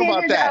I ain't talking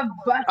about that.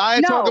 I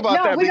ain't talking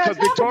about that because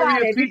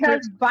Victoria's Secret.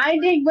 Because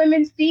binding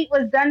women's feet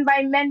was done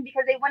by men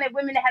because they wanted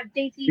women to have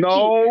dainty feet.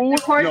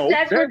 The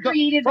corsets were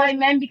created by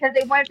men because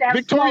they wanted to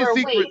have smaller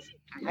waist.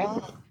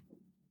 What?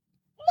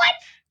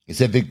 It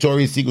said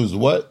Victoria's Secret was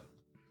what?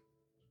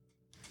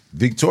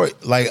 Victoria,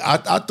 like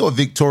I thought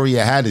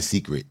Victoria had a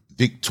secret.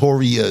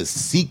 Victoria's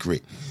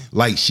Secret,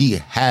 like she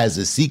has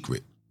a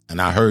secret,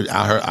 and I heard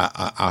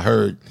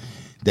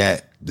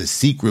that the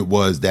secret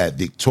was that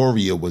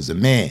Victoria was a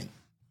man.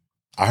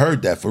 I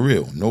heard that for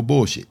real, no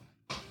bullshit.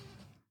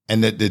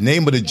 And the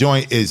name of the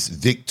joint is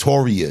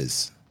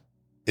Victoria's.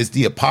 It's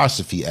the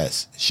apostrophe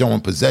S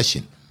showing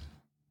possession.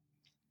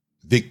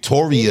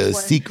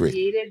 Victoria's Secret,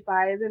 created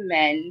by the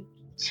men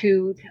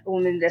to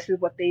women. This is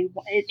what they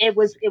want. It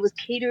was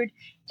catered.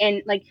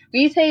 And like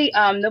when you say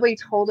nobody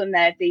told them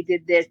that if they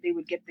did this they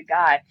would get the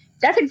guy,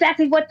 that's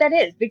exactly what that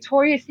is.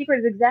 Victoria's Secret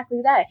is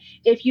exactly that.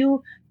 If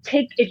you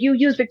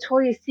use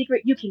Victoria's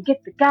Secret, you can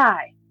get the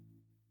guy.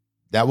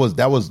 That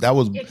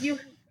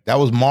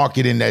was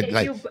marketing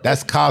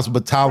that's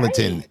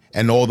Cosmopolitan right.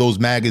 And all those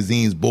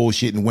magazines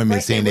bullshitting women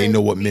right, saying they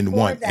know what men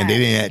want, and they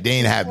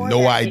didn't have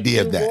no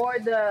idea of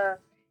that.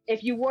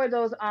 If you wore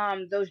those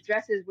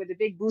dresses where the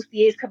big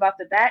bustiers come out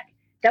the back,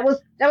 that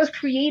was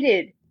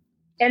created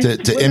and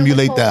to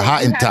emulate the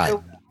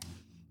Hottentot.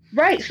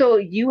 Right. So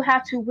you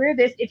have to wear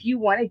this if you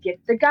want to get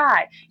the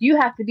guy. You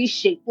have to be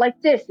shaped like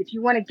this if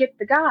you want to get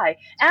the guy.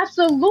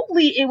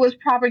 Absolutely, it was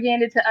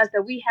propaganda to us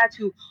that we had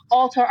to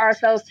alter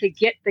ourselves to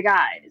get the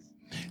guys.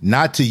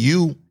 Not to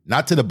you,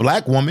 not to the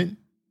black woman.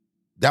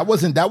 That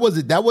wasn't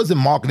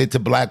marketed to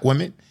black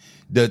women.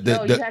 You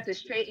have to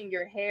straighten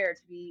your hair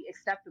to be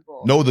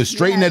acceptable. No, the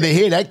straightening of the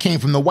hair, that came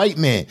from the white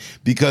man.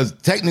 Because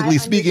technically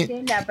speaking... I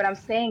understand that, but I'm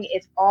saying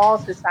it's all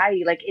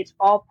society. Like, it's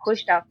all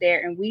pushed out there,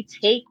 and we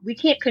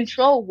can't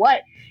control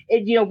what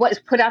is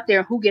put out there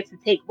and who gets to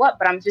take what.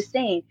 But I'm just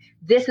saying,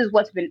 this is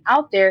what's been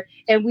out there,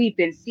 and we've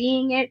been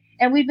seeing it,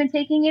 and we've been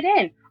taking it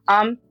in.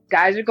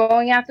 Guys are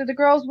going after the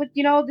girls with,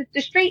 the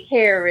straight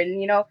hair, and,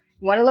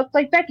 want to look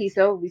like Becky.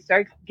 So we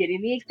start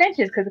getting the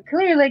extensions, because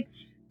clearly,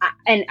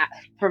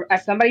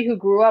 as somebody who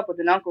grew up with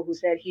an uncle who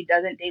said he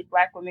doesn't date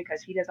black women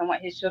because he doesn't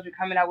want his children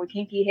coming out with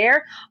kinky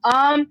hair.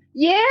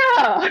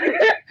 Yeah,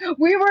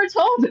 we were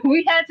told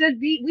we had to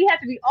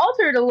be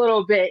altered a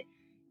little bit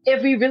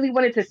if we really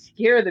wanted to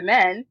scare the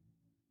men.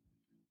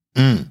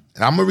 And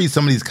I'm gonna read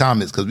some of these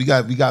comments because we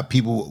got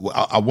people.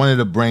 I wanted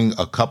to bring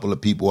a couple of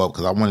people up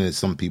because I wanted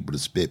some people to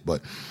spit,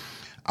 but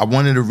I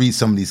wanted to read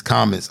some of these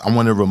comments. I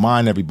want to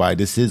remind everybody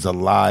this is a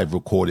live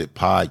recorded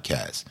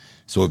podcast.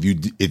 So if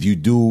you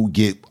do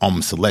get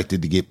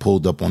selected to get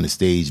pulled up on the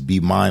stage,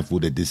 be mindful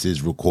that this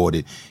is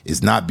recorded.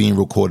 It's not being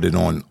recorded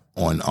on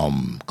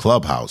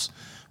Clubhouse,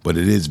 but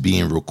it is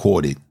being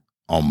recorded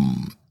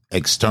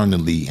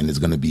externally, and it's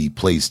going to be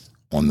placed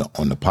on the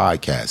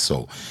podcast.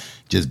 So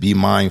just be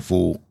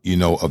mindful,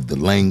 of the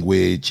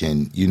language,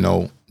 and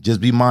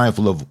just be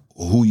mindful of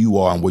who you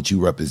are and what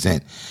you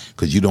represent,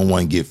 because you don't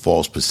want to get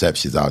false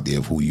perceptions out there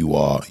of who you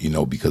are,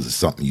 because of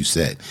something you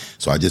said.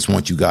 So I just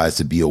want you guys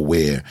to be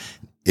aware.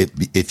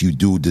 if you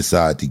do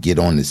decide to get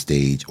on the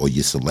stage or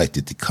you're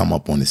selected to come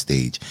up on the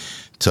stage,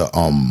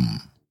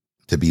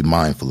 to be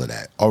mindful of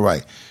that. All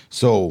right.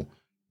 So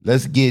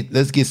let's get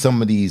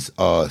some of these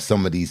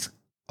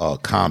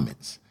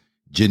comments.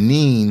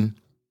 Janine,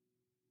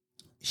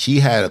 she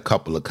had a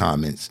couple of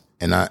comments,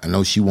 and I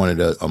know she wanted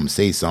to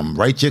say something.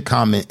 Write your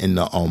comment in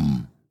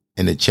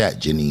the chat,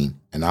 Janine,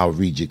 and I'll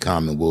read your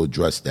comment. We'll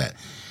address that.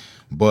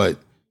 But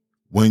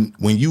when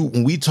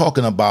we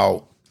talking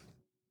about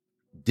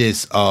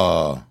this,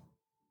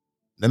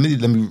 let me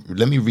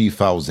read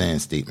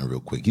Fauzan's statement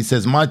real quick. He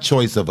says, my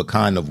choice of a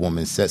kind of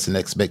woman sets an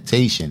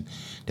expectation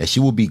that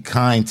she will be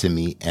kind to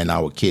me and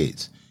our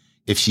kids.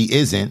 If she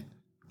isn't,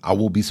 I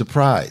will be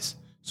surprised.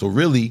 So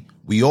really,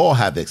 we all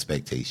have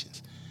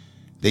expectations.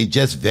 They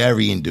just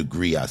vary in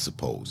degree, I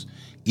suppose.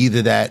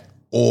 Either that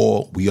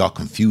or we are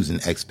confusing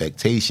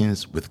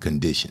expectations with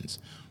conditions.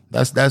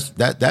 That's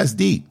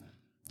deep.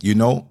 You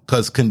know,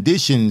 because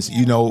conditions,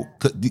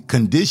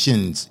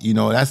 conditions,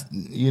 that's,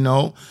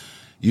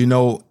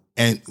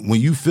 and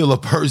when you feel a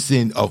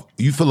person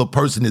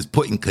is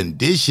putting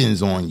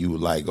conditions on you,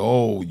 like,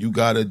 oh, you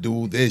got to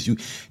do this, you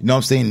know what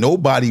I'm saying?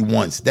 Nobody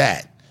wants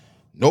that.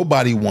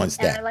 Nobody wants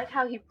that. And I like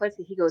how he puts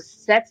it. He goes,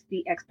 sets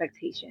the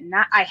expectation.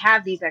 Not, I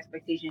have these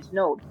expectations.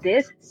 No,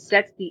 this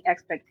sets the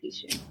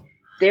expectation.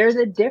 There's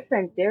a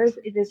difference. There's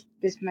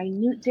this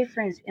minute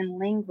difference in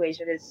language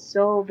that is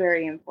so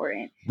very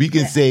important. We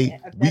can say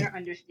a better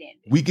understanding.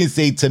 We can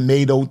say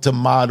tomato,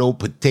 tomato,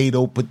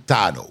 potato,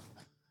 potato.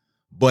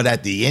 But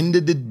at the end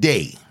of the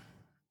day,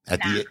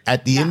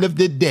 end of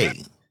the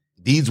day,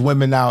 these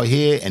women out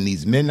here and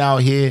these men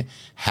out here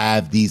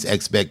have these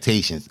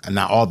expectations. And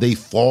now, are they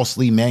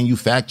falsely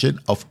manufactured?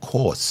 Of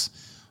course.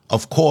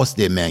 Of course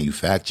they're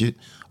manufactured.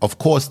 Of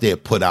course they're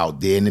put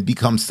out there, and it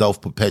becomes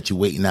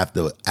self-perpetuating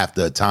after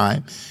a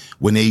time.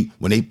 When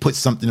they put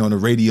something on the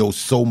radio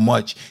so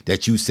much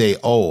that you say,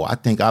 oh, I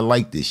think I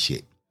like this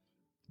shit.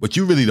 But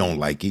you really don't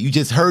like it. You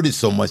just heard it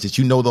so much that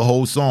you know the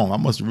whole song. I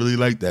must really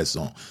like that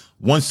song.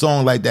 One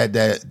song like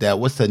that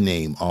what's her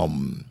name?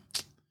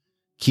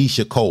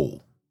 Keisha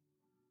Cole.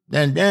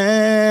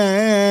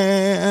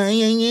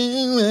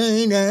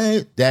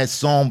 That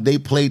song, they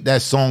played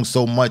that song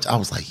so much. I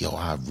was like, yo,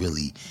 I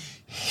really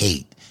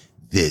hate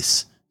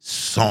this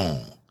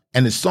song.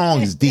 And the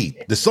song is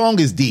deep. The song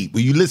is deep.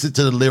 When you listen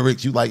to the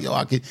lyrics, you like,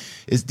 yo,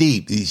 it's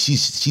deep.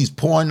 She's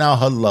pouring out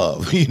her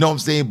love. You know what I'm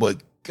saying? But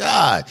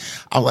God,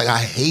 I was like, I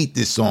hate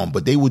this song.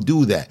 But they would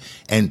do that.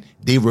 And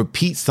they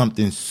repeat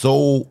something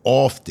so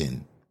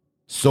often,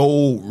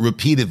 so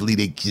repeatedly,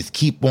 they just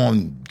keep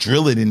on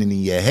drilling it in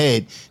your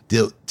head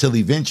till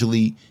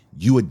eventually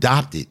you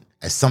adopt it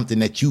as something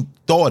that you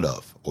thought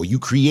of or you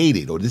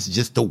created, or this is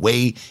just the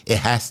way it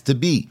has to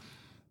be.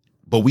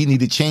 But we need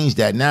to change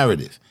that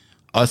narrative.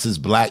 Us as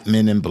black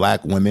men and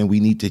black women,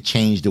 we need to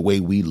change the way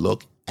we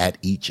look at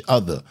each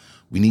other.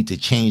 We need to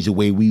change the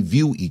way we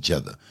view each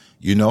other.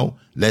 You know,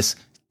 let's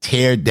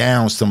tear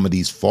down some of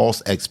these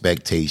false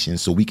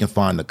expectations so we can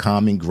find the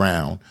common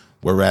ground,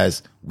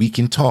 whereas we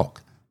can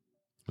talk.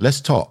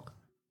 Let's talk.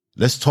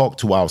 Let's talk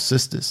to our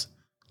sisters.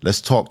 Let's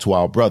talk to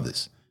our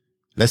brothers.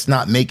 Let's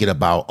not make it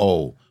about,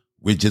 oh,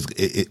 we're just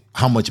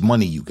how much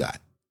money you got.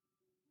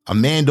 A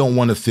man don't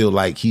want to feel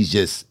like he's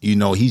just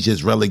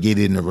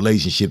relegated in a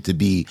relationship to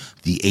be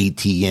the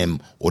ATM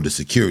or the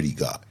security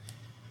guard.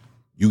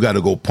 You got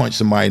to go punch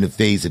somebody in the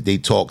face if they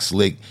talk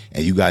slick,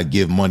 and you got to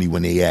give money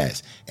when they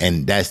ask.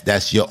 And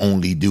that's your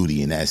only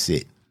duty, and that's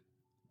it.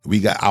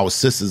 Our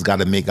sisters got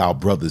to make our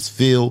brothers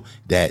feel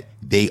that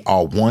they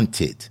are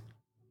wanted.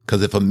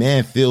 Because if a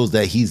man feels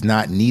that he's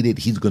not needed,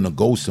 he's going to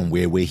go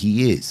somewhere where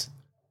he is.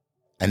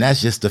 And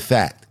that's just a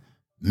fact.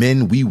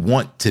 Men, we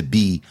want to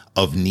be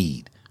of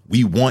need.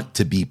 We want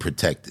to be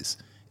protectors.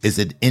 It's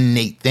an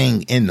innate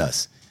thing in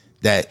us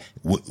that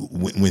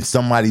when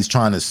somebody's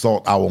trying to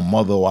assault our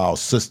mother or our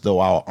sister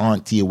or our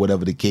auntie or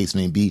whatever the case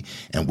may be,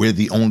 and we're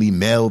the only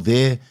male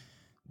there,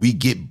 we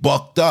get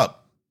bucked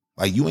up.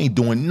 Like, you ain't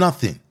doing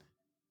nothing.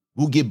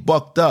 We'll get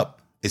bucked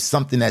up. It's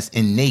something that's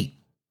innate.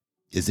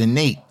 It's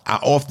innate. I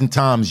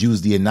oftentimes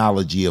use the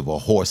analogy of a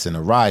horse and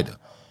a rider.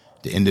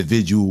 The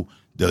individual,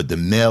 the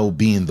male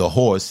being the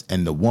horse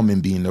and the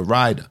woman being the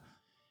rider.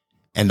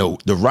 And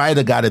the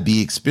rider got to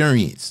be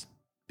experienced,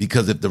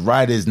 because if the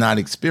rider is not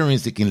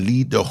experienced, it can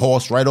lead the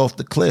horse right off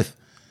the cliff.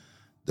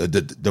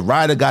 The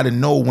rider got to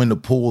know when to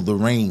pull the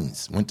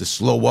reins, when to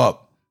slow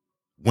up,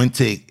 when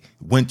to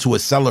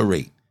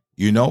accelerate.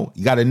 You know,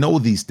 you got to know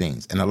these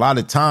things. And a lot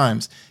of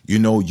times,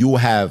 you'll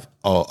have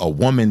a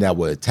woman that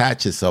will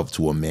attach herself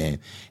to a man,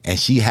 and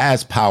she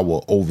has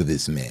power over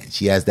this man.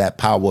 She has that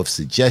power of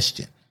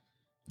suggestion.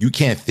 You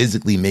can't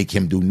physically make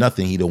him do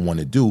nothing he don't want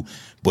to do,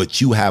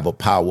 but you have a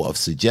power of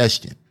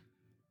suggestion.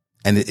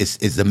 And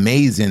it's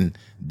amazing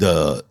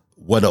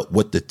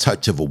what the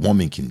touch of a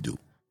woman can do.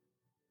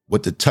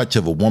 What the touch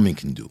of a woman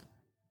can do.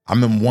 I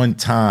remember one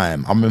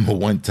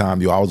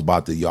time, yo, I was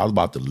about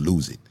to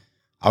lose it.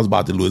 It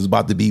was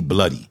about to be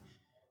bloody.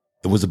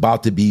 It was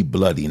about to be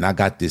bloody. And I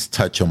got this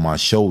touch on my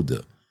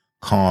shoulder.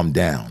 Calm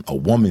down. A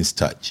woman's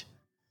touch.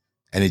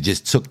 And it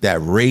just took that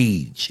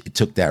rage. It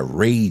took that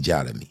rage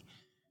out of me.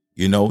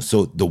 You know,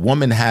 so the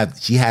woman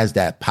she has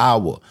that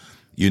power,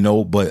 you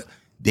know, but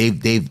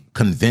they've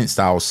convinced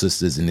our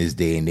sisters in this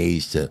day and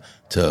age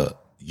to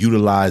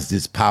utilize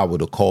this power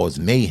to cause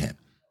mayhem.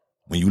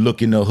 When you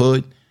look in the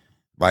hood,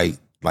 like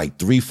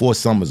 3-4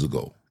 summers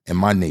ago in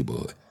my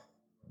neighborhood,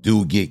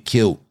 dude get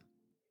killed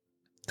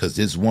because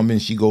this woman,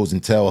 she goes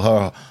and tell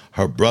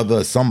her brother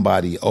or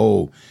somebody,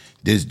 oh,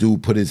 this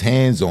dude put his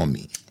hands on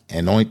me.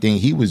 And the only thing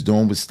he was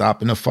doing was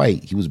stopping a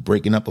fight. He was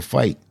breaking up a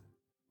fight.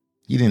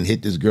 He didn't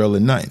hit this girl or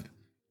nothing.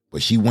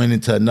 But she went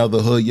into another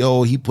hood,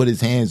 yo, he put his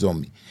hands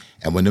on me.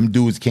 And when them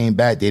dudes came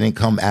back, they didn't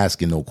come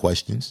asking no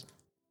questions.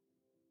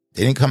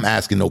 They didn't come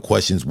asking no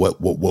questions what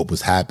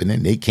was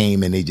happening. They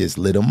came and they just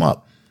lit him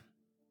up.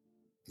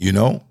 You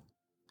know?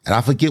 And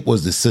I forget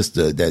was the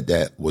sister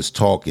that was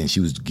talking. She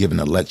was giving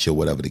a lecture,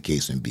 whatever the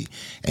case may be.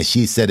 And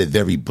she said it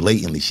very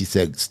blatantly. She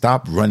said,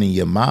 stop running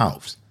your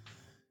mouths.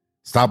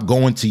 Stop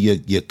going to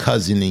your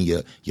cousin and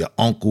your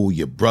uncle,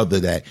 your brother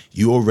that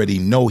you already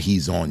know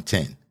he's on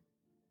 10.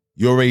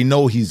 You already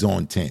know he's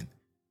on 10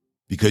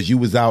 because you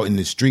was out in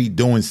the street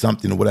doing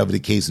something or whatever the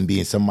case may be,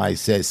 and somebody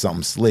said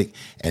something slick,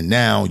 and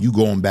now you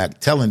going back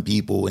telling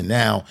people, and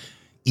now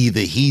either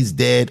he's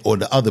dead or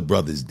the other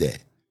brother's dead.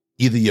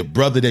 Either your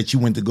brother that you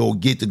went to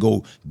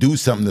go do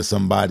something to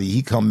somebody,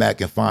 he come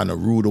back and find a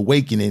rude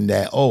awakening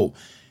that, oh,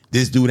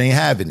 this dude ain't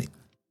having it.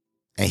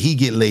 And he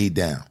get laid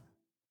down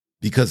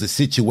because of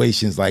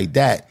situations like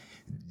that.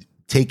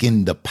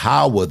 Taking the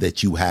power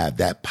that you have,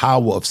 that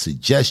power of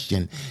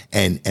suggestion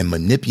and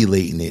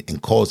manipulating it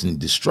and causing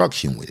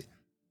destruction with it.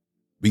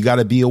 We got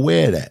to be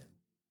aware of that.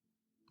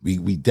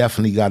 We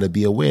definitely got to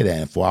be aware of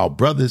that. And for our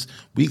brothers,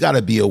 we got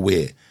to be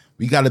aware.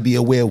 We got to be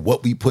aware of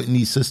what we putting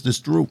these sisters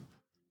through.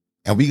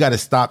 And we got to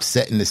stop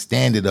setting the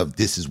standard of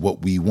this is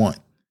what we want.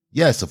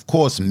 Yes, of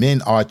course,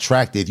 men are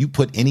attractive. You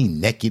put any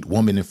naked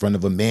woman in front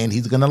of a man,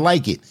 he's going to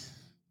like it.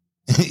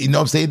 You know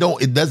what I'm saying?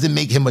 It doesn't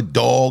make him a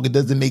dog. It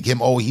doesn't make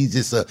him, oh, he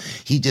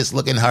just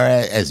looking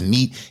her as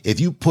meat. If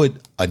you put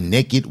a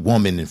naked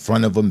woman in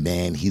front of a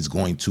man, he's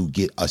going to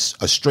get a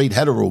straight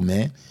hetero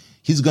man.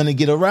 He's going to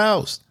get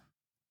aroused.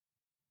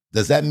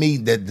 Does that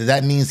mean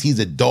that means he's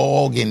a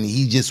dog and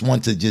he just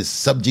wants to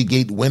just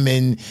subjugate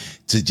women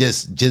to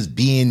just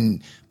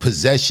being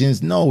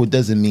possessions? No, it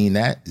doesn't mean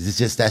that. It's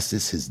just that's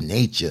just his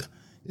nature.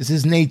 It's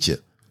his nature.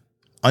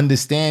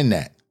 Understand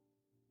that.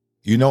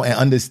 You know, and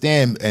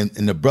understand, and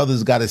the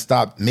brothers got to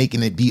stop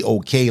making it be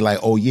okay, like,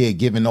 oh yeah,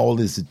 giving all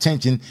this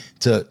attention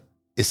to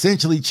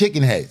essentially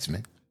chicken heads,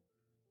 man.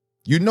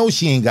 You know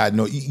she ain't got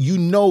you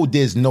know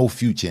there's no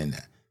future in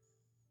that.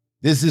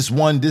 This is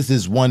one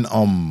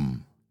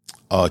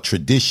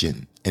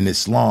tradition in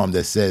Islam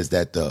that says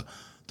that the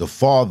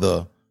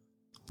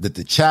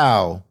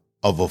child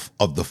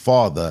of the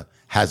father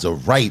has a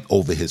right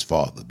over his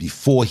father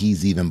before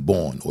he's even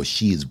born or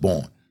she is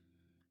born.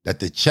 That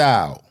the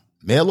child,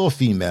 male or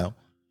female,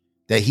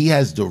 that he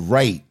has the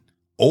right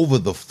over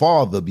the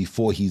father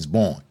before he's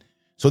born.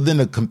 So then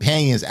the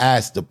companions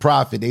asked the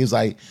prophet, they was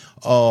like,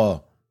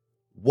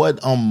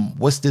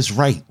 what's this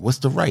right? What's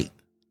the right?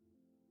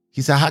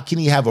 He said, how can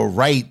he have a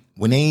right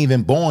when they ain't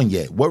even born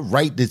yet? What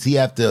right does he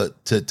have to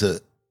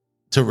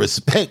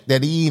respect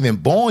that he ain't even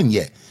born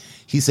yet?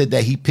 He said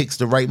that he picks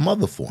the right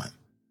mother for him.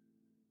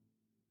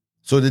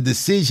 So the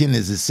decision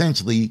is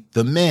essentially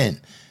the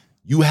men.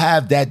 You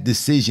have that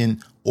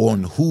decision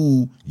on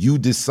who you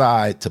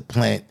decide to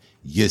plant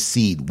your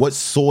seed, what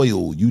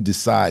soil you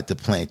decide to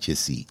plant your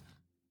seed.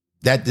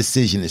 That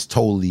decision is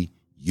totally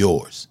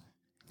yours.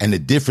 And the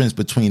difference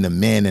between a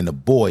man and a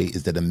boy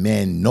is that a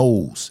man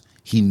knows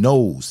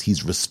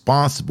he's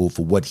responsible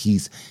for what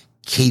he's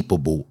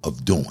capable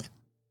of doing.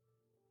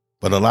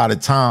 But a lot of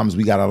times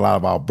we got a lot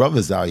of our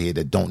brothers out here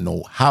that don't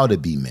know how to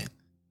be men,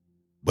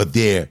 but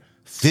they're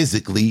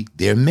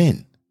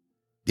men.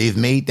 They've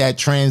made that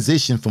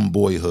transition from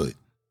boyhood.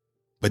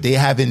 But they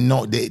haven't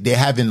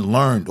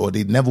learned, or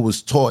they never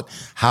was taught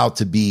how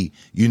to be,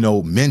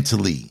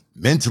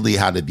 mentally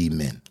how to be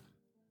men.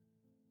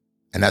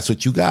 And that's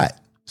what you got.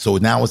 So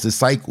now it's a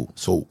cycle.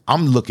 So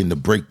I'm looking to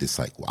break this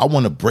cycle. I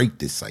want to break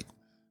this cycle.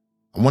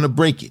 I want to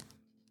break it.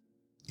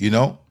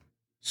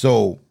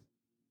 So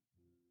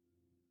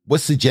what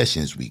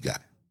suggestions we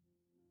got?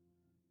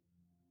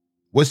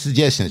 What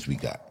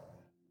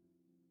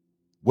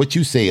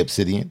you say,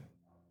 Obsidian?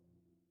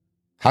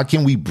 How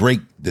can we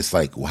break the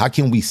cycle? How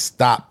can we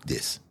stop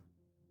this?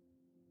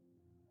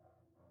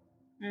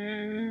 I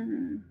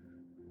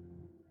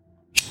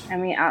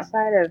mean,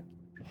 outside of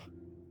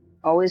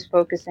always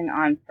focusing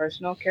on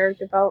personal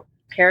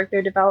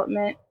character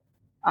development,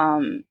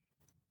 and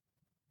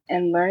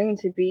learning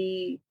to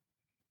be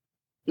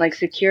like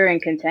secure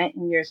and content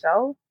in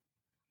yourself,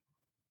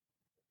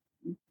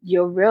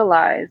 you'll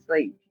realize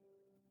like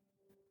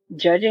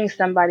judging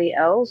somebody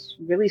else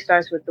really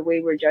starts with the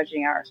way we're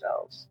judging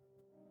ourselves.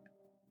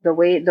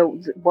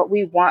 What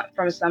we want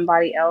from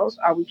somebody else,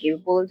 are we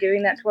capable of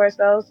giving that to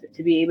ourselves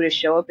to be able to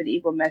show up in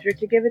equal measure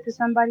to give it to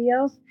somebody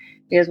else?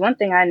 Because one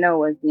thing I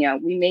know is,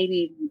 we may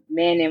be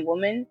man and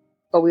woman,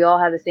 but we all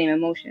have the same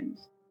emotions.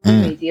 We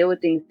may deal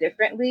with things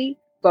differently,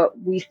 but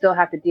we still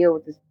have to deal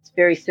with this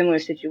very similar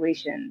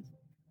situations.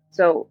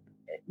 So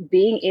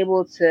being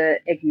able to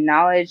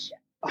acknowledge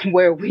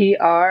where we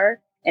are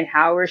and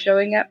how we're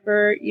showing up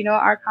for,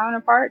 our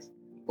counterparts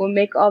will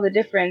make all the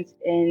difference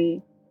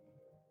in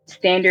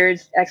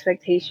standards,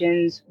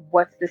 expectations,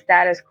 what's the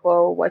status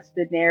quo, what's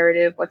the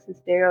narrative, what's the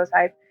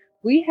stereotype.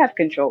 We have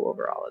control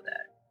over all of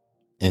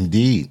that.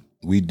 Indeed,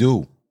 we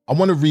do. I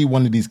want to read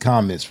one of these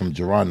comments from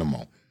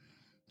Geronimo.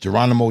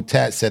 Geronimo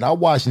Tat said, I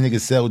watched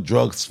niggas sell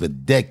drugs for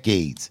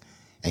decades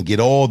and get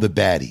all the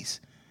baddies.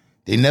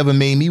 They never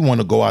made me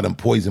want to go out and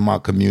poison my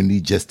community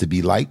just to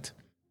be liked.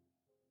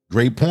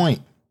 Great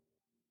point.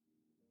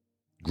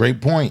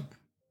 Great point.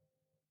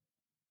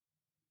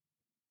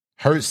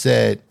 Hurt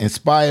said,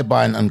 inspired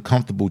by an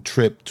uncomfortable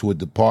trip to a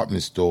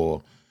department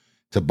store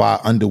to buy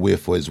underwear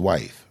for his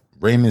wife,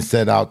 Raymond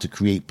set out to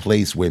create a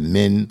place where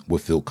men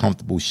would feel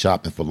comfortable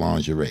shopping for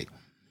lingerie.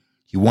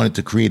 He wanted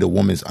to create a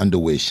woman's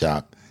underwear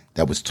shop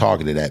that was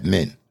targeted at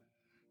men.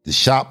 The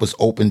shop was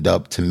opened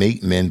up to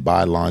make men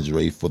buy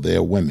lingerie for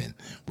their women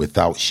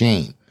without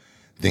shame.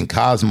 Then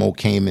Cosmo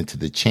came in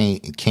and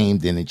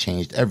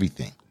changed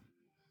everything.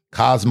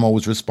 Cosmo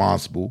was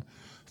responsible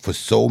for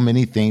so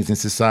many things in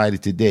society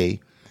today,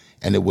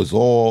 and it was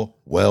all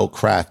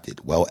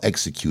well-crafted,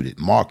 well-executed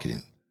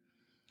marketing.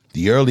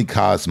 The early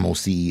Cosmo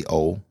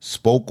CEO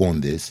spoke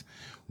on this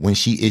when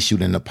she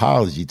issued an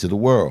apology to the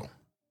world.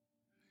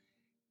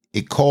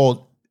 It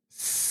called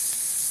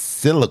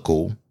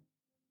cyclical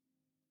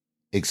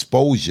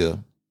exposure.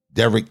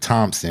 Derek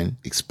Thompson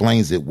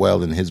explains it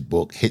well in his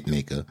book,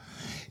 Hitmaker.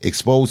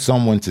 Expose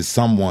someone to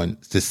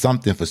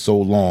something for so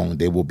long,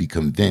 they will be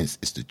convinced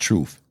it's the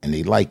truth, and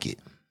they like it.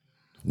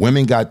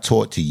 Women got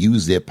taught to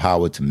use their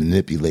power to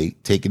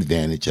manipulate, take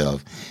advantage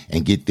of,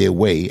 and get their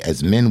way,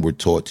 as men were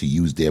taught to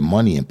use their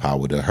money and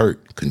power to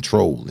hurt,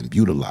 control, and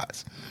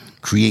brutalize,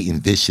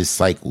 creating vicious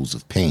cycles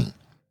of pain.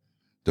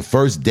 The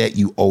first debt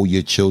you owe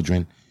your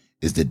children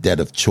is the debt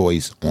of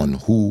choice on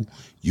who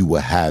you will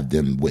have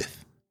them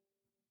with.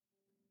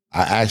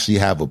 I actually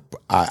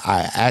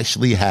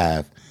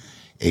have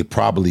a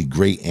probably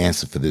great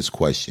answer for this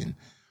question,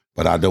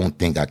 but I don't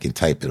think I can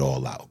type it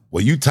all out.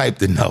 Well, you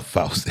typed enough,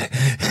 Faust.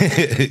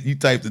 You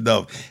typed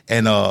enough.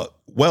 And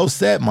well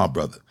said, my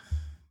brother.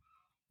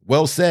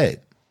 Well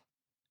said.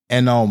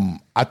 And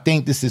I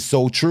think this is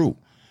so true.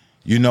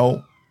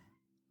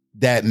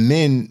 That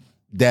men,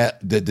 that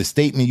the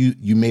statement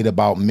you made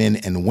about men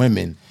and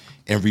women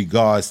in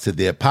regards to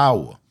their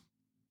power.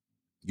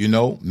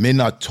 Men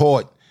are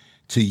taught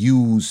to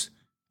use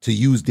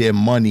their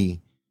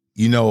money,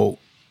 to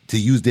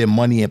use their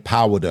money and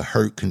power to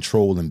hurt,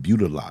 control, and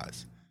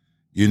brutalize.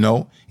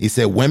 He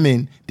said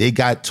women, they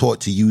got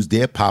taught to use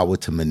their power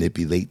to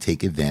manipulate,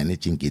 take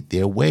advantage, and get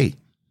their way.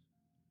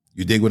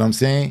 You dig what I'm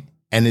saying?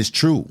 And it's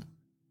true.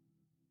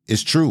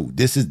 It's true.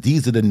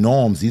 These are the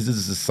norms. These are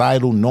the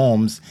societal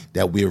norms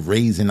that we're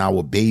raising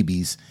our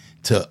babies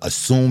to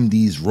assume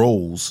these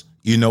roles,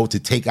 to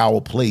take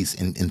our place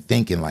in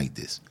thinking like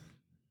this.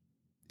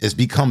 It's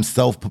become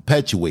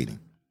self-perpetuating.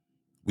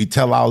 We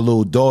tell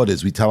our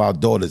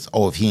daughters,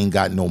 oh, if he ain't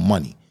got no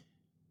money.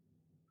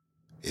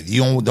 If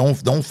you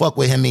don't fuck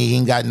with him, he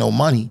ain't got no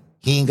money.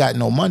 He ain't got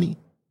no money.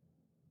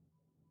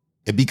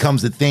 It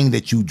becomes a thing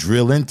that you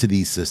drill into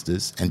these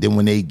sisters, and then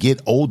when they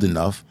get old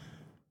enough,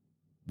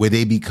 where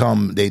they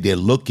become they're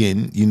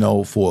looking,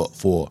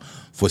 for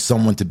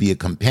someone to be a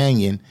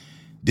companion,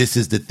 this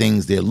is the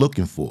things they're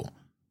looking for.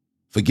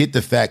 Forget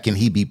the fact, can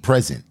he be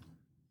present?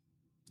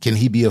 Can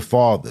he be a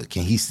father?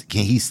 Can he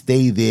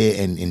stay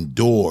there and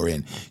endure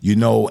and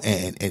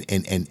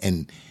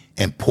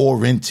and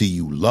pour into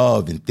you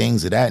love and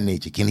things of that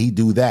nature? Can he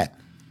do that?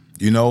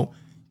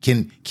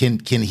 Can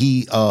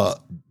he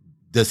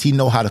does he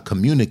know how to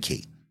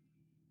communicate?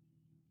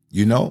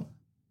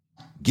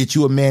 Get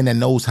you a man that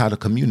knows how to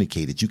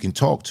communicate, that you can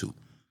talk to.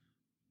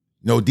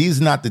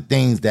 These are not the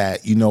things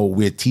that,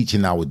 we're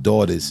teaching our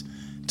daughters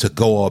to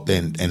go up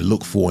and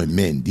look for in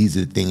men. These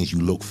are the things you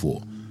look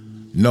for.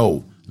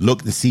 No,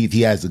 look to see if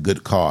he has a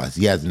good car. If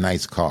he has a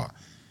nice car.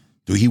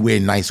 Do he wear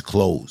nice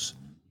clothes?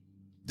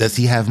 Does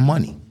he have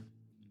money?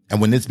 And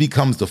when this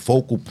becomes the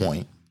focal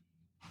point,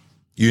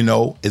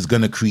 it's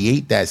going to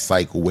create that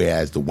cycle,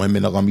 whereas the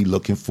women are going to be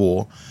looking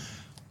for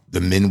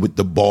the men with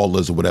the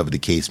ballers or whatever the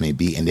case may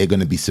be, and they're going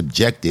to be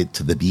subjected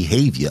to the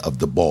behavior of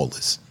the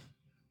ballers.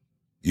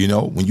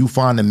 When you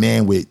find a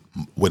man with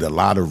a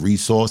lot of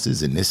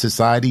resources in this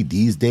society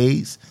these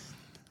days,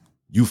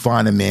 you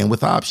find a man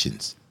with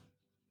options.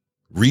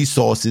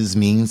 Resources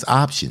means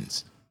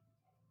options.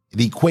 It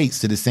equates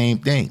to the same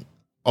thing.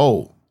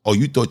 Oh,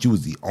 you thought you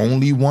was the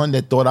only one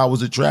that thought I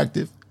was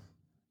attractive?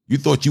 You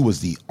thought you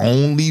was the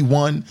only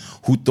one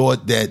who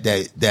thought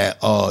that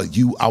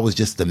I was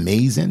just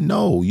amazing?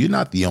 No, you're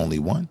not the only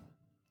one.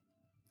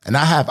 And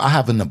I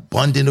have an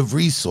abundance of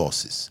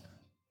resources.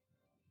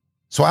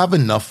 So I have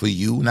enough for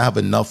you, and I have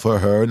enough for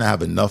her, and I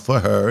have enough for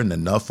her, and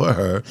enough for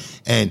her.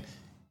 And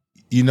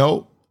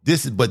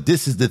this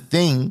is the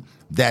thing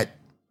that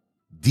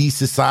These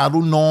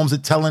societal norms are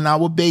telling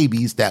our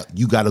babies that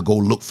you got to go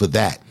look for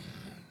that.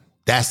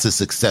 That's a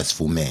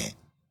successful man.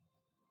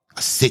 A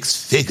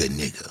 6-figure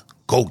nigga.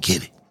 Go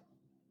get it.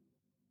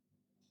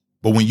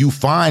 But when you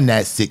find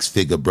that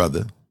 6-figure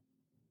brother,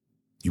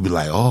 you be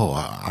like, oh,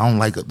 I don't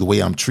like the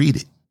way I'm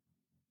treated.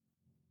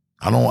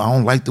 I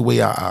don't like the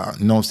way I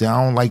you know what I'm saying?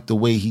 I don't like the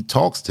way he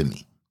talks to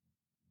me.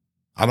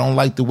 I don't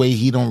like the way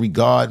he don't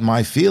regard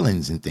my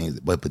feelings and things.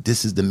 But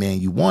this is the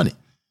man you wanted.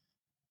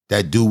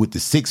 That dude with the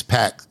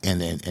 6-pack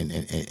and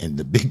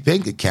the big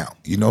bank account.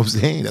 You know what I'm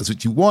saying? That's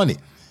what you wanted.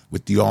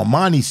 With the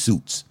Armani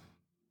suits.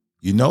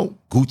 You know?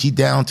 Gucci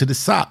down to the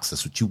socks.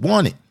 That's what you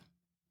wanted.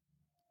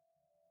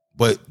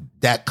 But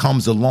that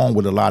comes along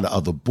with a lot of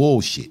other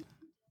bullshit.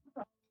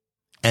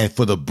 And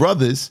for the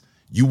brothers,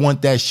 you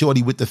want that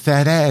shorty with the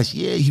fat ass.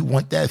 Yeah, you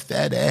want that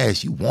fat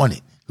ass. You want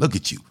it. Look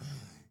at you.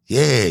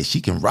 Yeah,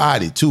 she can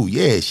ride it too.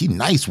 Yeah, she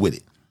nice with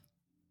it.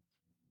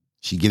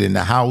 She get in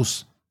the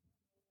house.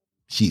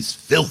 She's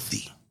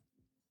filthy.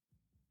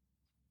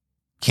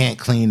 Can't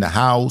clean the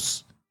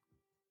house.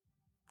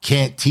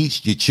 Can't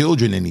teach your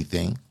children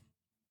anything.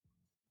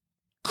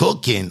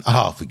 Cooking.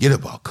 Oh, forget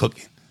about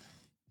cooking.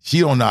 She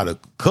don't know how to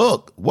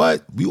cook.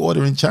 What? We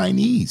ordering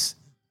Chinese.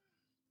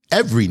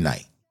 Every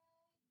night.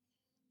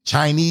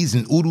 Chinese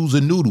and oodles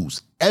and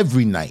noodles.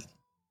 Every night.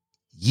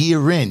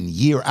 Year in,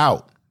 year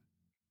out.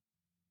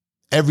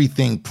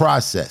 Everything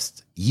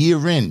processed.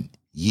 Year in,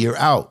 year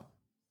out.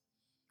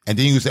 And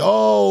then you say,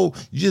 oh,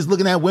 you're just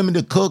looking at women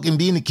to cook and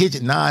be in the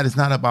kitchen. Nah, it's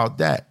not about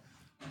that.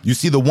 You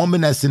see, the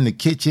woman that's in the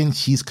kitchen,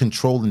 she's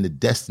controlling the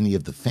destiny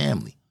of the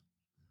family.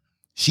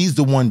 She's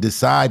the one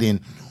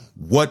deciding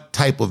what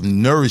type of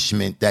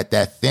nourishment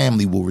that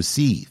family will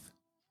receive.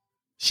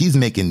 She's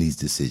making these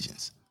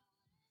decisions.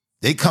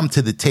 They come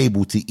to the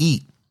table to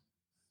eat.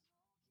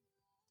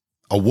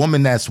 A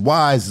woman that's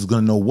wise is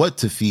going to know what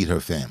to feed her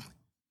family.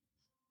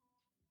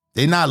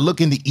 They're not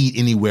looking to eat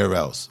anywhere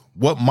else.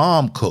 What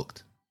mom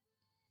cooked.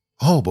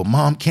 Oh, but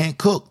mom can't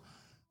cook.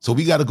 So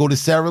we got to go to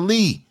Sara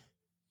Lee.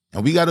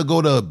 And we got to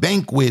go to a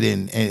Banquet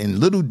and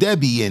Little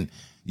Debbie and,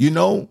 you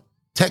know,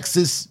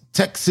 Texas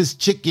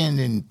chicken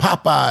and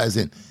Popeyes.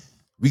 And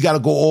we got to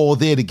go all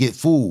there to get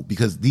food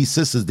because these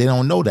sisters, they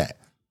don't know that.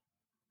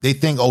 They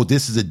think, oh,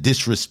 this is a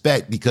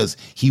disrespect because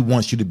he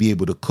wants you to be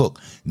able to cook.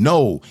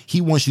 No,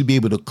 he wants you to be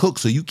able to cook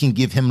so you can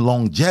give him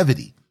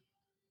longevity.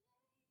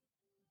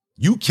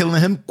 You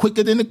killing him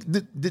quicker than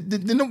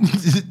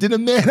a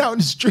man out in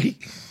the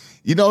street.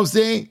 You know what I'm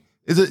saying?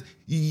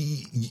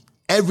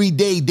 Every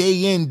day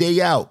in,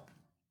 day out.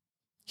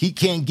 He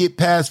can't get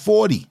past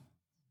 40.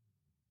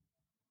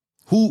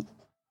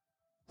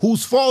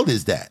 Whose fault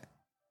is that?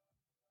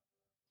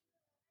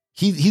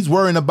 He's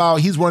worrying about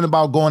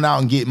going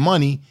out and getting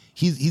money.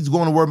 He's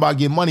going to worry about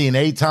getting money, and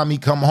every time he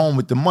come home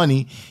with the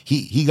money,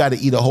 he got to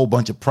eat a whole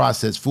bunch of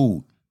processed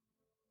food.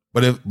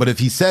 But if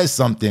he says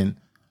something,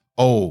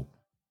 oh,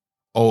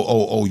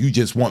 you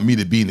just want me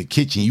to be in the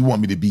kitchen. You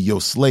want me to be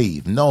your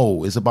slave.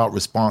 No, it's about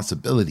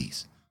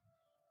responsibilities.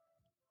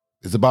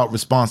 It's about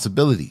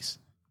responsibilities.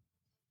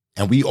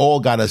 And we all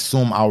got to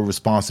assume our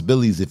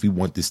responsibilities if we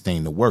want this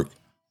thing to work.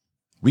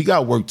 We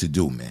got work to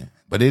do, man.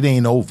 But it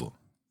ain't over.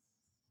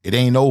 It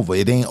ain't over.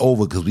 It ain't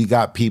over because we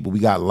got people. We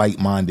got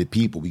like-minded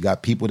people. We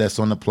got people that's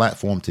on the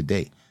platform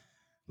today.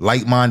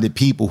 Like-minded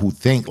people who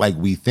think like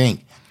we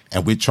think.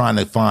 And we're trying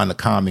to find a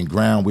common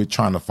ground. We're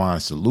trying to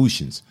find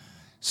solutions.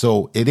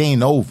 So it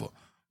ain't over.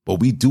 But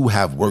we do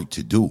have work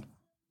to do.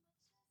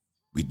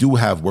 We do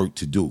have work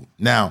to do.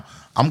 Now,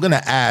 I'm going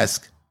to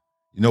ask,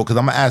 you know, because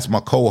I'm going to ask my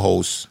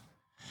co-host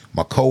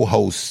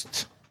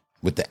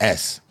with the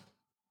S,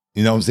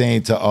 you know what I'm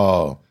saying,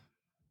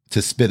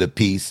 to spit a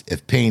piece.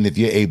 If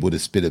you're able to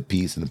spit a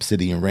piece in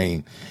Obsidian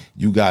Rain,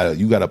 you got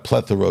a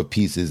plethora of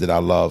pieces that I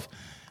love.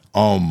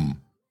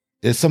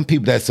 There's some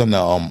people that's on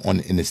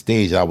the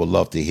stage I would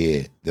love to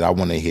hear, that I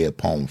want to hear a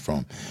poem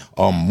from.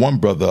 One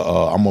brother,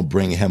 I'm gonna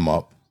bring him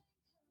up.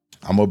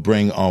 I'm gonna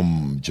bring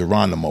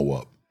Geronimo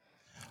up.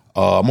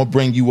 I'm gonna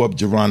bring you up,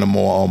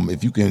 Geronimo.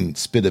 If you can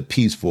spit a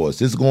piece for us.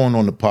 This is going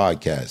on the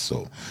podcast,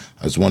 so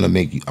I want to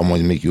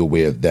make you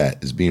aware of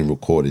that. It's being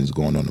recorded, it's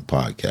going on the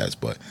podcast,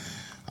 but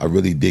I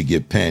really did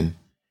get pen.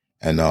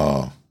 And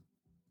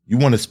you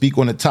want to speak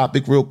on the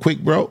topic real quick,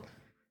 bro?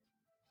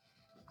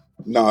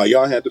 Nah,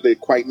 y'all handled it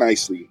quite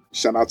nicely.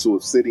 Shout out to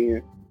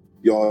Obsidian.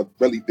 Y'all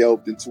really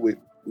delved into it,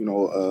 you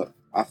know,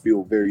 I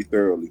feel very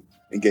thoroughly,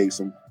 and gave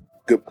some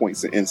good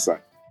points and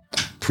insight.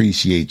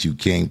 Appreciate you,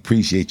 King.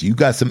 Appreciate you. You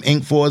got some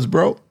ink for us,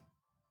 bro?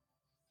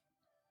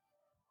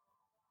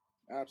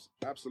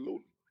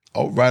 Absolutely.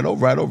 All right.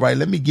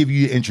 Let me give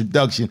you your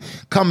introduction.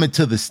 Coming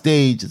to the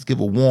stage, let's give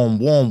a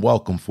warm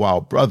welcome for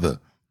our brother,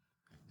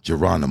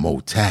 Geronimo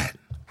Tat.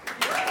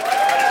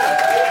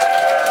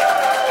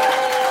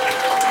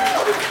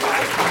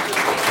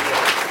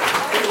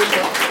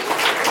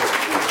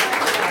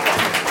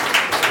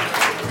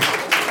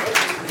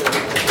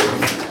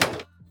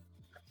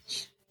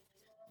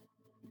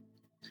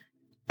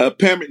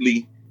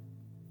 Apparently,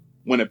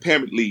 when a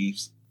parent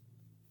leaves,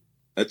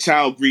 a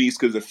child grieves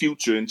because the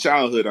future and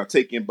childhood are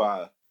taken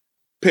by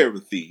pair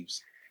of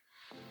thieves.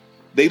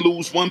 They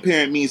lose one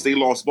parent means they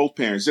lost both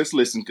parents. Just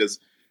listen, because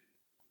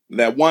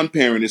that one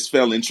parent is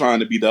failing trying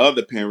to be the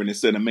other parent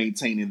instead of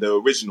maintaining their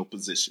original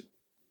position.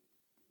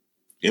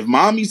 If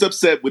mommy's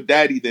upset with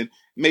daddy, then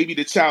maybe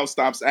the child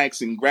stops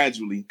acting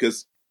gradually,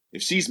 because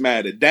if she's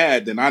mad at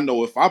dad, then I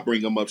know if I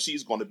bring him up,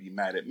 she's going to be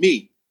mad at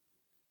me.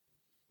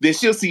 Then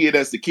she'll see it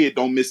as the kid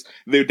don't miss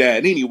their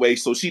dad anyway,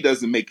 so she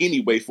doesn't make any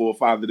way for a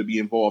father to be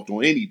involved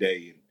on any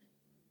day. And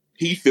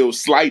he feels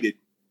slighted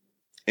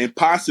and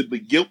possibly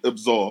guilt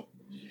absorbed.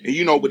 And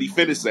you know what he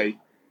finna say?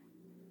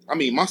 I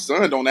mean, my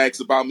son don't ask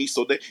about me,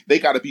 so they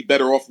got to be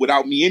better off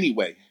without me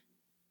anyway.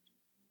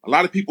 A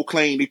lot of people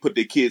claim they put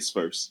their kids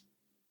first.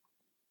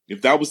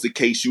 If that was the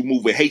case, you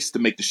move with haste to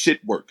make the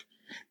shit work.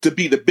 To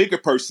be the bigger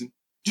person,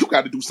 you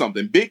got to do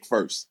something big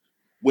first.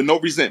 With no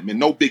resentment,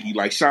 no biggie,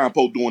 like Sean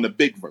Poe doing a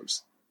big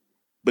verse.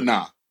 But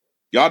nah,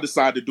 y'all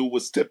decide to do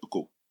what's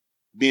typical.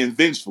 Being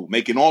vengeful,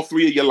 making all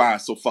three of your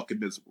lives so fucking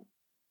miserable.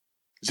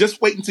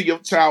 Just wait until your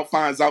child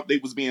finds out they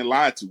was being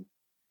lied to.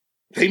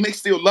 They may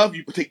still love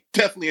you, but they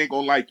definitely ain't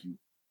gonna like you.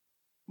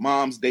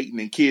 Moms dating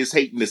and kids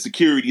hating, the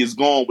security is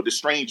gone with a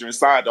stranger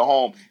inside the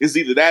home. It's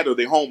either that or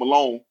they're home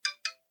alone.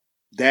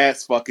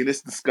 Dad's fucking,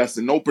 it's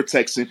disgusting, no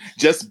protection,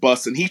 just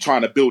busting. He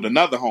trying to build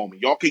another home.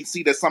 And y'all can't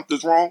see that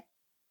something's wrong?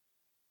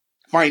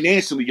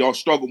 Financially, y'all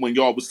struggled when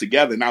y'all was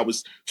together. Now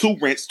it's 2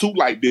 rents, 2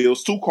 light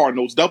bills, 2 car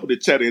notes, double the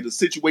cheddar, and the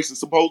situation's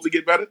supposed to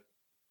get better?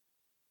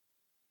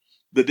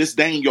 The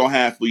disdain y'all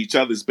have for each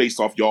other is based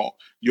off your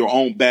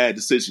own bad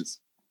decisions,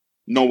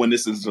 knowing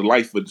this is the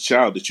life of the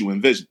child that you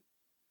envision.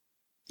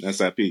 That's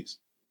that piece.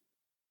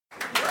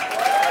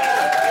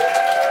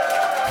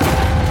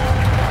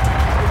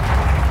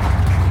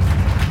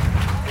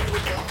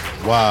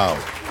 Wow.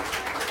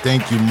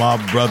 Thank you, my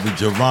brother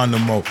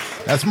Geronimo.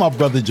 That's my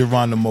brother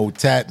Geronimo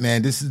Tat,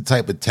 man. This is the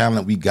type of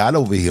talent we got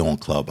over here on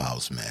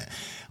Clubhouse, man.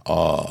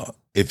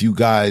 If you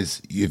guys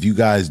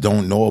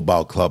don't know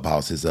about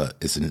Clubhouse,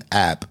 it's an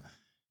app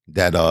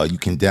that you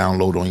can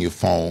download on your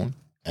phone,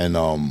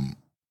 and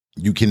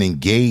you can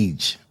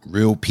engage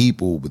real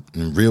people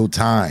in real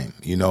time.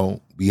 You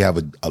know, we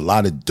have a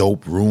lot of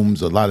dope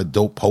rooms, a lot of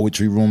dope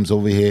poetry rooms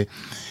over here,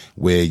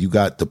 where you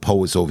got the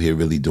poets over here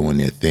really doing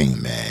their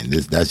thing, man.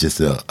 That's just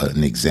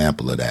an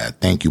example of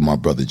that. Thank you, my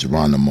brother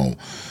Geronimo,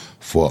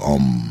 for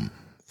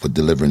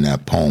delivering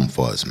that poem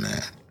for us,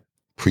 man.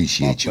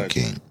 Appreciate you,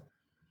 King.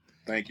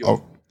 Thank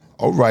you.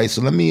 All right,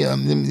 so let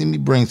me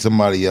bring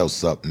somebody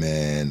else up,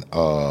 man.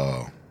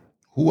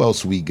 Who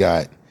else we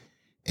got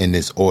in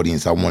this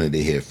audience I wanted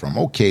to hear from?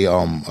 Okay,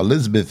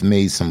 Elizabeth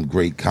made some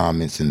great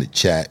comments in the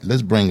chat.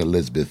 Let's bring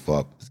Elizabeth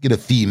up. Let's get a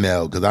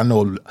female, because I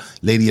know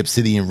Lady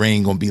Obsidian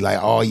Rain gonna be like,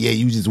 oh yeah,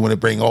 you just want to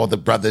bring all the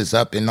brothers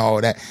up and all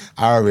that.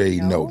 I already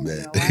know,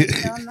 man.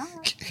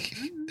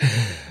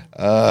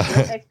 No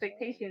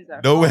expectations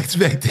are no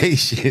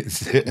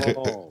expectations.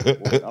 Oh, boy,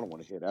 I don't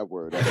want to hear that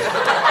word.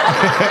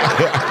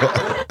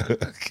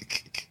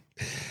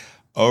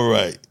 All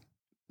right,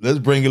 let's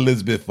bring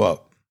Elizabeth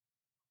up.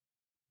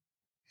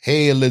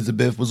 Hey,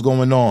 Elizabeth, what's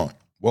going on?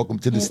 Welcome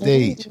to the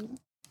stage.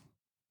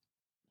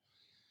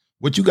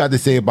 What you got to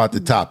say about the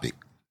topic?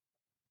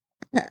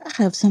 I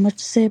have so much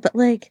to say, but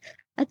like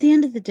at the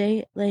end of the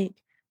day, like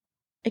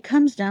it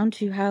comes down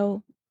to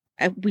how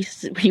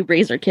we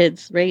raise our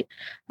kids, right?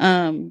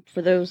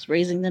 For those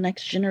raising the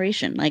next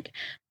generation, like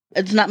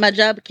it's not my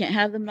job. I can't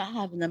have them, not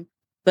having them.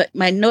 But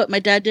I know what my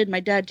dad did.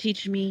 My dad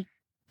teach me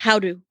how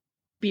to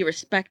be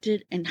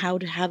respected and how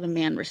to have a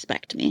man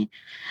respect me,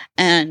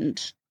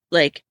 and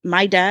like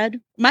my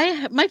dad,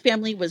 my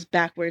family was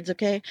backwards,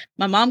 okay?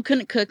 My mom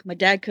couldn't cook, my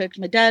dad cooked.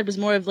 My dad was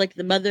more of like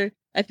the mother,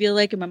 I feel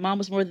like, and my mom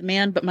was more the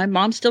man, but my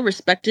mom still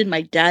respected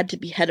my dad to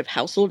be head of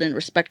household and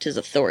respect his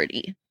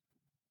authority,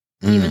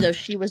 even though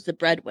she was the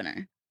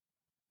breadwinner.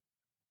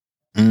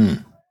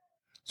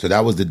 So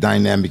that was the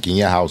dynamic in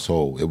your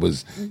household. It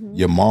was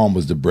your mom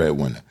was the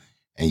breadwinner,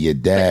 and your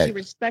dad. But she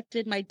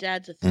respected my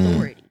dad's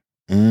authority.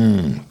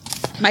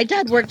 My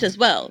dad worked as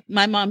well.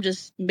 My mom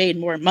just made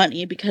more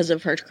money because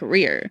of her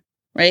career,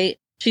 right?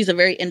 She's a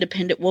very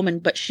independent woman,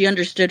 but she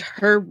understood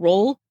her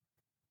role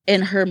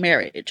in her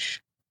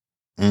marriage.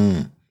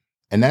 And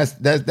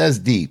that's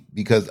deep,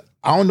 because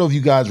I don't know if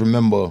you guys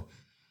remember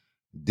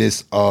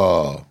this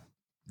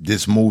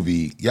this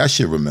movie. Y'all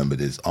should remember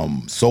this.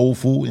 Soul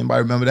Food.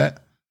 Anybody remember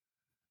that?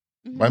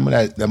 Remember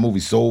that movie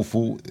Soul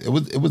Food? It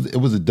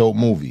was a dope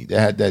movie. They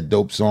had that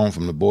dope song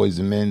from the Boys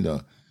and Men,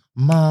 the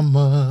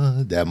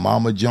Mama, that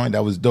Mama joint,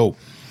 that was dope.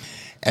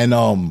 And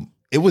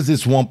it was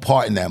this one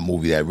part in that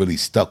movie that really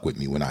stuck with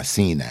me when I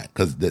seen that,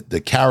 because the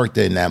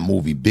character in that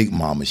movie, Big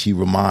Mama, she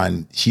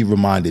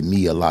reminded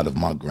me a lot of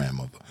my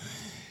grandmother.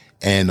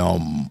 And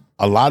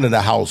a lot of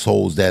the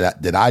households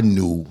that I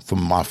knew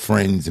from my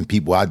friends and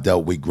people I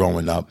dealt with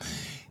growing up,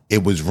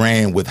 it was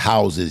ran with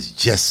houses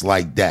just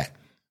like that,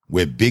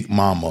 where Big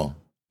Mama,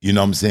 you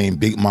know what I'm saying,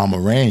 Big Mama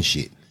ran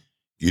shit.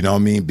 You know what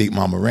I mean? Big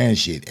Mama ran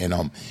shit.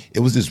 And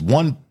it was this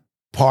one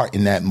part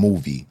in that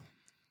movie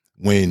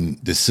when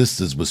the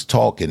sisters was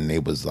talking, and they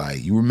was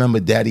like, you remember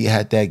Daddy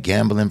had that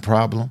gambling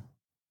problem?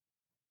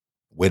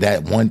 where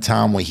that one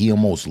time when he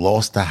almost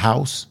lost the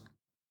house,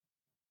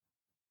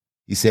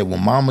 he said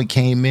when mama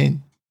came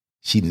in,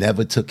 she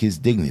never took his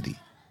dignity.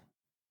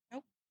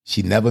 Nope.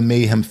 She never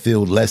made him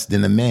feel less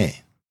than a man.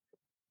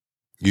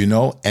 You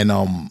know, and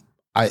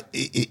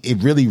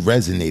it really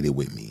resonated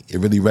with me. It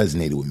really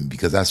resonated with me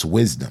because that's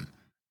wisdom.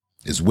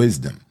 It's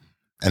wisdom.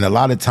 And a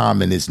lot of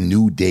time in this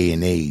new day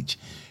and age,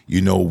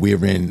 you know,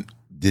 we're in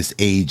this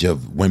age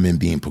of women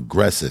being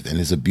progressive, and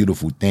it's a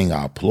beautiful thing.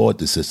 I applaud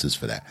the sisters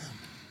for that.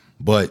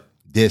 But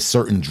there's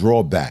certain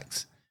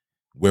drawbacks,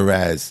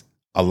 whereas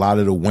a lot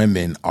of the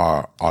women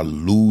are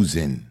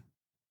losing.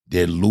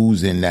 They're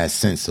losing that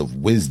sense of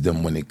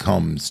wisdom when it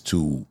comes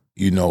to,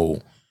 you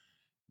know,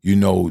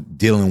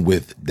 dealing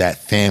with that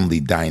family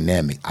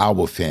dynamic,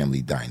 our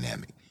family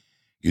dynamic.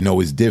 You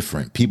know, it's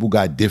different. People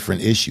got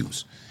different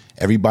issues.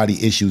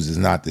 Everybody's issues is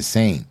not the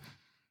same.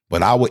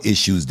 But our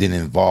issues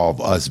didn't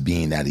involve us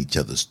being at each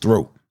other's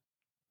throat.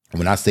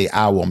 When I say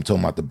our, I'm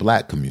talking about the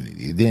black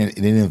community. It didn't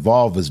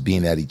involve us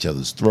being at each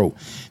other's throat.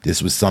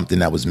 This was something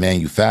that was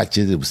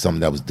manufactured. It was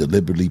something that was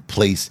deliberately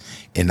placed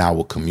in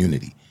our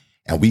community.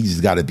 And we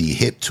just got to be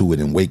hip to it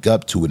and wake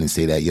up to it and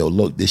say that, yo,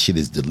 look, this shit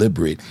is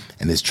deliberate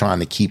and it's trying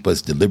to keep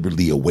us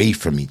deliberately away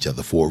from each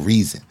other for a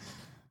reason.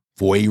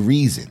 For a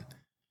reason.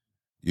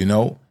 You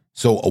know?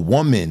 So a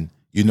woman,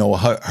 you know,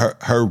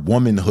 her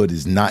womanhood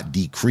is not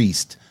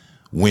decreased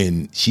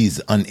when she's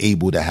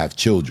unable to have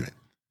children.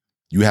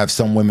 You have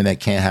some women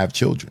that can't have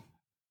children.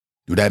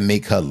 Do that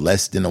make her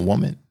less than a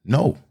woman?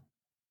 No.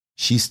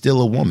 She's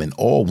still a woman,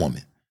 all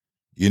woman,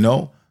 you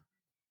know?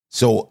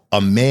 So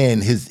a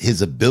man,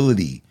 his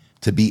ability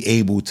to be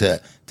able to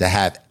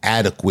have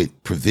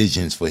adequate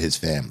provisions for his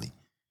family.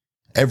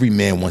 Every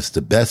man wants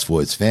the best for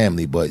his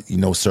family, but, you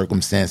know,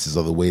 circumstances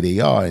are the way they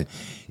are. And,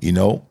 you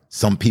know,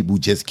 some people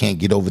just can't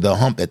get over the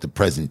hump at the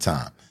present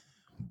time.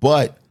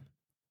 But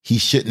he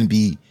shouldn't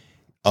be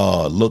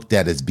looked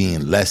at as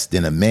being less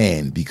than a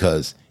man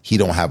because he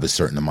don't have a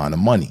certain amount of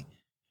money,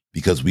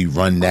 because we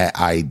run that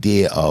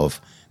idea of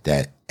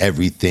that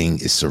everything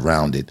is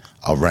surrounded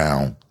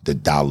around the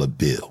dollar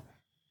bill.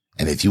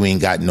 And if you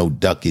ain't got no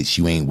ducats,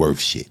 you ain't worth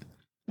shit.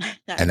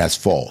 And that's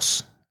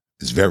false.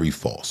 It's very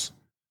false,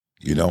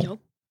 you know?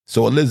 Nope.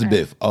 So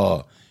Elizabeth,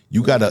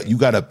 you got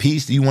a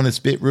piece that you want to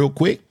spit real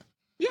quick?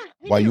 Yeah.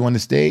 While you on the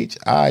stage?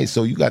 All right,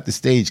 so you got the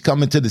stage.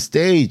 Coming to the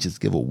stage. Let's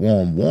give a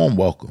warm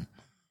welcome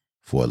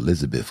for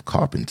Elizabeth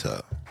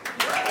Carpenter.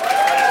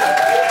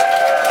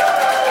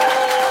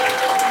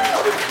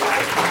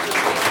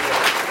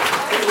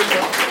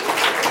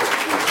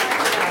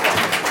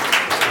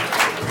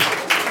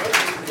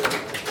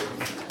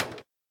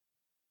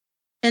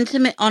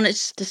 Intimate,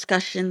 honest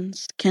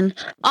discussions can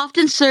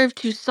often serve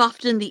to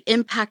soften the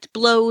impact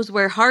blows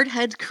where hard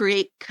heads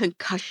create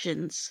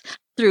concussions.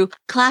 Through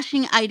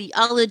clashing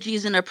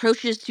ideologies and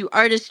approaches to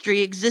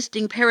artistry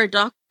existing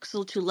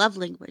paradoxical to love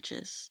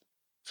languages.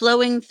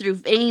 Flowing through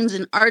veins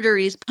and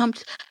arteries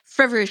pumped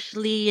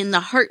feverishly in the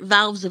heart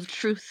valves of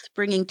truth,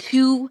 bringing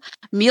two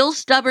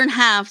meal-stubborn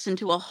halves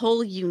into a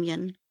whole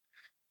union.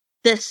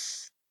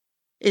 This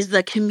is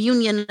the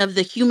communion of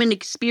the human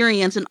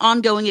experience, an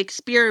ongoing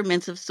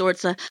experiments of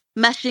sorts, a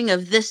meshing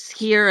of this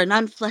here, an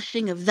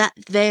unfleshing of that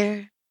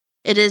there.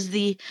 It is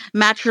the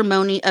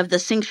matrimony of the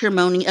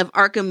sanctimony of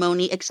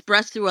archimony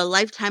expressed through a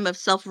lifetime of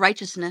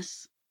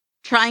self-righteousness.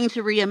 Trying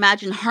to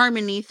reimagine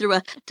harmony through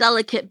a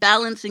delicate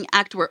balancing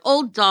act where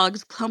old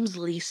dogs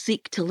clumsily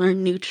seek to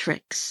learn new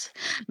tricks.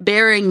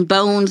 Bearing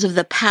bones of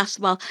the past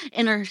while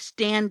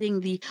understanding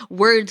the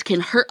words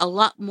can hurt a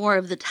lot more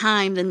of the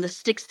time than the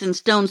sticks and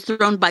stones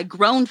thrown by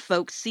grown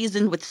folks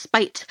seasoned with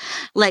spite,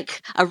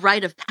 like a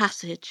rite of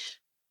passage.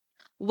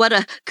 What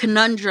a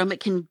conundrum it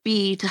can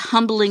be to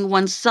humbling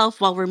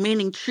oneself while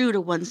remaining true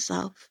to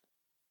oneself.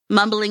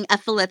 Mumbling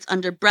epaulets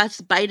under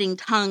breaths, biting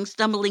tongues,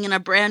 stumbling in a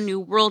brand new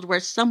world where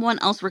someone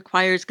else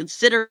requires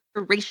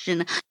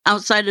consideration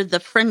outside of the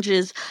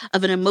fringes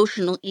of an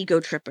emotional ego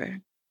tripper.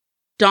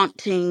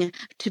 Daunting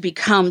to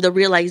become the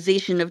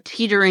realization of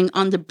teetering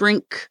on the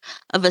brink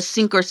of a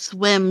sink or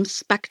swim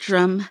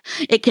spectrum.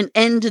 It can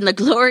end in the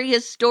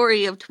glorious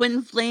story of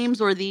twin flames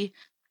or the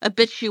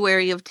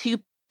obituary of two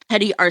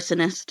petty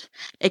arsonists.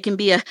 It can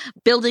be a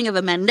building of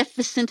a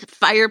magnificent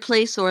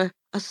fireplace or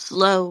a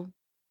slow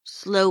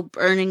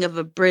burning of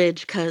a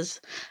bridge, 'cause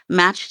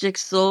matchstick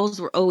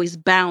souls were always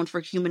bound for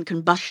human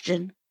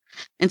combustion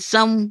in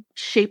some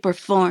shape or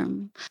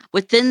form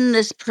within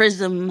this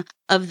prism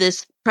of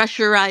this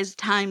pressurized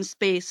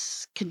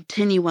time-space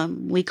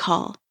continuum we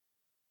call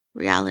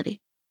reality.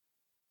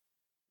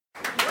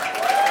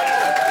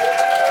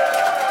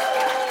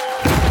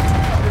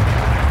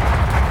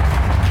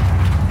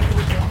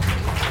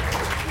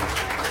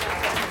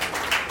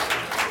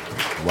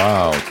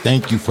 Wow.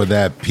 Thank you for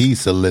that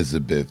piece,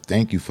 Elizabeth.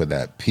 Thank you for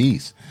that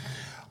piece.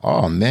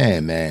 Oh,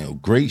 man.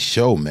 Great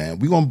show, man.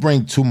 We're going to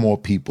bring two more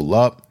people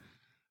up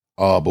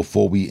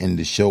before we end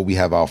the show. We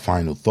have our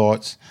final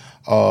thoughts.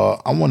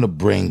 I want to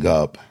bring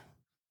up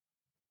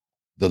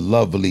the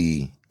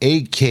lovely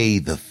AK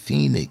the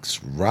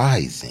Phoenix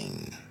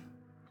Rising.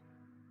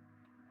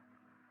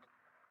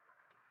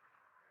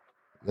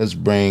 let's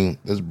bring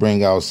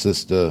our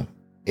sister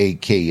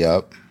AK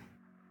up.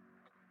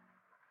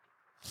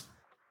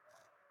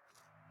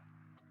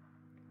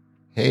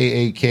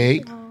 Hey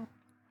AK,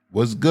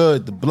 what's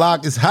good? The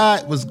block is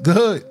hot. What's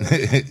good?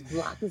 The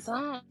block is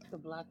hot.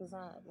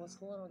 What's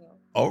going on?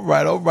 All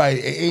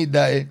right. Ain't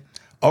nothing.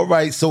 All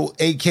right. So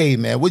AK,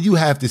 man, what do you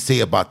have to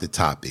say about the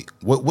topic?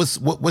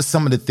 What's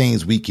some of the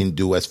things we can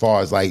do as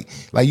far as like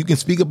you can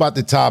speak about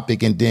the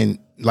topic and then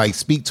like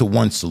speak to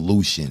one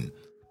solution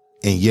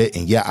and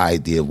your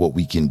idea of what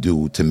we can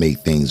do to make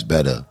things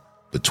better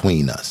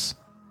between us.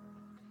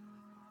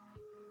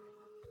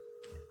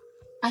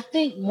 I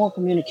think more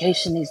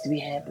communication needs to be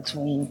had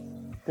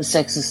between the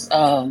sexes.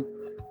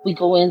 We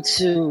go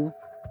into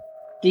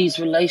these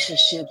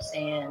relationships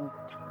and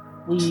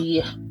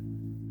we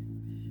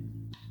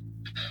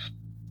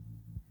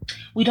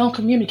don't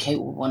communicate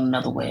with one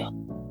another well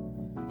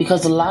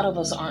because a lot of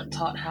us aren't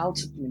taught how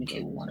to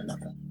communicate with one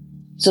another.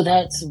 So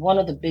that's one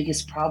of the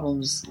biggest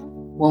problems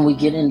when we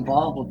get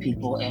involved with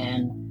people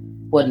and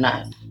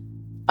whatnot.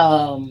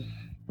 I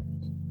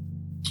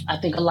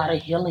think a lot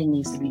of healing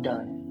needs to be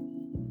done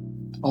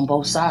on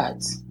both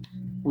sides.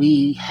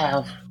 We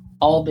have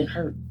all been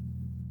hurt.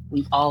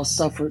 We've all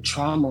suffered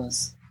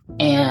traumas.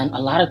 And a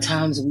lot of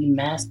times we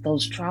mask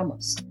those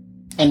traumas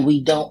and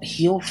we don't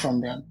heal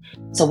from them.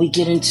 So we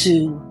get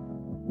into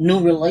new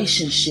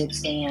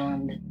relationships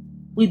and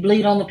we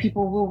bleed on the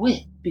people we're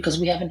with because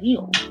we haven't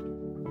healed.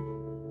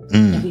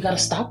 And we got to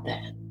stop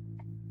that.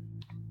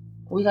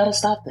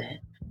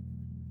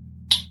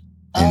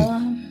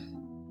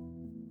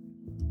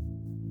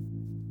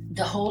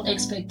 The whole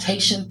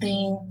expectation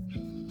thing.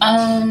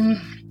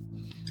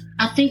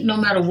 I think no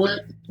matter what,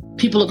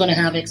 people are going to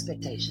have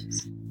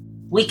expectations.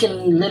 We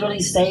can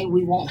literally say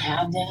we won't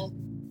have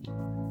them,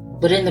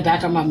 but in the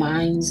back of our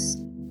minds,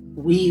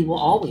 we will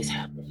always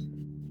have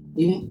them.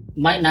 We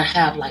might not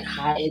have like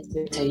high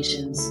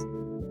expectations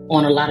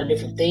on a lot of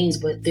different things,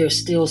 but there's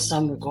still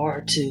some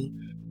regard to,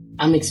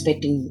 I'm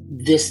expecting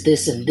this,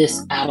 and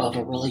this out of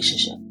a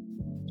relationship.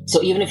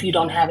 So even if you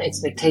don't have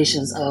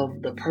expectations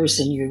of the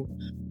person you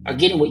are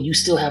getting with, you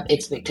still have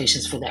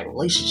expectations for that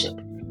relationship.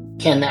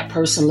 Can that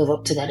person live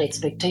up to that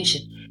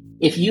expectation?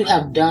 If you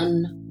have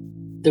done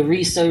the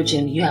research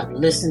and you have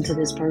listened to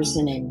this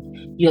person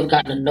and you have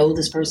gotten to know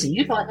this person,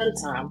 you know ahead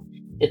of time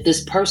if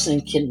this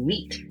person can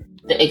meet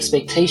the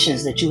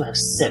expectations that you have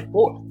set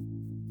forth.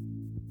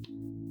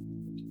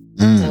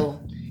 So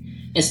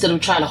instead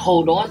of trying to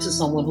hold on to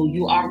someone who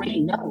you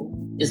already know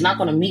is not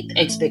going to meet the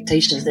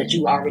expectations that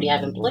you already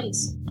have in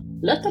place,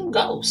 let them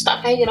go.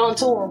 Stop hanging on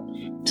to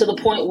them to the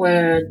point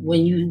where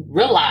when you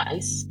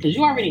realize, because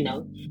you already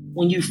know,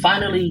 when you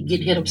finally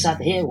get hit upside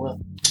the head, well,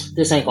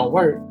 this ain't going to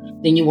work,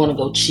 then you want to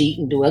go cheat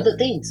and do other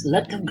things.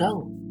 Let them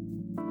go.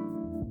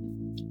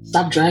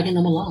 Stop dragging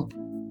them along.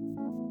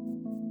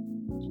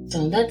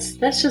 So that's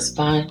just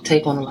my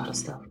take on a lot of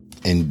stuff.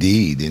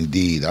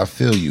 Indeed. I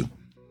feel you.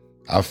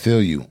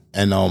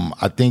 And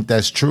I think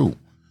that's true.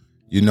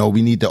 You know,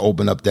 we need to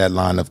open up that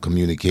line of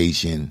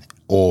communication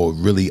or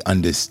really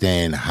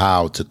understand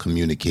how to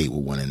communicate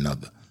with one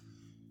another.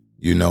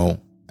 You know,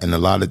 and a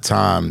lot of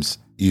times,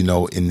 you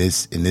know, in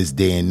this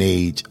day and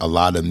age, a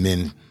lot of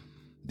men,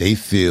 they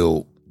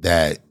feel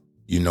that,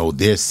 you know,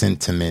 their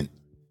sentiment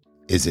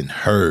isn't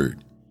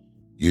heard.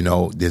 You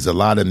know, there's a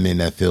lot of men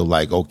that feel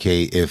like,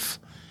 okay, if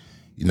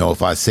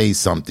I say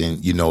something,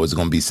 you know, it's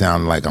going to be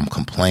sounding like I'm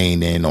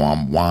complaining or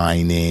I'm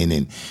whining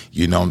and,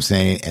 you know what I'm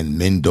saying? And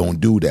men don't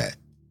do that.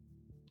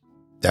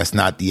 That's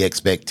not the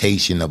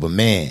expectation of a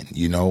man,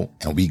 you know,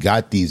 and we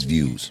got these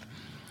views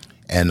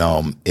and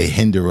it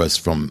hinder us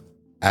from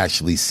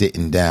actually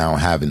sitting down,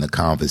 having a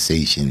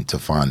conversation to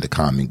find the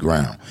common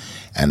ground.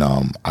 And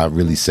I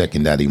really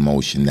second that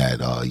emotion that,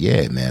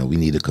 yeah, man, we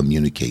need to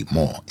communicate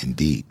more,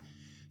 indeed.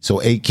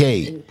 So AK,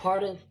 and go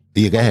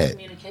ahead.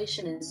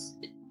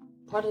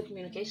 Part of the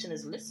communication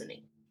is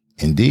listening.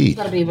 Indeed. You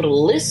got to be able to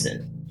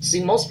listen.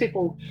 See, most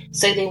people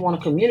say they want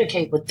to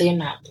communicate, but they're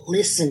not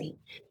listening.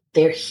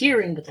 They're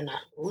hearing, but they're not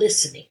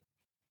listening.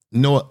 You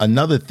know,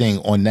 another thing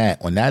on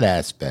that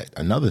aspect,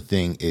 another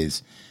thing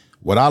is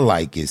what I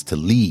like is to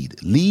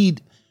lead.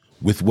 Lead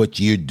with what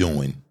you're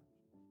doing.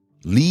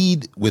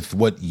 Lead with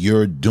what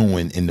you're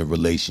doing in the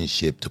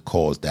relationship to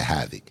cause the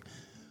havoc.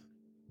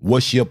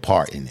 What's your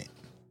part in it?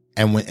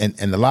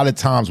 And a lot of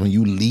times when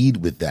you lead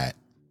with that,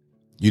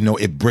 you know,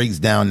 it breaks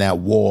down that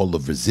wall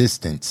of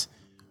resistance,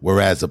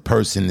 whereas a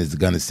person is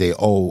going to say,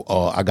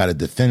 I got to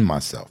defend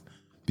myself,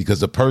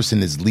 because a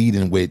person is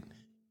leading with,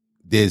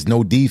 there's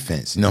no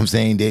defense. You know what I'm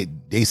saying?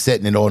 They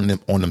setting it on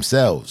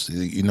themselves.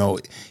 You know,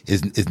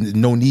 is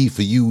no need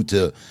for you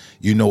to,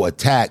 you know,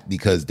 attack,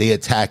 because they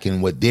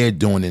attacking what they're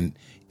doing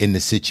in the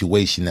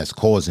situation that's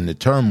causing the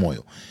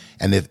turmoil.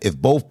 And if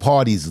both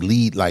parties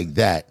lead like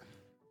that,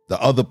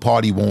 the other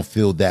party won't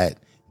feel that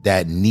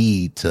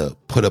need to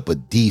put up a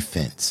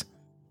defense.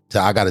 So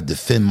I got to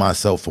defend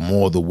myself from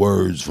all the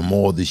words, from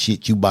all the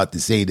shit you about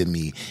to say to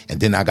me. And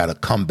then I got to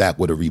come back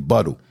with a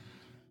rebuttal.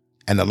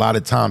 And a lot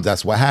of times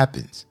that's what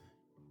happens.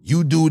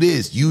 You do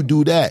this, you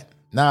do that.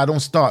 Nah, don't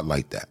start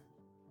like that.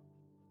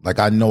 Like,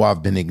 I know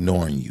I've been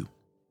ignoring you.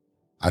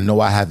 I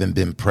know I haven't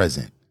been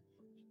present.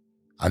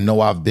 I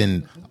know I've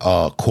been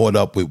caught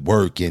up with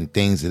work and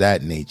things of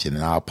that nature,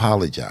 and I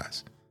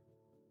apologize.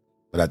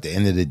 But at the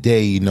end of the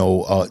day, you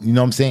know what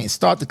I'm saying?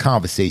 Start the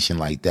conversation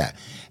like that.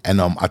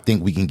 And I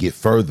think we can get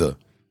further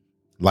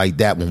like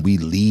that when we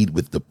lead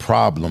with the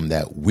problem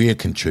that we're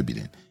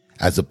contributing,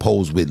 as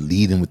opposed with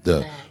leading with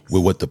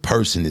with what the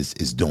person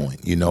is doing,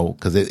 you know,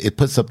 because it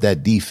puts up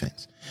that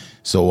defense.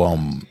 So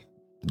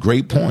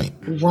great point.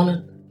 You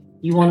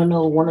want to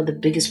know one of the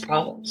biggest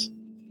problems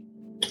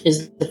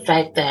is the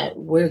fact that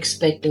we're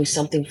expecting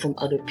something from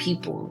other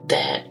people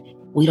that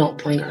we don't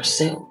bring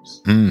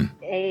ourselves.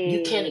 Hey,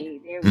 You can't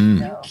there we you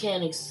go.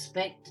 can't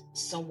expect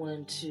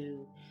someone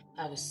to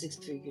have a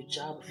 6-figure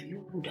job if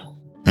you don't.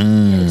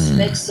 Mm.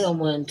 Expect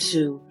someone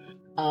to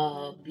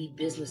be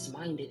business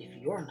minded if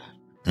you're not.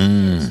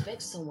 Mm.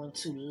 Expect someone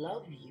to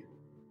love you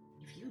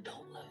if you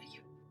don't love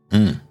you.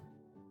 Mm.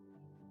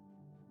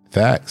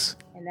 Facts.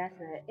 And that's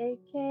an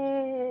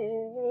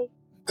AK.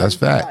 That's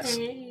facts.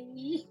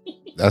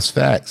 That's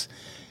facts.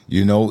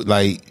 You know,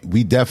 like,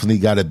 we definitely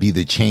got to be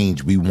the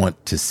change we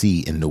want to see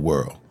in the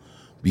world.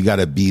 We got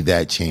to be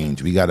that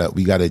change. We got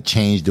to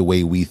change the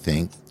way we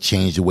think,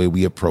 change the way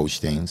we approach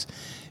things,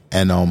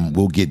 and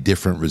we'll get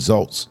different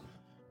results.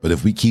 But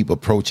if we keep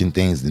approaching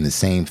things in the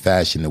same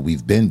fashion that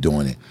we've been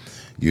doing it,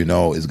 you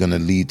know, it's going to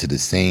lead to the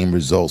same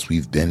results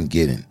we've been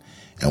getting.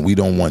 And we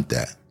don't want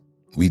that.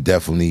 We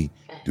definitely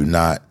do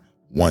not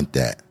want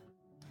that.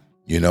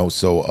 You know,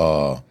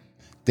 so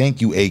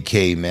thank you,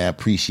 AK, man.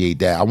 Appreciate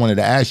that. I wanted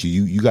to ask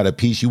you, you got a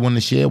piece you want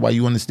to share while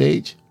you on the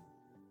stage?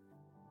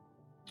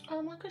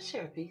 I could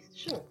share a piece,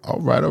 sure. All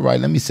right.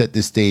 Let me set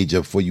this stage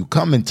up for you.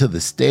 Coming to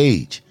the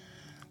stage,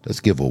 let's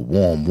give a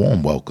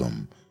warm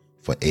welcome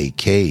for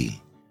AK,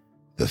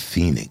 the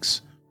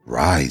Phoenix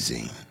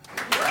Rising.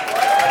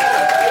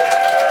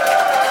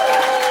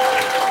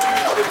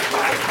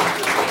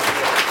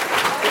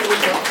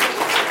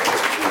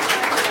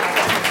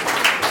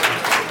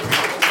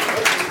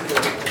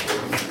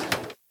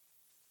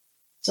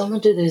 So I'm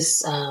going to do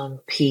this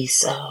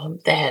piece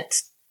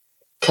that's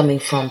coming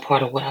from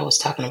part of what I was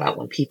talking about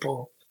when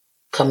people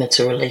come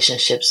into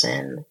relationships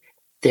and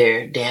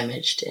they're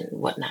damaged and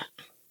whatnot.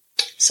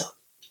 So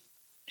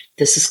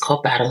this is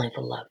called Battling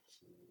for Love.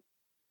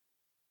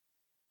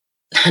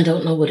 I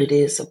don't know what it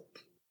is,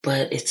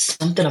 but it's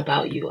something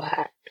about you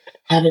I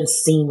haven't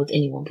seen with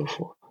anyone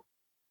before.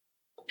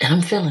 And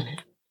I'm feeling it.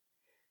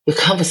 Your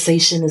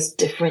conversation is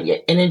different. Your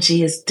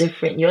energy is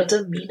different. Your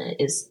demeanor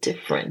is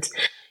different.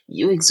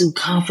 You exude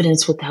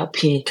confidence without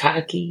being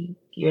cocky.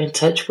 You're in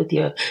touch with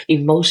your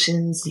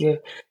emotions. You're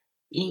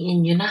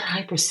not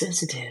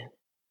hypersensitive.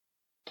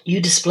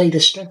 You display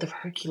the strength of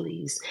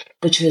Hercules,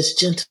 but you're as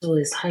gentle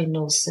as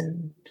Hynos.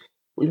 And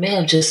we may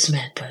have just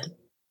met, but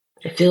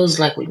it feels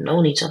like we've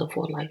known each other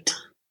for a lifetime.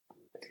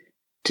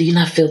 Do you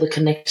not feel the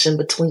connection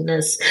between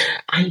us?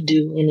 I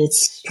do, and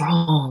it's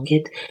strong.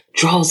 It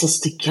draws us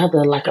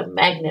together like a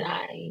magnet.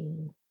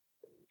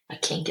 I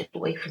can't get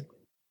away from it.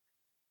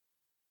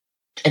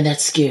 And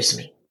that scares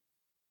me.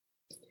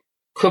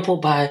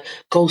 Crippled by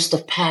ghosts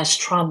of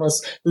past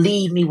traumas,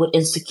 leave me with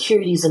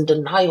insecurities and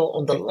denial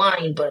on the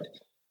line, but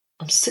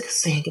I'm sick of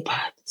saying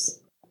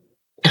goodbyes.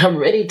 And I'm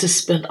ready to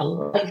spend a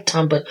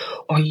lifetime, but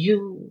are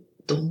you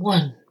the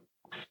one?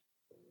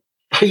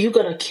 Are you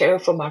going to care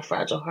for my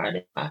fragile heart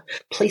if I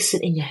place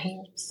it in your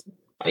hands?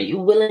 Are you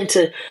willing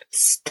to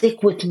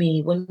stick with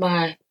me when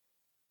my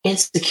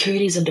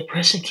insecurities and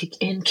depression kick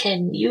in?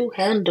 Can you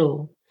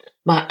handle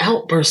my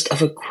outburst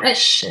of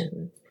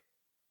aggression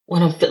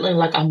when I'm feeling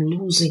like I'm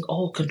losing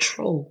all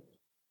control?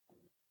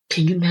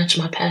 Can you match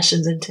my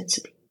passion's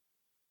intensity?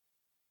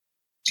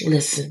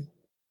 Listen,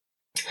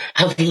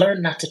 I've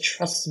learned not to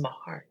trust my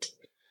heart.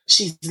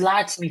 She's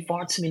lied to me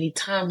far too many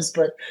times,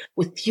 but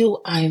with you,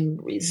 I'm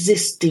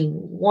resisting,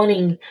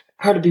 wanting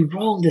her to be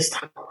wrong this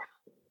time around,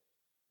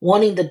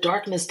 wanting the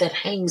darkness that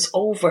hangs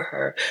over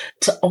her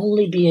to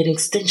only be an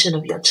extension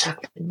of your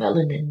chocolate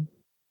melanin.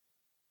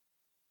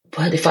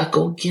 But if I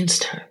go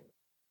against her,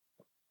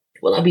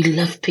 will I be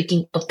left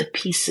picking up the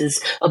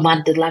pieces of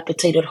my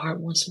dilapidated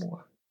heart once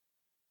more?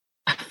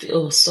 I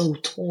feel so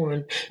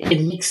torn.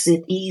 It makes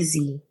it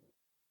easy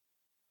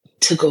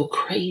to go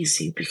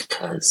crazy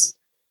because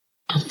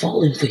I'm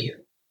falling for you.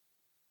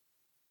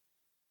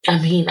 I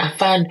mean, I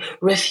find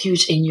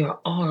refuge in your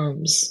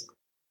arms,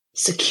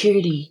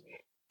 security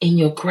in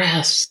your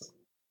grasp.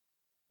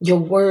 Your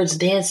words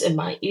dance in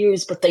my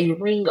ears, but they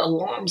ring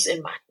alarms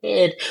in my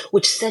head,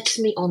 which sets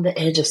me on the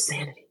edge of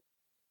sanity.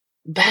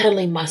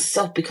 Battling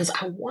myself because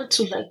I want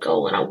to let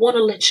go and I want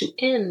to let you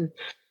in.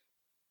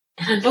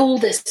 And I know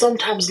that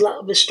sometimes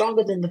love is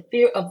stronger than the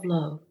fear of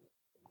love.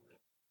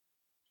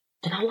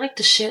 And I like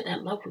to share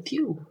that love with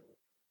you.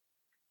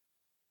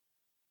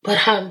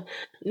 But I'm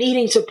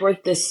needing to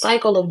break this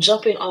cycle of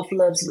jumping off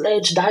love's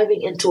ledge,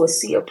 diving into a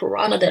sea of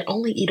piranha that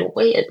only eat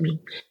away at me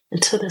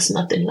until there's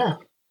nothing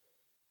left.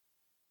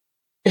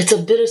 It's a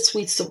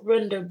bittersweet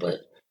surrender, but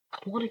I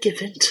want to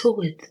give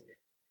into it.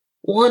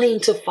 wanting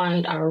to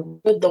find our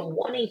rhythm,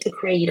 wanting to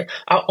create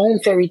our own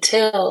fairy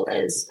tale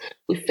as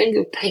we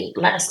finger paint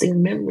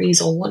lasting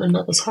memories on one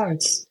another's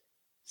hearts,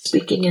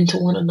 speaking into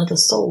one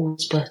another's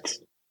souls. But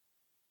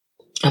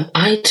am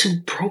I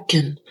too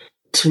broken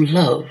to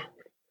love?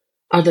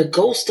 Are the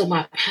ghosts of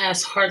my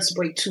past hearts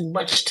break too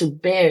much to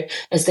bear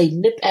as they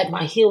nip at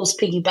my heels,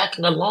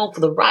 piggybacking along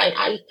for the ride?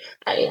 I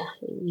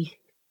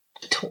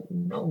don't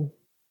know.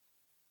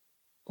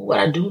 What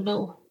I do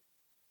know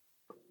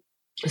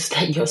is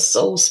that your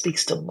soul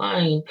speaks to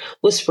mine,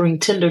 whispering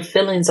tender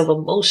feelings of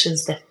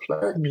emotions that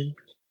flood me,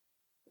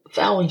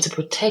 vowing to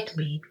protect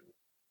me.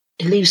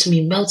 It leaves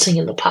me melting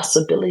in the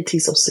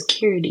possibilities of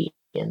security.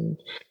 And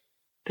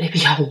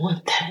baby, I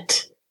want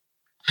that.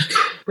 I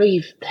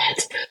crave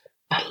that.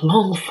 I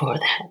long for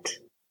that.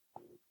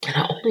 And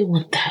I only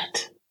want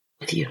that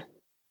with you.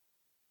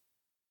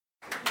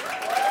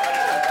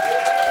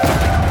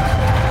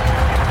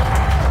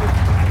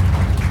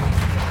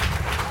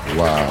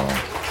 Wow.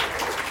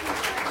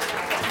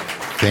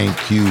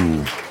 Thank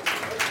you,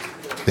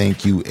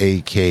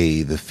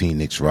 AK, the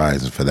Phoenix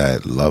Rising, for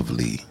that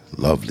lovely,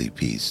 lovely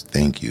piece.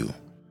 Thank you.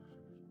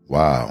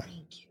 Wow.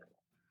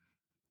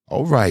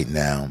 All right,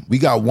 now we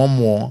got one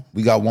more.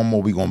 We're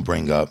gonna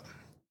bring up.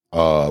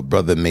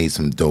 Brother made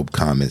some dope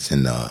comments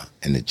in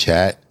the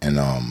chat, and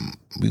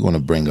we're gonna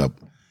bring up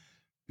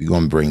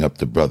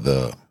the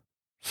brother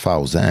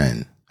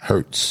Fauzan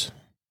Hertz.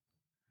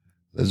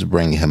 Let's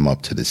bring him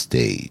up to the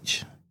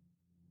stage.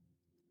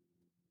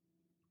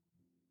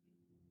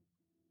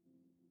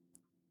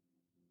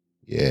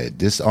 Yeah,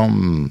 this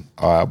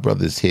our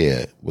brother's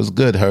here. What's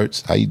good,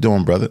 Hertz? How you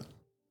doing, brother?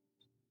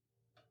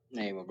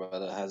 Hey, my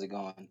brother, how's it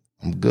going?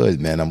 I'm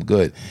good, man. I'm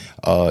good.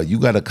 You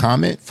got a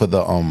comment for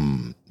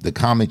the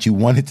comment you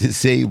wanted to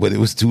say, but it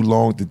was too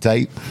long to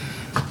type?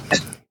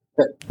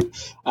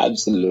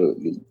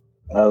 Absolutely.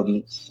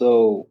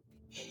 So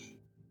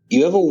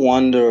you ever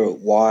wonder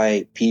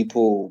why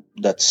people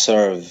that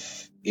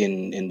serve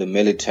in the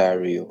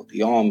military or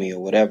the army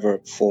or whatever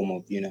form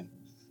of,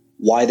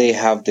 why they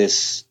have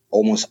this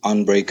almost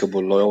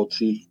unbreakable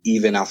loyalty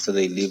even after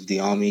they leave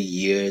the army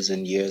years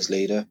and years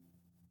later?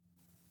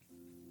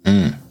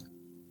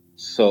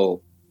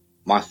 So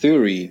my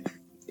theory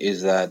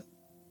is that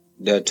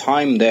their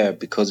time there,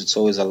 because it's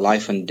always a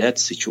life and death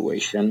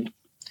situation,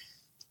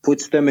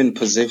 puts them in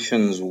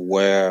positions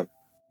where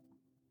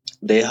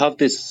they have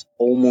this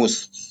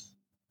almost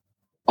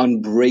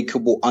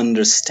unbreakable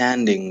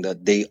understanding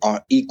that they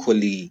are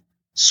equally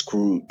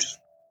screwed,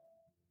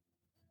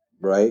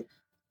 right?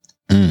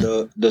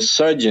 The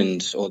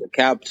sergeant or the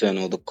captain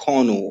or the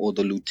colonel or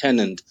the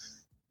lieutenant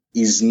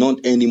is not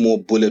any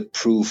more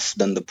bulletproof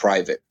than the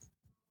private.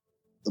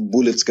 The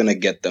bullet's going to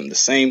get them the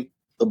same.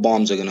 The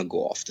bombs are going to go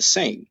off the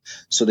same.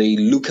 So they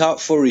look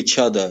out for each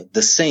other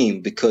the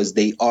same because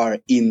they are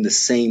in the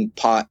same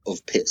pot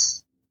of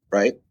piss,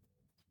 right?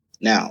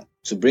 Now,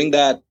 to bring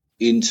that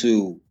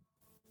into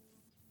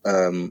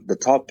the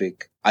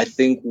topic, I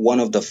think one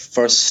of the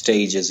first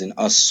stages in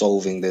us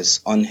solving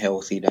this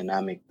unhealthy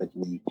dynamic that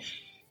we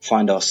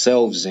find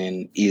ourselves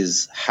in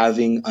is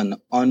having an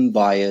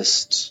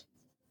unbiased,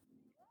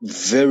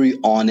 very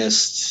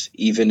honest,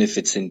 even if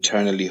it's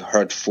internally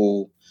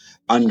hurtful,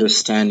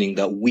 understanding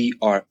that we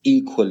are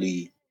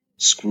equally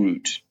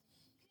screwed.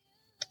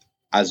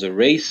 As a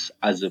race,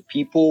 as a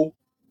people,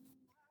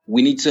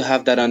 we need to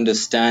have that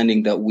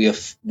understanding that we have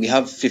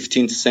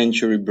 15th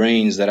century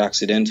brains that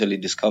accidentally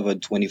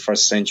discovered 21st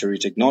century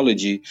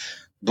technology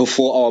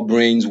before our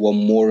brains were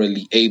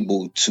morally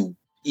able to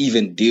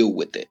even deal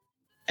with it.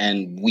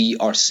 And we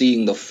are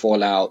seeing the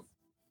fallout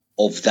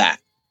of that,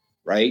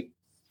 right?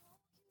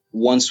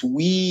 Once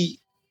we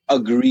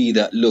agree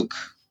that, look,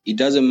 it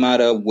doesn't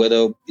matter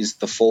whether it's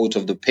the fault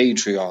of the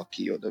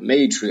patriarchy or the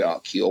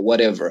matriarchy or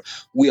whatever,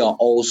 we are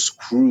all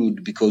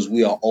screwed because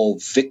we are all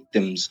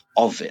victims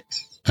of it.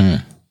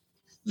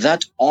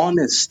 That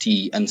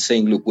honesty and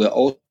saying, look, we're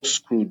all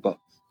screwed, but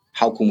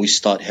how can we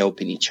start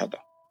helping each other?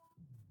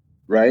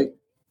 Right?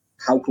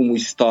 How can we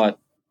start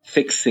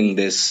fixing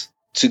this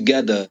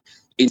together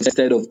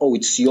instead of, oh,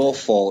 it's your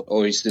fault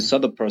or it's this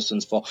other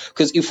person's fault?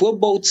 Because if we're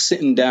both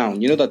sitting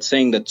down, you know that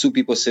saying that two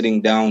people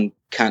sitting down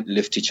can't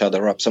lift each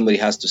other up. Somebody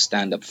has to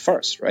stand up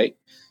first, right?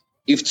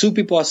 If two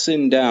people are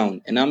sitting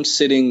down and I'm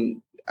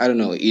sitting, I don't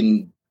know,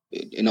 in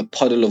a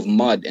puddle of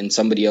mud and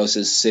somebody else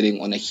is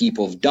sitting on a heap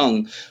of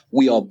dung,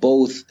 we are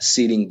both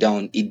sitting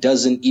down. It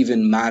doesn't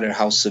even matter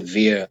how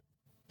severe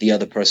the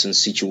other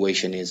person's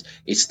situation is.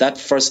 It's that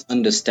first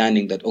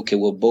understanding that, okay,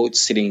 we're both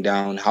sitting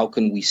down. How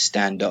can we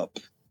stand up?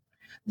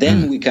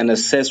 Then we can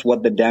assess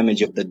what the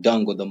damage of the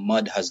dung or the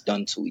mud has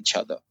done to each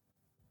other.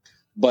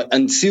 But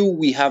until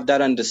we have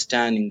that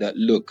understanding that,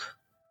 look,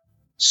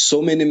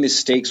 so many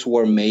mistakes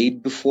were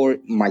made before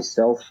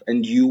myself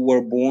and you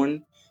were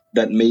born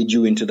that made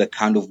you into the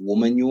kind of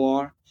woman you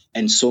are.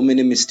 And so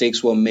many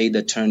mistakes were made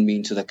that turned me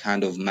into the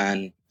kind of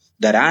man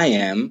that I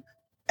am.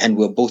 And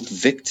we're both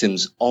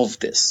victims of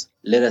this.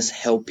 Let us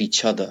help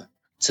each other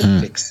to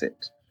fix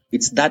it.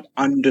 It's that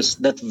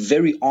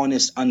very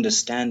honest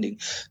understanding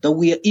that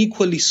we are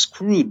equally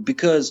screwed,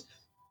 because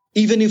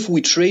Even if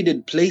we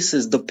traded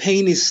places, the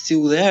pain is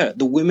still there.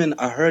 The women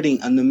are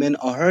hurting and the men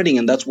are hurting,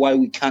 and that's why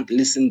we can't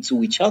listen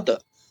to each other,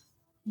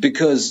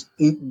 because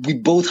we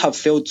both have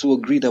failed to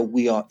agree that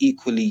we are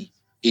equally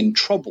in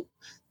trouble.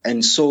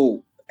 And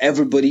so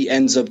everybody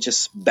ends up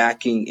just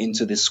backing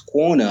into this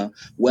corner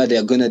where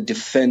they're going to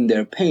defend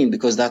their pain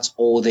because that's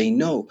all they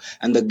know.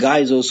 And the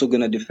guy's also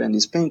going to defend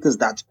his pain because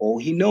that's all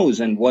he knows.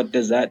 And what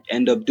does that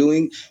end up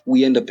doing?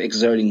 We end up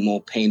exerting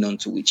more pain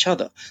onto each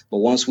other. But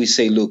once we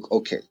say, look,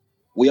 okay,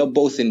 we are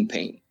both in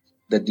pain.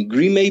 The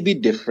degree may be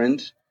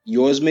different.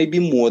 Yours may be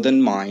more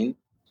than mine.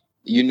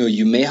 You know,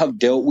 you may have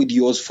dealt with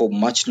yours for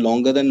much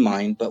longer than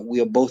mine, but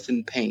we are both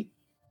in pain,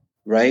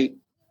 right?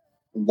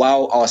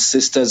 While our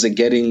sisters are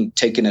getting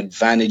taken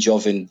advantage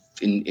of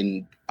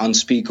in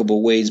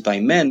unspeakable ways by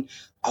men,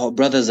 our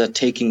brothers are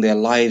taking their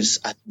lives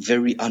at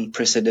very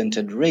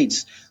unprecedented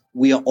rates.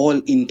 We are all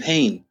in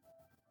pain.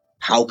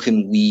 How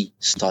can we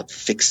start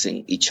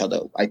fixing each other?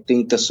 I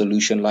think the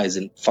solution lies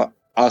in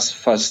us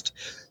first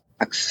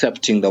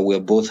accepting that we're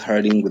both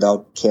hurting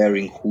without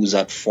caring who's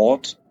at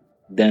fault.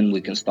 Then we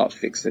can start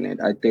fixing it.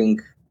 I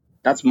think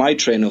that's my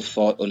train of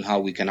thought on how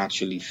we can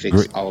actually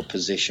fix our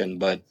position,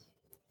 but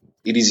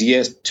it is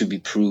yet to be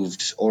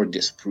proved or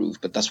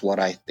disproved. But that's what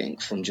I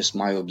think from just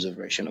my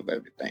observation of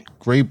everything.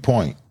 Great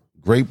point.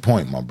 Great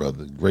point, my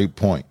brother. Great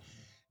point.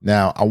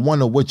 Now, I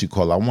wonder what you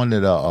call. I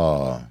wanted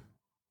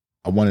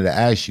to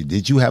ask you,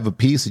 did you have a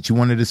piece that you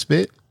wanted to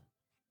spit?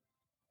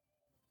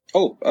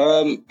 Oh,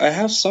 I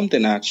have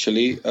something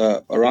actually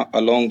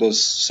along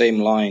those same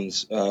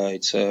lines.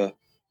 It's a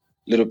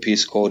little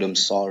piece called "I'm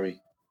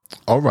Sorry."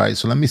 All right,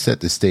 so let me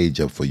set the stage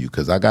up for you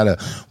because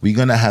we're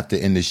gonna have to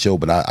end the show,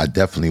 but I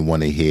definitely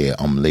want to hear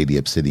Lady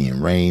Obsidian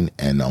Rain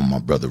and my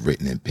brother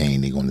Written in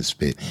Pain. They're gonna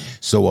spit.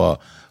 So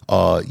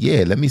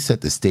yeah, let me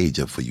set the stage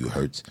up for you,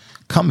 Hertz.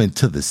 Coming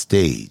to the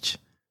stage,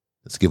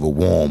 let's give a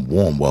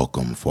warm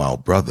welcome for our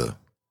brother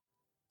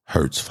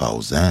Hertz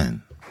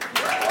Fauzan.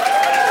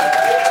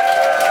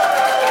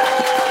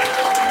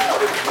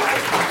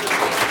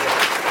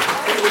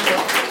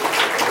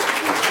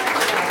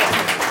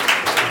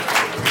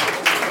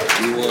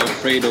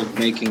 Afraid of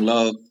making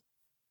love,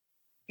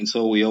 and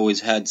so we always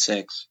had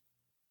sex.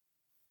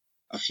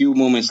 A few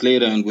moments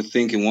later, and we're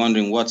thinking,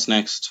 wondering what's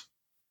next.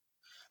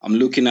 I'm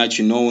looking at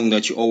you knowing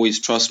that you always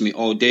trust me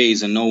all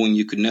days, and knowing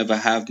you could never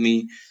have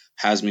me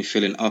has me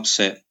feeling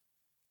upset.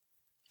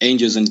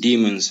 Angels and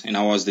demons, and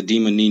I was the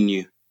demon in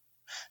you.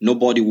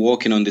 Nobody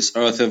walking on this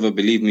earth ever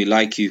believed me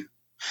like you.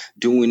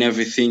 Doing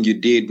everything you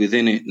did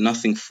within it,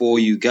 nothing for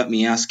you, got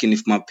me asking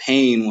if my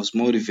pain was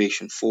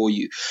motivation for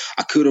you.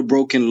 I could have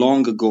broken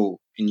long ago,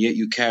 and yet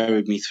you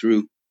carried me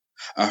through.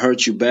 I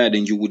hurt you bad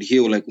and you would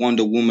heal like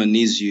Wonder Woman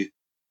needs you.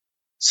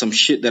 Some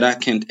shit that I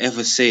can't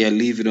ever say, I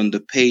leave it on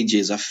the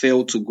pages. I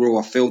failed to grow,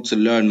 I failed to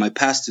learn, my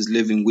past is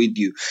living with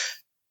you.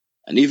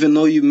 And even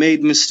though you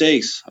made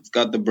mistakes, I've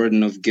got the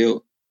burden of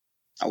guilt.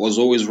 I was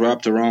always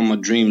wrapped around my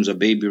dreams, a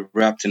baby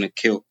wrapped in a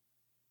kilt.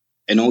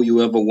 And all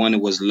you ever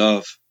wanted was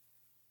love,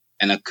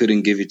 and I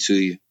couldn't give it to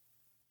you.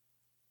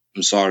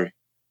 I'm sorry.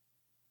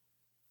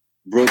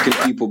 Broken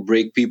people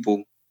break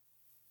people,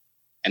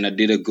 and I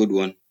did a good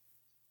one.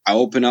 I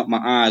opened up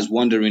my eyes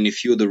wondering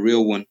if you're the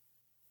real one.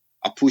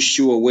 I pushed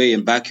you away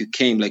and back you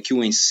came like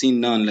you ain't seen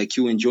none, like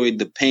you enjoyed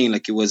the pain,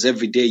 like it was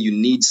every day you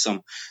need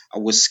some. I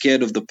was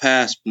scared of the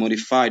past,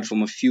 modified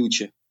from a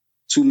future.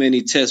 Too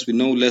many tests with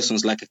no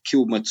lessons, like I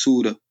killed my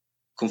tutor.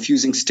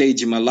 Confusing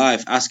stage in my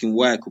life, asking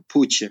where I could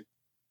put you.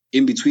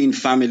 In between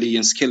family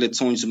and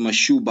skeletons in my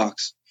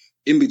shoebox.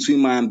 In between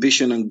my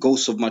ambition and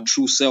ghosts of my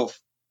true self.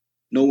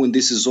 Knowing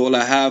this is all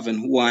I have and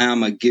who I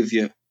am I give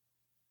you.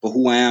 But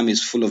who I am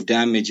is full of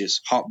damages,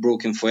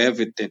 heartbroken for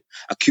everything,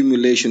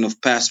 accumulation of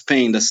past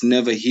pain that's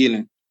never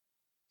healing.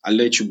 I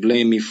let you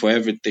blame me for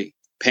everything.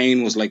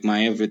 Pain was like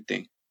my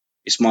everything.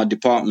 It's my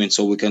department,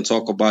 so we can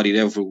talk about it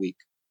every week.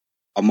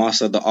 I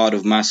mastered the art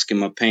of masking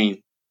my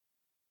pain.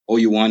 All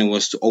you wanted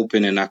was to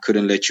open and I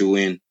couldn't let you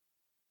in.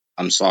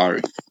 I'm sorry.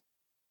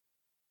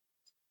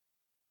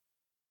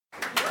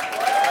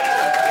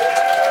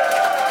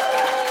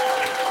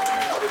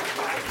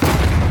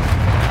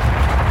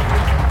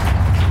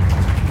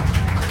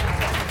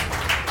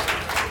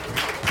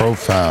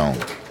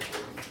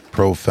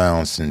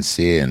 Profound,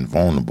 sincere, and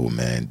vulnerable,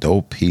 man.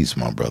 Dope piece,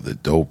 my brother.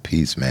 Dope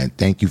piece, man.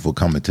 Thank you for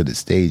coming to the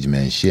stage,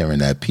 man, sharing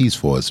that piece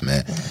for us,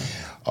 man.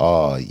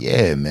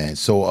 Yeah, man.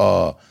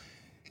 So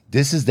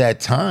this is that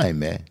time,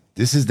 man.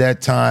 This is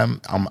that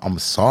time. I'm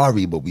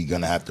sorry, but we're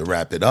gonna have to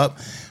wrap it up.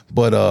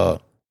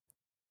 But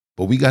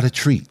we got a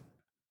treat.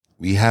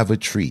 We have a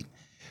treat.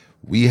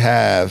 We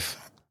have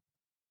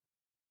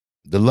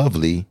the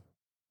lovely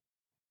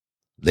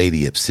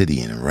Lady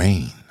Obsidian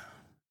Rain.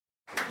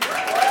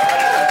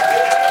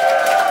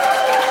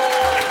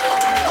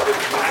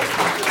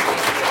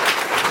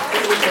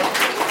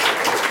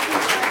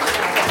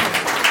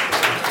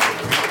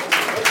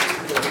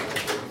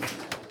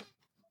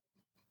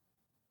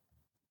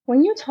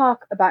 When you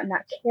talk about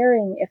not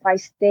caring if I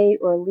stay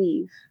or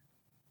leave,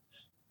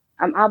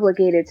 I'm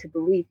obligated to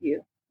believe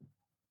you.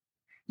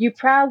 You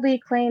proudly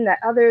claim that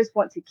others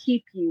want to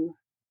keep you,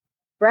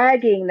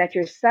 bragging that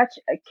you're such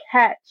a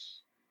catch.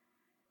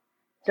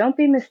 Don't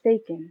be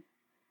mistaken.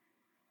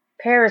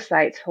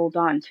 Parasites hold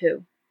on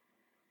too.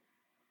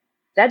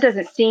 That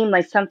doesn't seem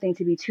like something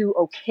to be too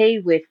okay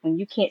with when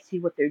you can't see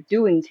what they're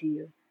doing to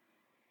you.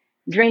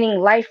 Draining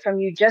life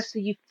from you just so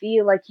you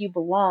feel like you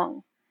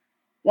belong.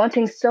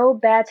 Wanting so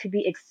bad to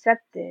be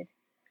accepted,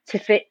 to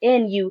fit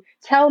in. You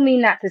tell me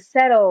not to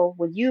settle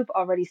when you've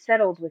already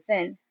settled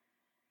within.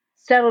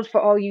 Settled for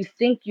all you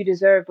think you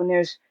deserve when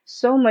there's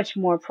so much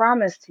more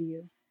promised to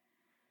you.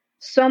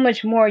 So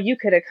much more you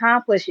could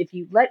accomplish if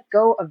you let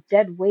go of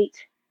dead weight.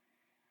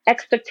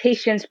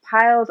 Expectations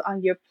piled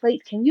on your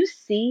plate. Can you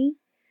see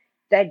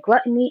that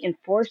gluttony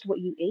enforced what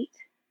you ate?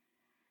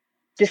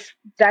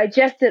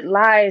 Digested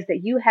lies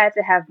that you had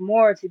to have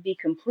more to be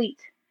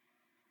complete.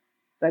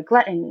 But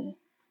gluttony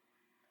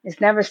is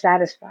never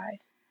satisfied,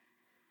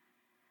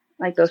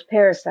 like those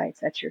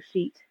parasites at your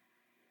feet.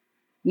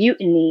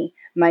 Mutiny,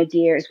 my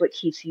dear, is what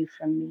keeps you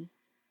from me.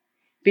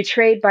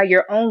 Betrayed by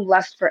your own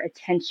lust for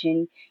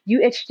attention,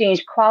 you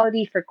exchange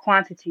quality for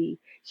quantity,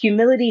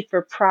 humility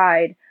for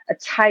pride, a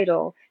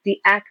title, the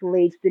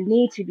accolades, the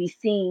need to be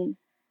seen.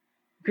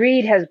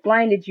 Greed has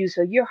blinded you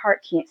so your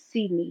heart can't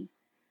see me,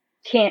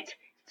 can't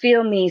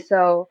feel me,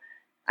 so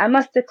I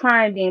must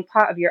decline being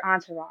part of your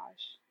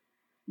entourage,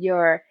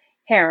 your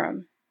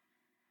harem.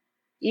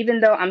 Even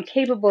though I'm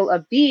capable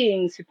of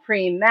being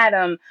supreme,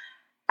 madam,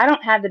 I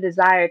don't have the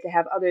desire to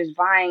have others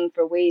vying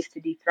for ways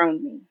to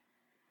dethrone me.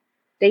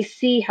 They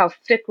see how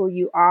fickle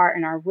you are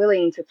and are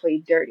willing to play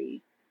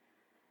dirty.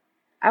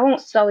 I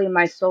won't sully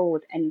my soul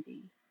with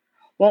envy.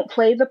 Won't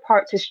play the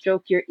part to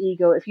stroke your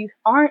ego. If you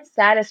aren't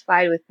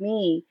satisfied with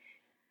me,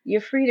 you're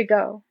free to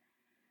go.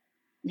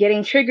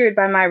 Getting triggered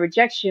by my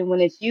rejection when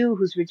it's you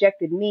who's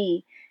rejected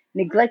me,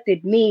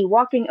 neglected me,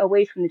 walking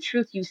away from the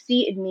truth you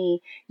see in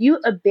me, you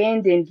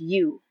abandoned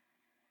you,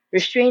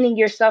 restraining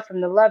yourself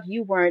from the love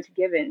you weren't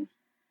given.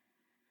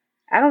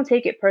 I don't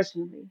take it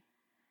personally.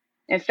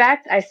 In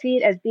fact, I see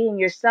it as being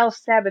your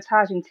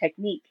self-sabotaging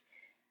technique.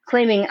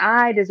 Claiming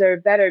I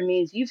deserve better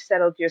means you've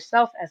settled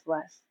yourself as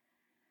less.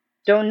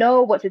 Don't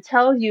know what to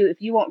tell you if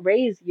you won't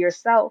raise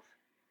yourself.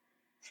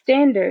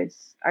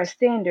 Standards are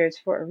standards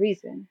for a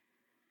reason.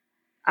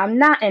 I'm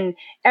not an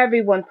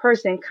every one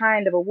person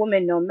kind of a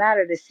woman no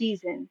matter the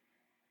season.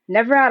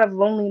 Never out of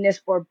loneliness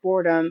or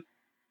boredom.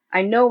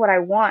 I know what I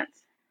want,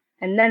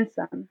 and then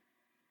some.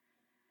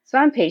 So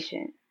I'm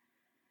patient,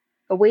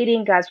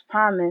 awaiting God's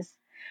promise.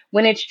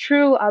 When it's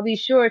true, I'll be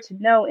sure to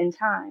know in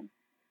time.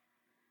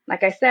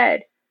 Like I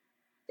said,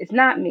 it's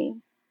not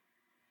me.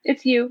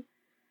 It's you.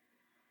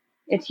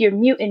 It's your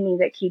mutiny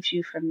that keeps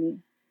you from me.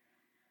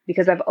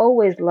 Because I've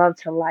always loved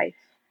to life,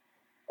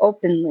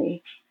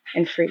 openly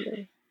and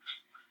freely.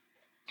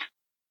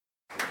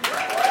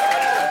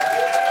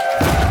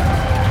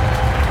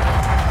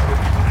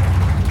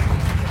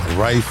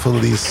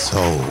 Rightfully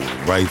so.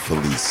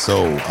 Rightfully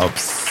so.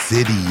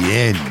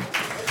 Obsidian.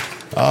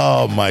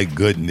 Oh, my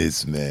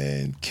goodness,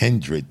 man.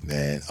 Kendrick,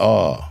 man.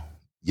 Oh,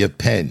 your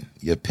pen.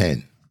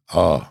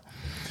 Oh.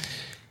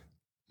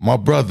 My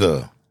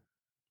brother,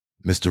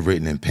 Mr.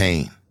 Written in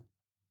Pain.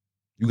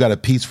 You got a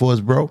piece for us,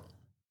 bro?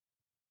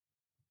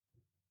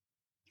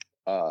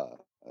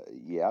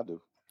 Yeah, I do.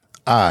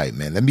 All right,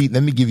 man. Let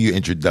me give you an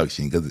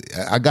introduction because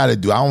I gotta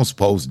do. I don't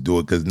supposed to do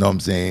it because, know what I'm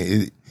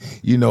saying?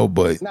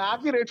 But Nah,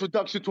 I'll get an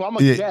introduction to. I'm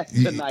a guest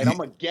tonight. I'm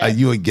a guest.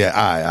 You a guest?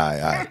 All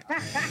right.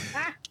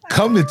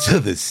 Coming to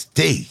the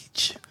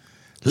stage,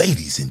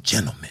 ladies and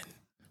gentlemen,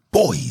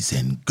 boys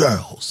and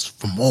girls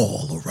from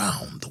all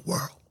around the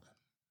world,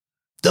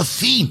 the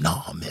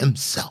phenom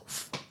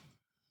himself,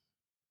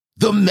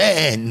 the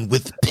man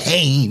with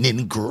pain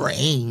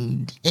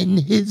ingrained in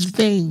his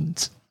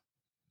veins,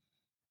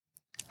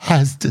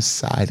 has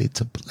decided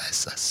to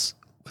bless us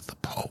with a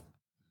poem.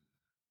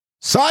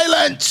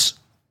 Silence!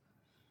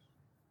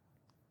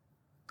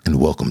 And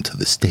welcome to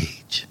the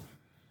stage,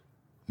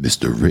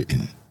 Mr.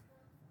 Written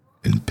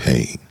in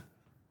Pain.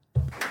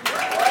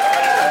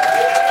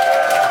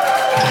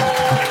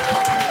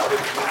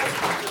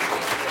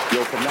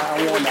 Yo, from now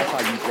on, that's how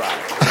you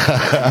drive.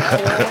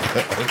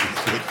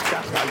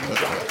 That's how you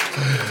drive.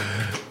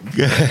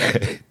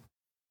 Good.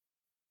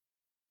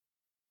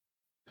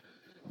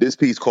 This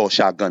piece called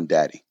Shotgun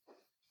Daddy.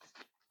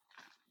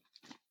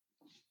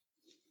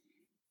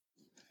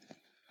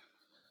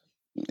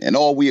 And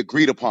all we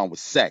agreed upon was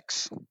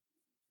sex.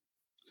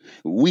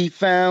 We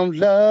found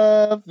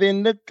love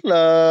in the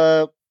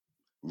club.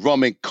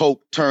 Rum and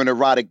coke turn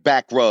erotic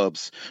back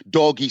rubs.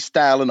 Doggy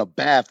style in a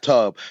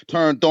bathtub.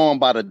 Turned on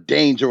by the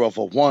danger of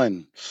a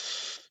 1,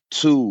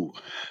 2,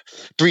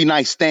 3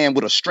 night stand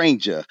with a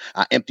stranger.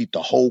 I emptied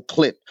the whole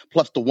clip,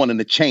 plus the one in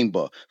the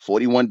chamber.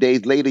 41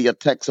 days later, your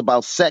text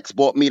about sex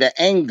brought me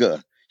to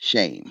anger.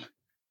 Shame.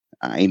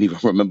 I ain't even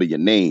remember your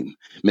name.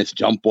 Miss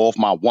Jump Off,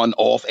 my one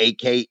off,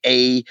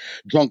 a.k.a.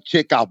 drunk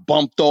chick I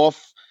bumped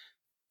off.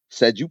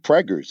 Said you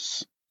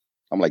preggers.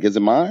 I'm like, is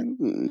it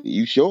mine?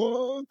 You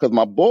sure? Because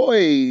my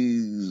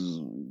boys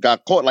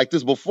got caught like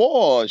this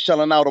before,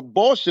 shelling out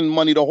abortion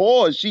money to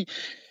whores.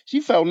 She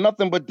felt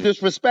nothing but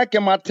disrespect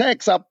in my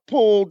text. I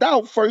pulled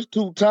out first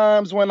 2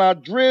 times when I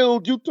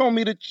drilled. You told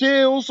me to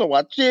chill, so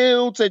I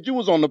chilled. Said you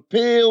was on the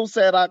pill.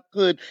 Said I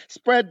could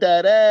spread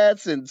that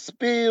ass and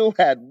spill.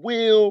 Had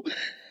will.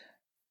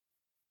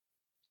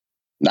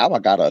 Now I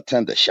gotta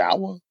attend the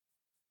shower.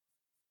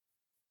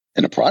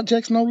 And the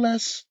projects, no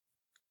less.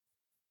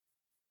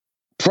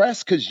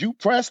 Press, cause you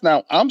press.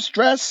 Now I'm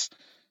stressed.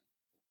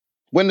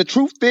 When the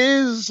truth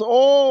is,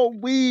 all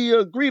we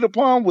agreed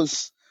upon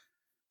was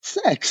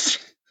sex.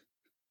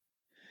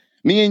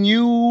 Me and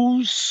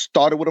you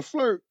started with a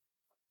flirt.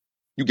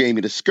 You gave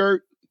me the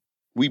skirt.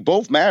 We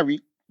both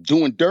married,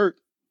 doing dirt.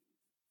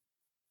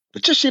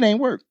 But your shit ain't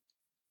work.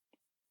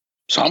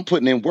 So I'm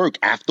putting in work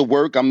after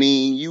work. I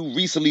mean, you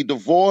recently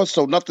divorced,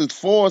 so nothing's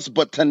forced.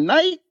 But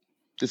tonight,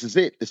 this is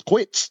it. It's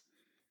quits.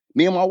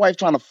 Me and my wife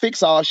trying to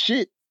fix our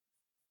shit.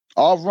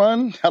 Our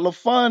run, hella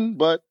fun,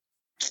 but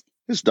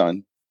it's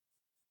done.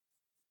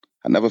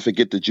 I never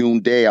forget the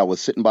June day I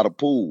was sitting by the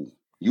pool.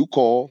 You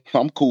call,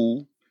 I'm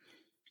cool.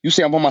 You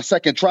say I'm on my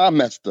second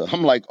trimester.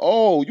 I'm like,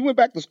 oh, you went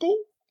back to school?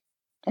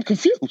 I'm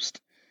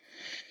confused.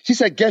 She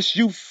said, guess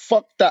you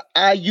fucked the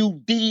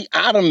IUD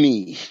out of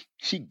me.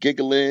 She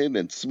giggling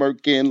and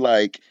smirking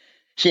like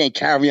she ain't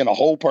carrying a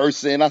whole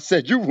person. I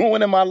said, you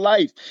ruining my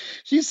life.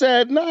 She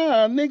said,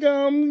 nah,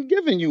 nigga, I'm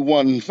giving you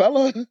one,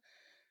 fella.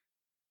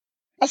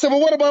 I said,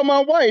 well, what about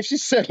my wife? She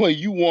said, well,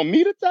 you want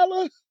me to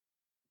tell her?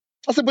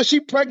 I said, but she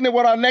pregnant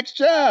with our next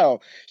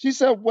child. She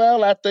said,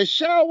 well, at the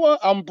shower,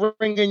 I'm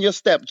bringing your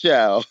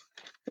stepchild.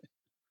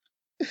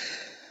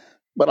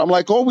 But I'm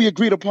like, all we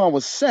agreed upon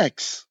was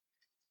sex.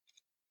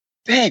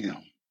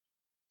 Damn.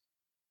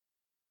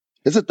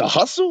 Is it the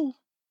hustle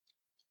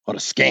or the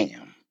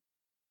scam?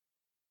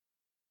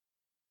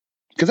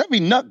 Because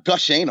every nut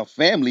gusher ain't a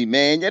family,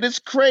 man. Yet it's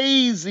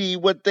crazy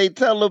what they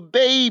tell the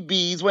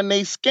babies when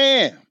they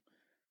scam.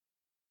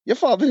 Your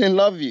father didn't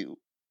love you.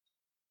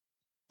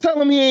 Tell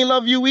him he ain't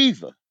love you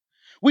either.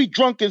 We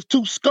drunk as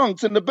 2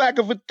 skunks in the back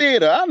of a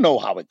theater. I know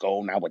how it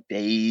go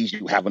nowadays.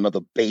 You have another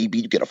baby,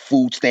 you get a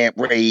food stamp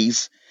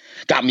raise.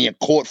 Got me in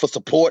court for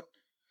support.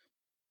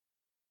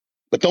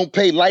 But don't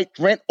pay light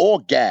rent or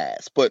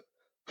gas. But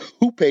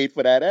who paid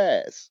for that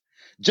ass?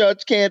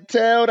 Judge can't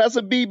tell that's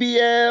a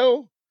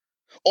BBL.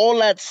 All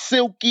that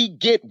silky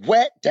get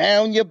wet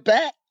down your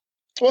back.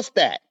 What's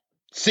that?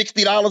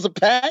 $60 a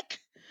pack?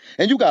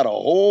 And you got a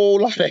whole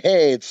lot of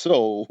head,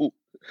 so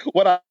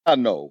what I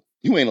know,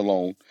 you ain't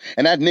alone.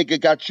 And that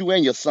nigga got you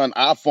and your son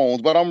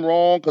iPhones, but I'm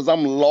wrong because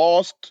I'm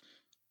lost.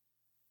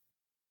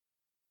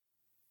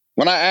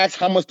 When I ask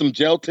how much them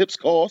gel tips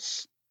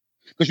cost,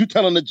 because you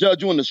telling the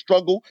judge you in the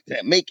struggle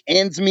to make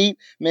ends meet,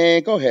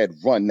 man, go ahead,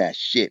 run that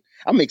shit.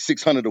 I make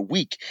 $600 a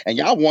week, and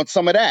y'all want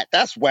some of that.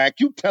 That's whack.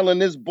 You telling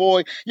this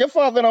boy, your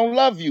father don't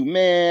love you,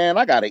 man.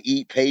 I gotta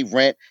eat, pay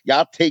rent.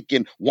 Y'all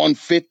taking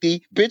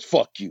 $150, bitch,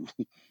 fuck you.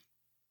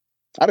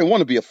 I didn't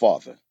want to be a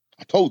father.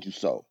 I told you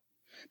so.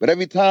 But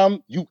every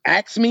time you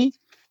ask me,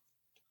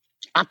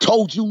 I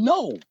told you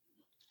no.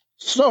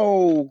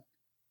 So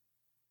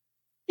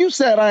you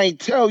said I ain't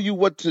tell you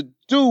what to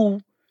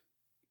do,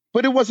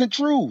 but it wasn't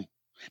true.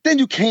 Then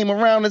you came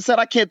around and said,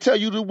 I can't tell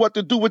you what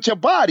to do with your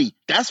body.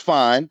 That's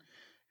fine.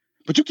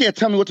 But you can't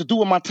tell me what to do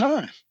with my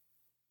time.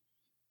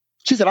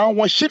 She said, I don't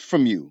want shit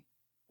from you.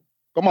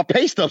 But my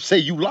pay stubs say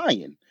you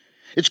lying.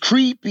 It's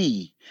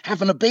creepy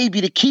having a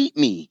baby to keep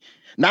me.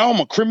 Now I'm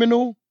a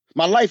criminal.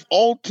 My life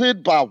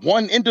altered by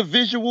one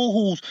individual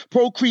whose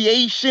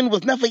procreation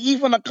was never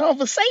even a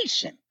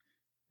conversation.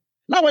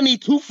 Now I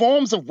need 2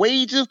 forms of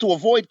wages to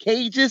avoid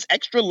cages,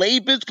 extra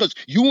labors, because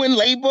you in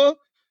labor.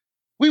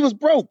 We was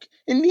broke,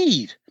 in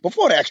need,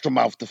 before the extra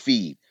mouth to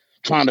feed.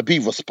 Trying to be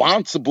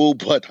responsible,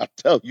 but I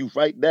tell you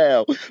right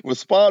now,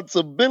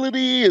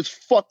 responsibility is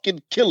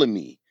fucking killing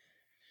me.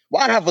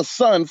 Why have a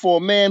son for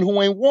a man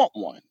who ain't want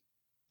one?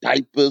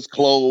 Diapers,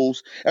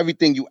 clothes,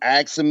 everything you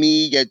asking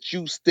me, yet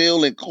you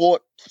still in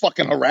court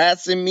fucking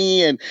harassing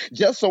me. And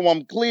just so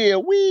I'm clear,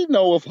 we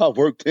know if I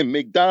worked in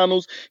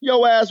McDonald's,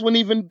 your ass wouldn't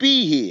even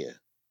be here.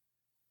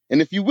 And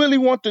if you really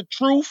want the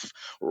truth,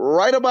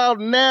 right about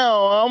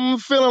now, I'm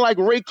feeling like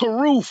Ray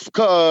Caruth,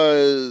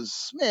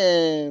 because,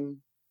 man,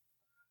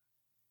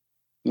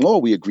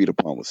 all we agreed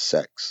upon was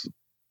sex.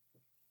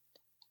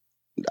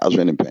 I was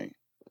in pain.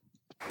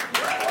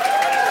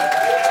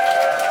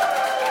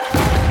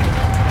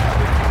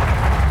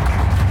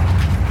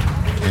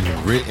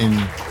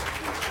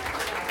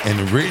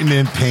 And written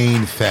in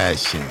pain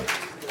fashion.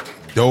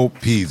 Dope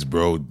piece,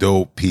 bro.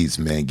 Dope piece,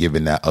 man.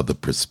 Giving that other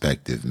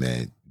perspective,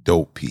 man.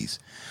 Dope piece.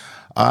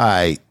 All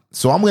right.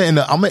 So I'm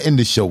gonna end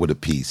the show with a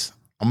piece.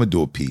 I'm gonna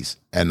do a piece.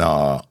 And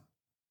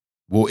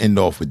we'll end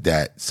off with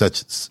that.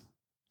 Such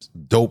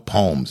dope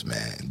poems,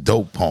 man.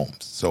 Dope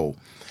poems. So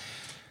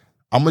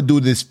I'm gonna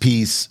do this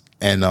piece,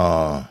 and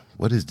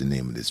what is the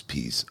name of this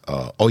piece?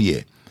 Oh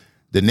yeah.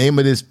 The name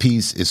of this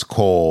piece is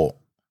called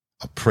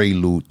A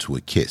Prelude to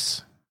a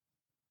Kiss.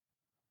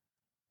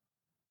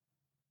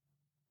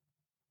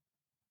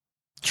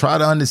 Try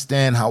to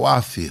understand how I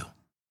feel.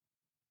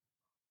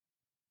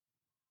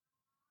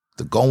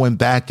 The going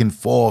back and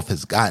forth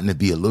has gotten to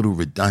be a little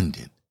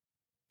redundant.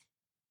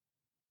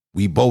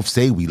 We both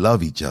say we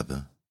love each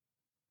other,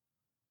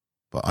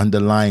 but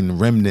underlying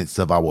remnants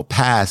of our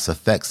past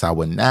affects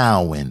our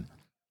now, and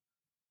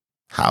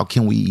how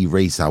can we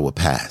erase our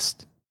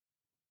past?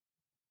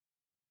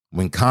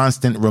 When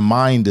constant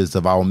reminders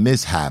of our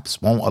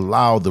mishaps won't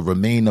allow the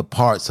remainder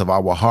parts of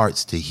our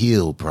hearts to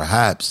heal,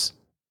 perhaps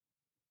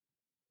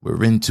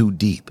we're in too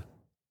deep.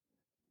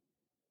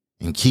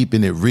 And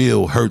keeping it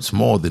real hurts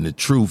more than the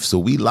truth, so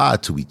we lie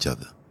to each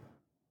other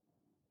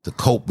to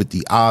cope with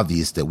the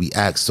obvious that we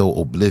act so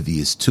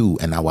oblivious to,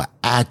 and our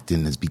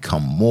acting has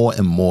become more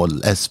and more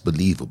less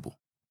believable.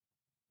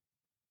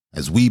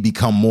 As we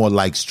become more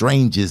like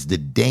strangers, the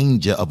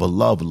danger of a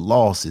love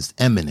loss is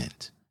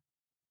imminent.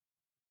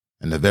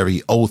 And the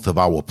very oath of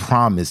our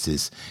promise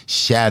is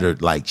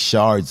shattered like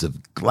shards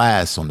of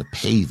glass on the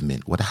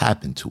pavement. What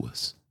happened to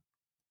us?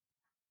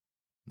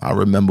 I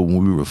remember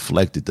when we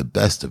reflected the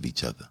best of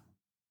each other.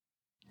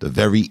 The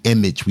very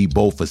image we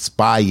both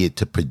aspired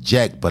to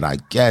project, but I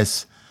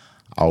guess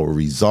our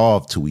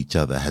resolve to each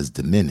other has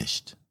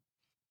diminished.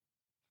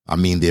 I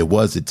mean, there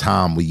was a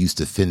time we used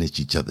to finish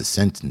each other's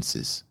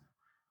sentences.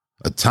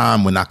 A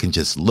time when I can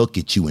just look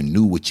at you and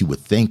knew what you were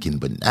thinking,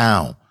 but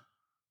now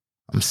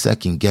I'm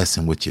second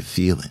guessing what you're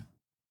feeling.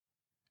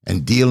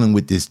 And dealing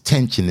with this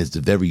tension is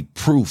the very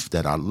proof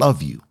that I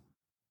love you.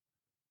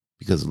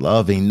 Because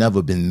love ain't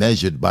never been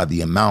measured by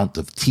the amount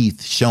of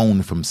teeth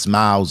shown from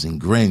smiles and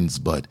grins,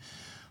 but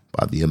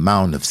by the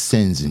amount of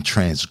sins and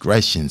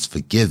transgressions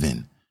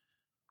forgiven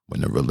when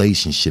the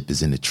relationship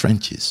is in the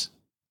trenches.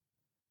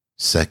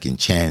 Second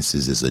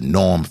chances is a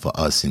norm for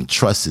us, and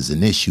trust is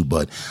an issue,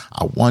 but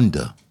I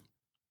wonder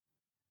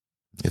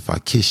if I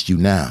kissed you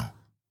now,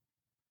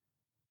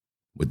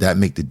 would that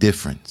make the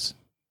difference?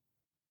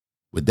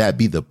 Would that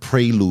be the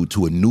prelude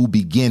to a new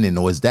beginning,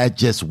 or is that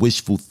just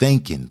wishful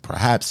thinking?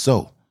 Perhaps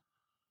so.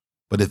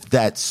 But if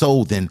that's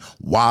so, then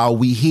why are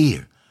we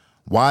here?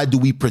 Why do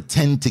we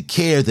pretend to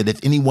care that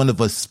if any one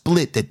of us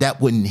split,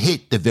 that wouldn't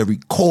hit the very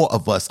core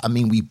of us? I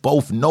mean, we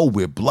both know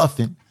we're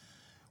bluffing.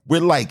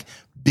 We're like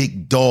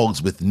big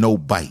dogs with no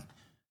bite,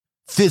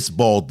 fist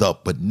balled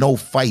up but no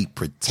fight,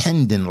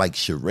 pretending like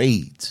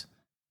charades.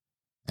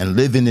 And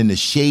living in the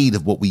shade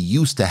of what we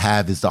used to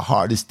have is the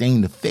hardest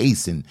thing to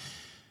face, and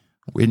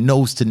we're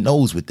nose to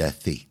nose with that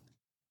fate.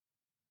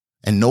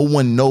 And no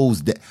one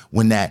knows that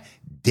when that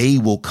day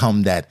will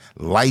come, that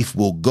life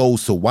will go,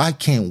 so why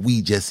can't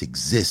we just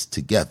exist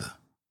together?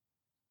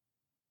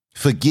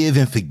 Forgive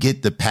and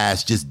forget the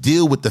past. Just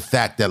deal with the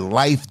fact that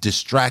life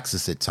distracts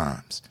us at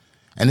times.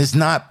 And it's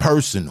not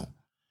personal.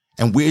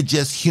 And we're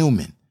just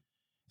human.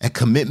 And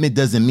commitment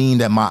doesn't mean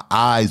that my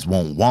eyes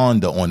won't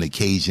wander on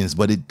occasions,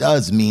 but it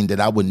does mean that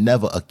I would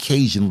never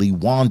occasionally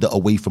wander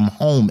away from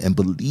home. And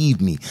believe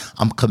me,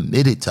 I'm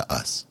committed to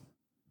us.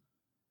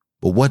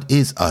 But what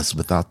is us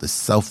without the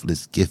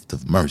selfless gift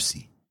of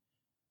mercy?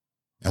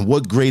 And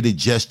what greater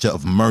gesture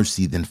of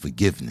mercy than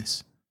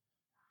forgiveness?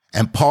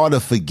 And part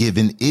of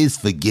forgiving is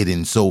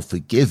forgetting, so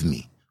forgive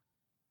me.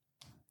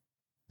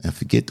 And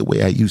forget the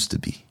way I used to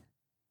be.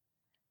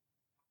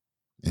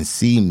 And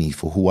see me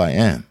for who I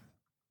am.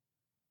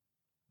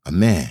 A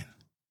man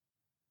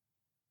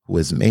who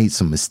has made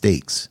some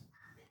mistakes.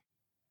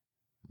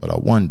 But I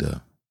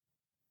wonder,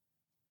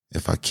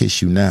 if I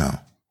kiss you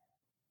now,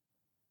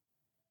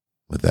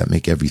 would that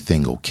make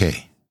everything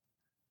okay?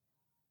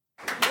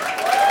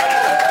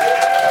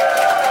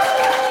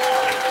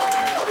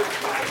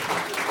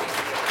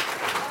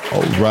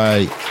 All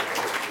right.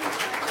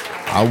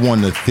 I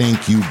want to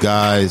thank you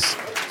guys.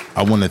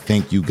 I want to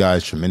thank you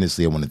guys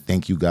tremendously. I want to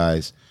thank you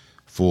guys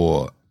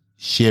for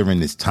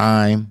sharing this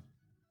time,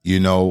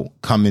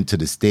 coming to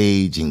the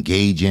stage,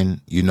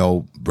 engaging,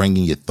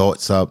 bringing your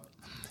thoughts up.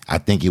 I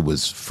think it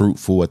was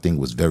fruitful. I think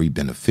it was very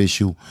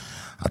beneficial.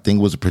 I think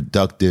it was a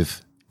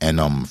productive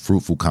and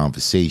fruitful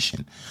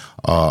conversation.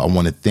 I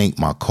want to thank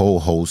my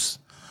co-host,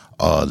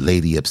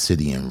 Lady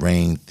Obsidian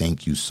Rain.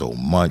 Thank you so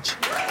much.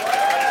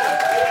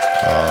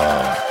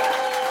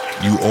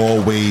 You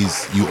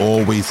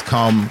always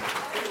come.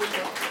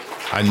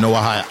 I know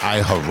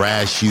I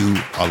harass you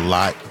a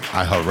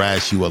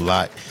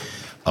lot.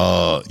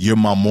 You're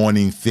my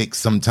morning fix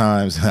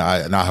sometimes,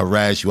 and I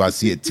harass you. I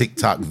see a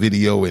TikTok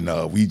video,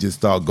 and we just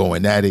start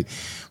going at it.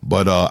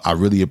 But I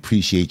really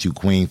appreciate you,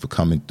 Queen, for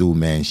coming through,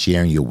 man,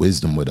 sharing your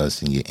wisdom with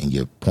us and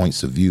your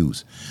points of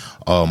views.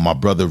 My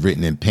brother,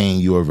 Written in Pain,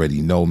 you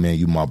already know, man.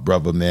 You my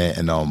brother, man,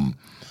 and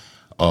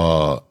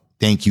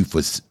thank you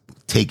for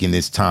taking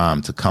this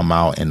time to come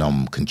out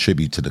and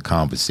contribute to the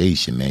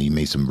conversation, man. You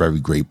made some very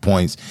great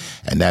points.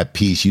 And that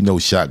piece,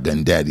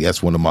 Shotgun Daddy,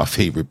 that's one of my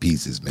favorite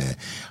pieces, man.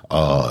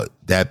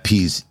 That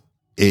piece,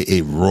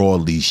 it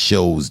rawly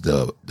shows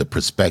the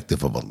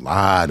perspective of a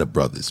lot of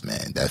brothers,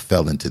 man, that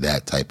fell into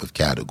that type of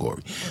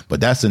category.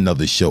 But that's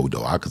another show,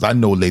 though, because I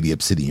know Lady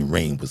Obsidian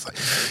Rain was like,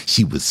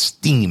 she was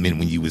steaming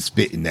when you was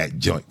spitting that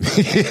joint.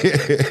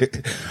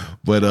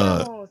 But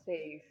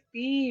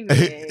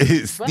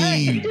steaming.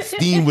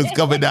 Steam was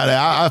coming out.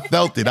 I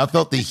felt it. I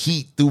felt the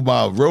heat through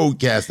my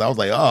roadcaster. I was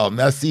like, oh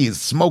man, I see it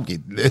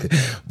smoking.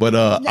 But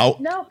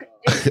no,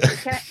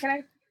 can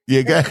I?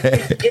 Yeah, go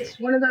ahead. It's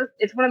one of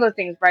those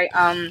things, right?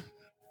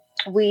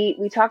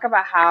 We talk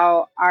about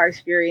how our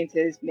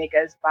experiences make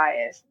us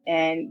biased,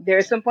 and there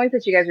are some points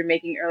that you guys were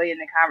making early in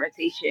the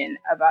conversation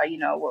about, you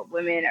know, what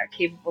women are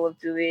capable of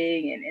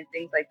doing and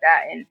things like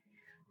that. And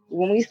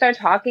when we start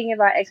talking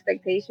about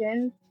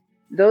expectations,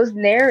 those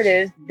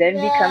narratives then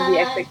become the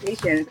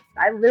expectations.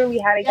 I literally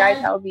had a guy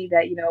tell me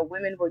that, you know,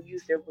 women will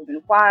use their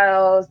women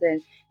wiles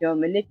and, you know,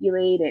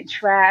 manipulate and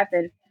trap.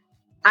 And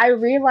I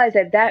realized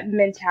that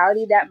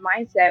mentality, that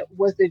mindset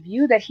was the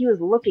view that he was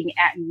looking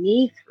at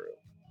me through.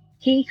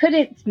 He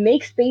couldn't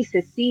make space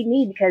to see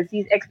me because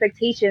these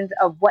expectations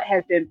of what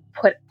has been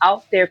put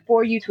out there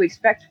for you to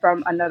expect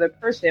from another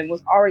person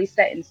was already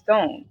set in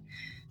stone.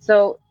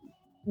 So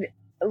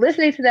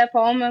listening to that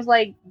poem, I was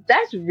like,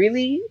 that's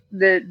really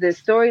the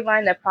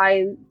storyline that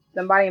probably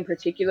somebody in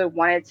particular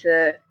wanted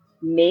to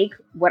make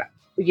what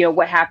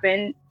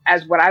happened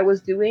as what I was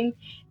doing.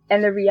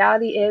 And the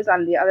reality is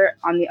on the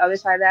other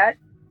side of that,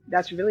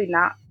 that's really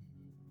not,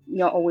 you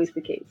know, always the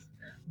case.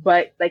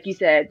 But like you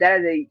said,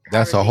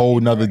 that's a whole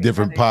nother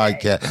different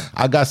podcast.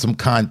 I got some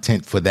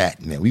content for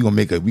that, man. We gonna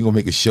make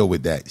a show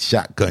with that.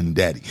 Shotgun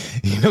Daddy.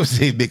 You know what I'm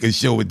saying? Make a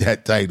show with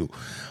that title.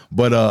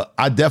 But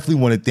I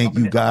definitely want to thank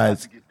you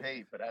guys.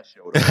 Paid for that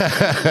show.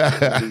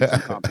 Need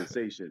some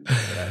compensation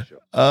for that show.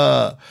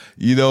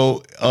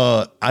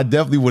 I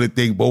definitely want to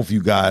thank both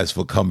you guys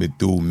for coming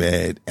through,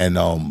 man,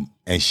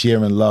 and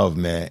sharing love,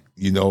 man.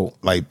 You know,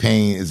 like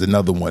Pain is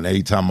another one.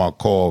 Every time I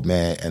call,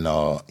 man, and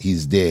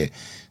he's there.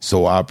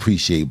 So I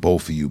appreciate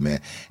both of you, man.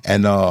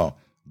 And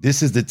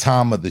this is the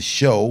time of the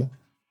show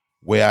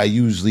where I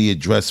usually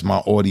address my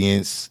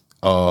audience,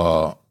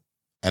 and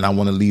I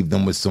want to leave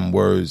them with some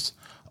words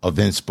of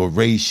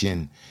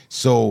inspiration.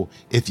 So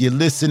if you're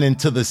listening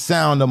to the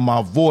sound of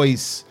my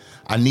voice,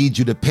 I need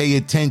you to pay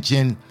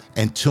attention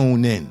and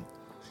tune in.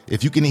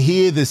 If you can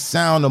hear the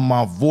sound of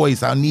my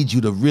voice, I need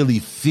you to really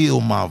feel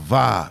my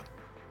vibe.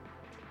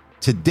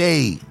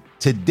 Today,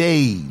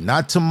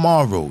 not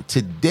tomorrow,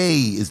 today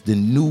is the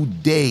new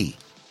day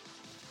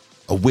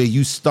of where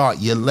you start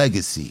your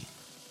legacy.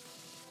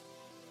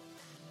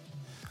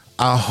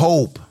 I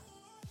hope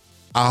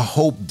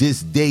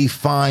this day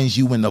finds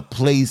you in a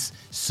place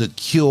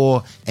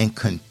secure and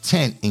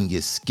content in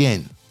your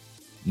skin.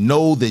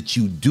 Know that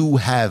you do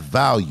have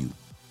value.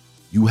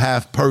 You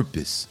have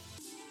purpose.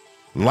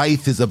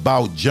 Life is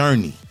about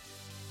journey.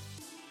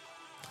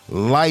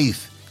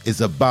 Life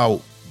is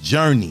about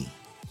journey.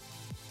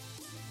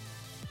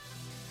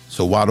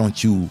 So why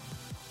don't you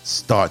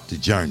start the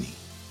journey?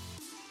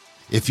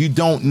 If you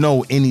don't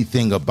know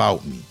anything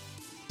about me,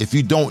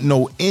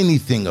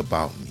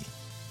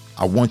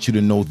 I want you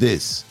to know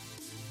this.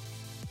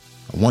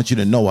 I want you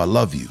to know I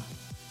love you.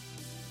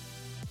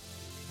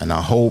 And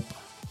I hope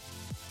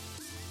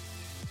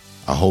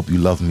you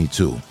love me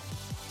too.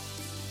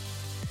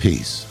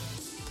 Peace.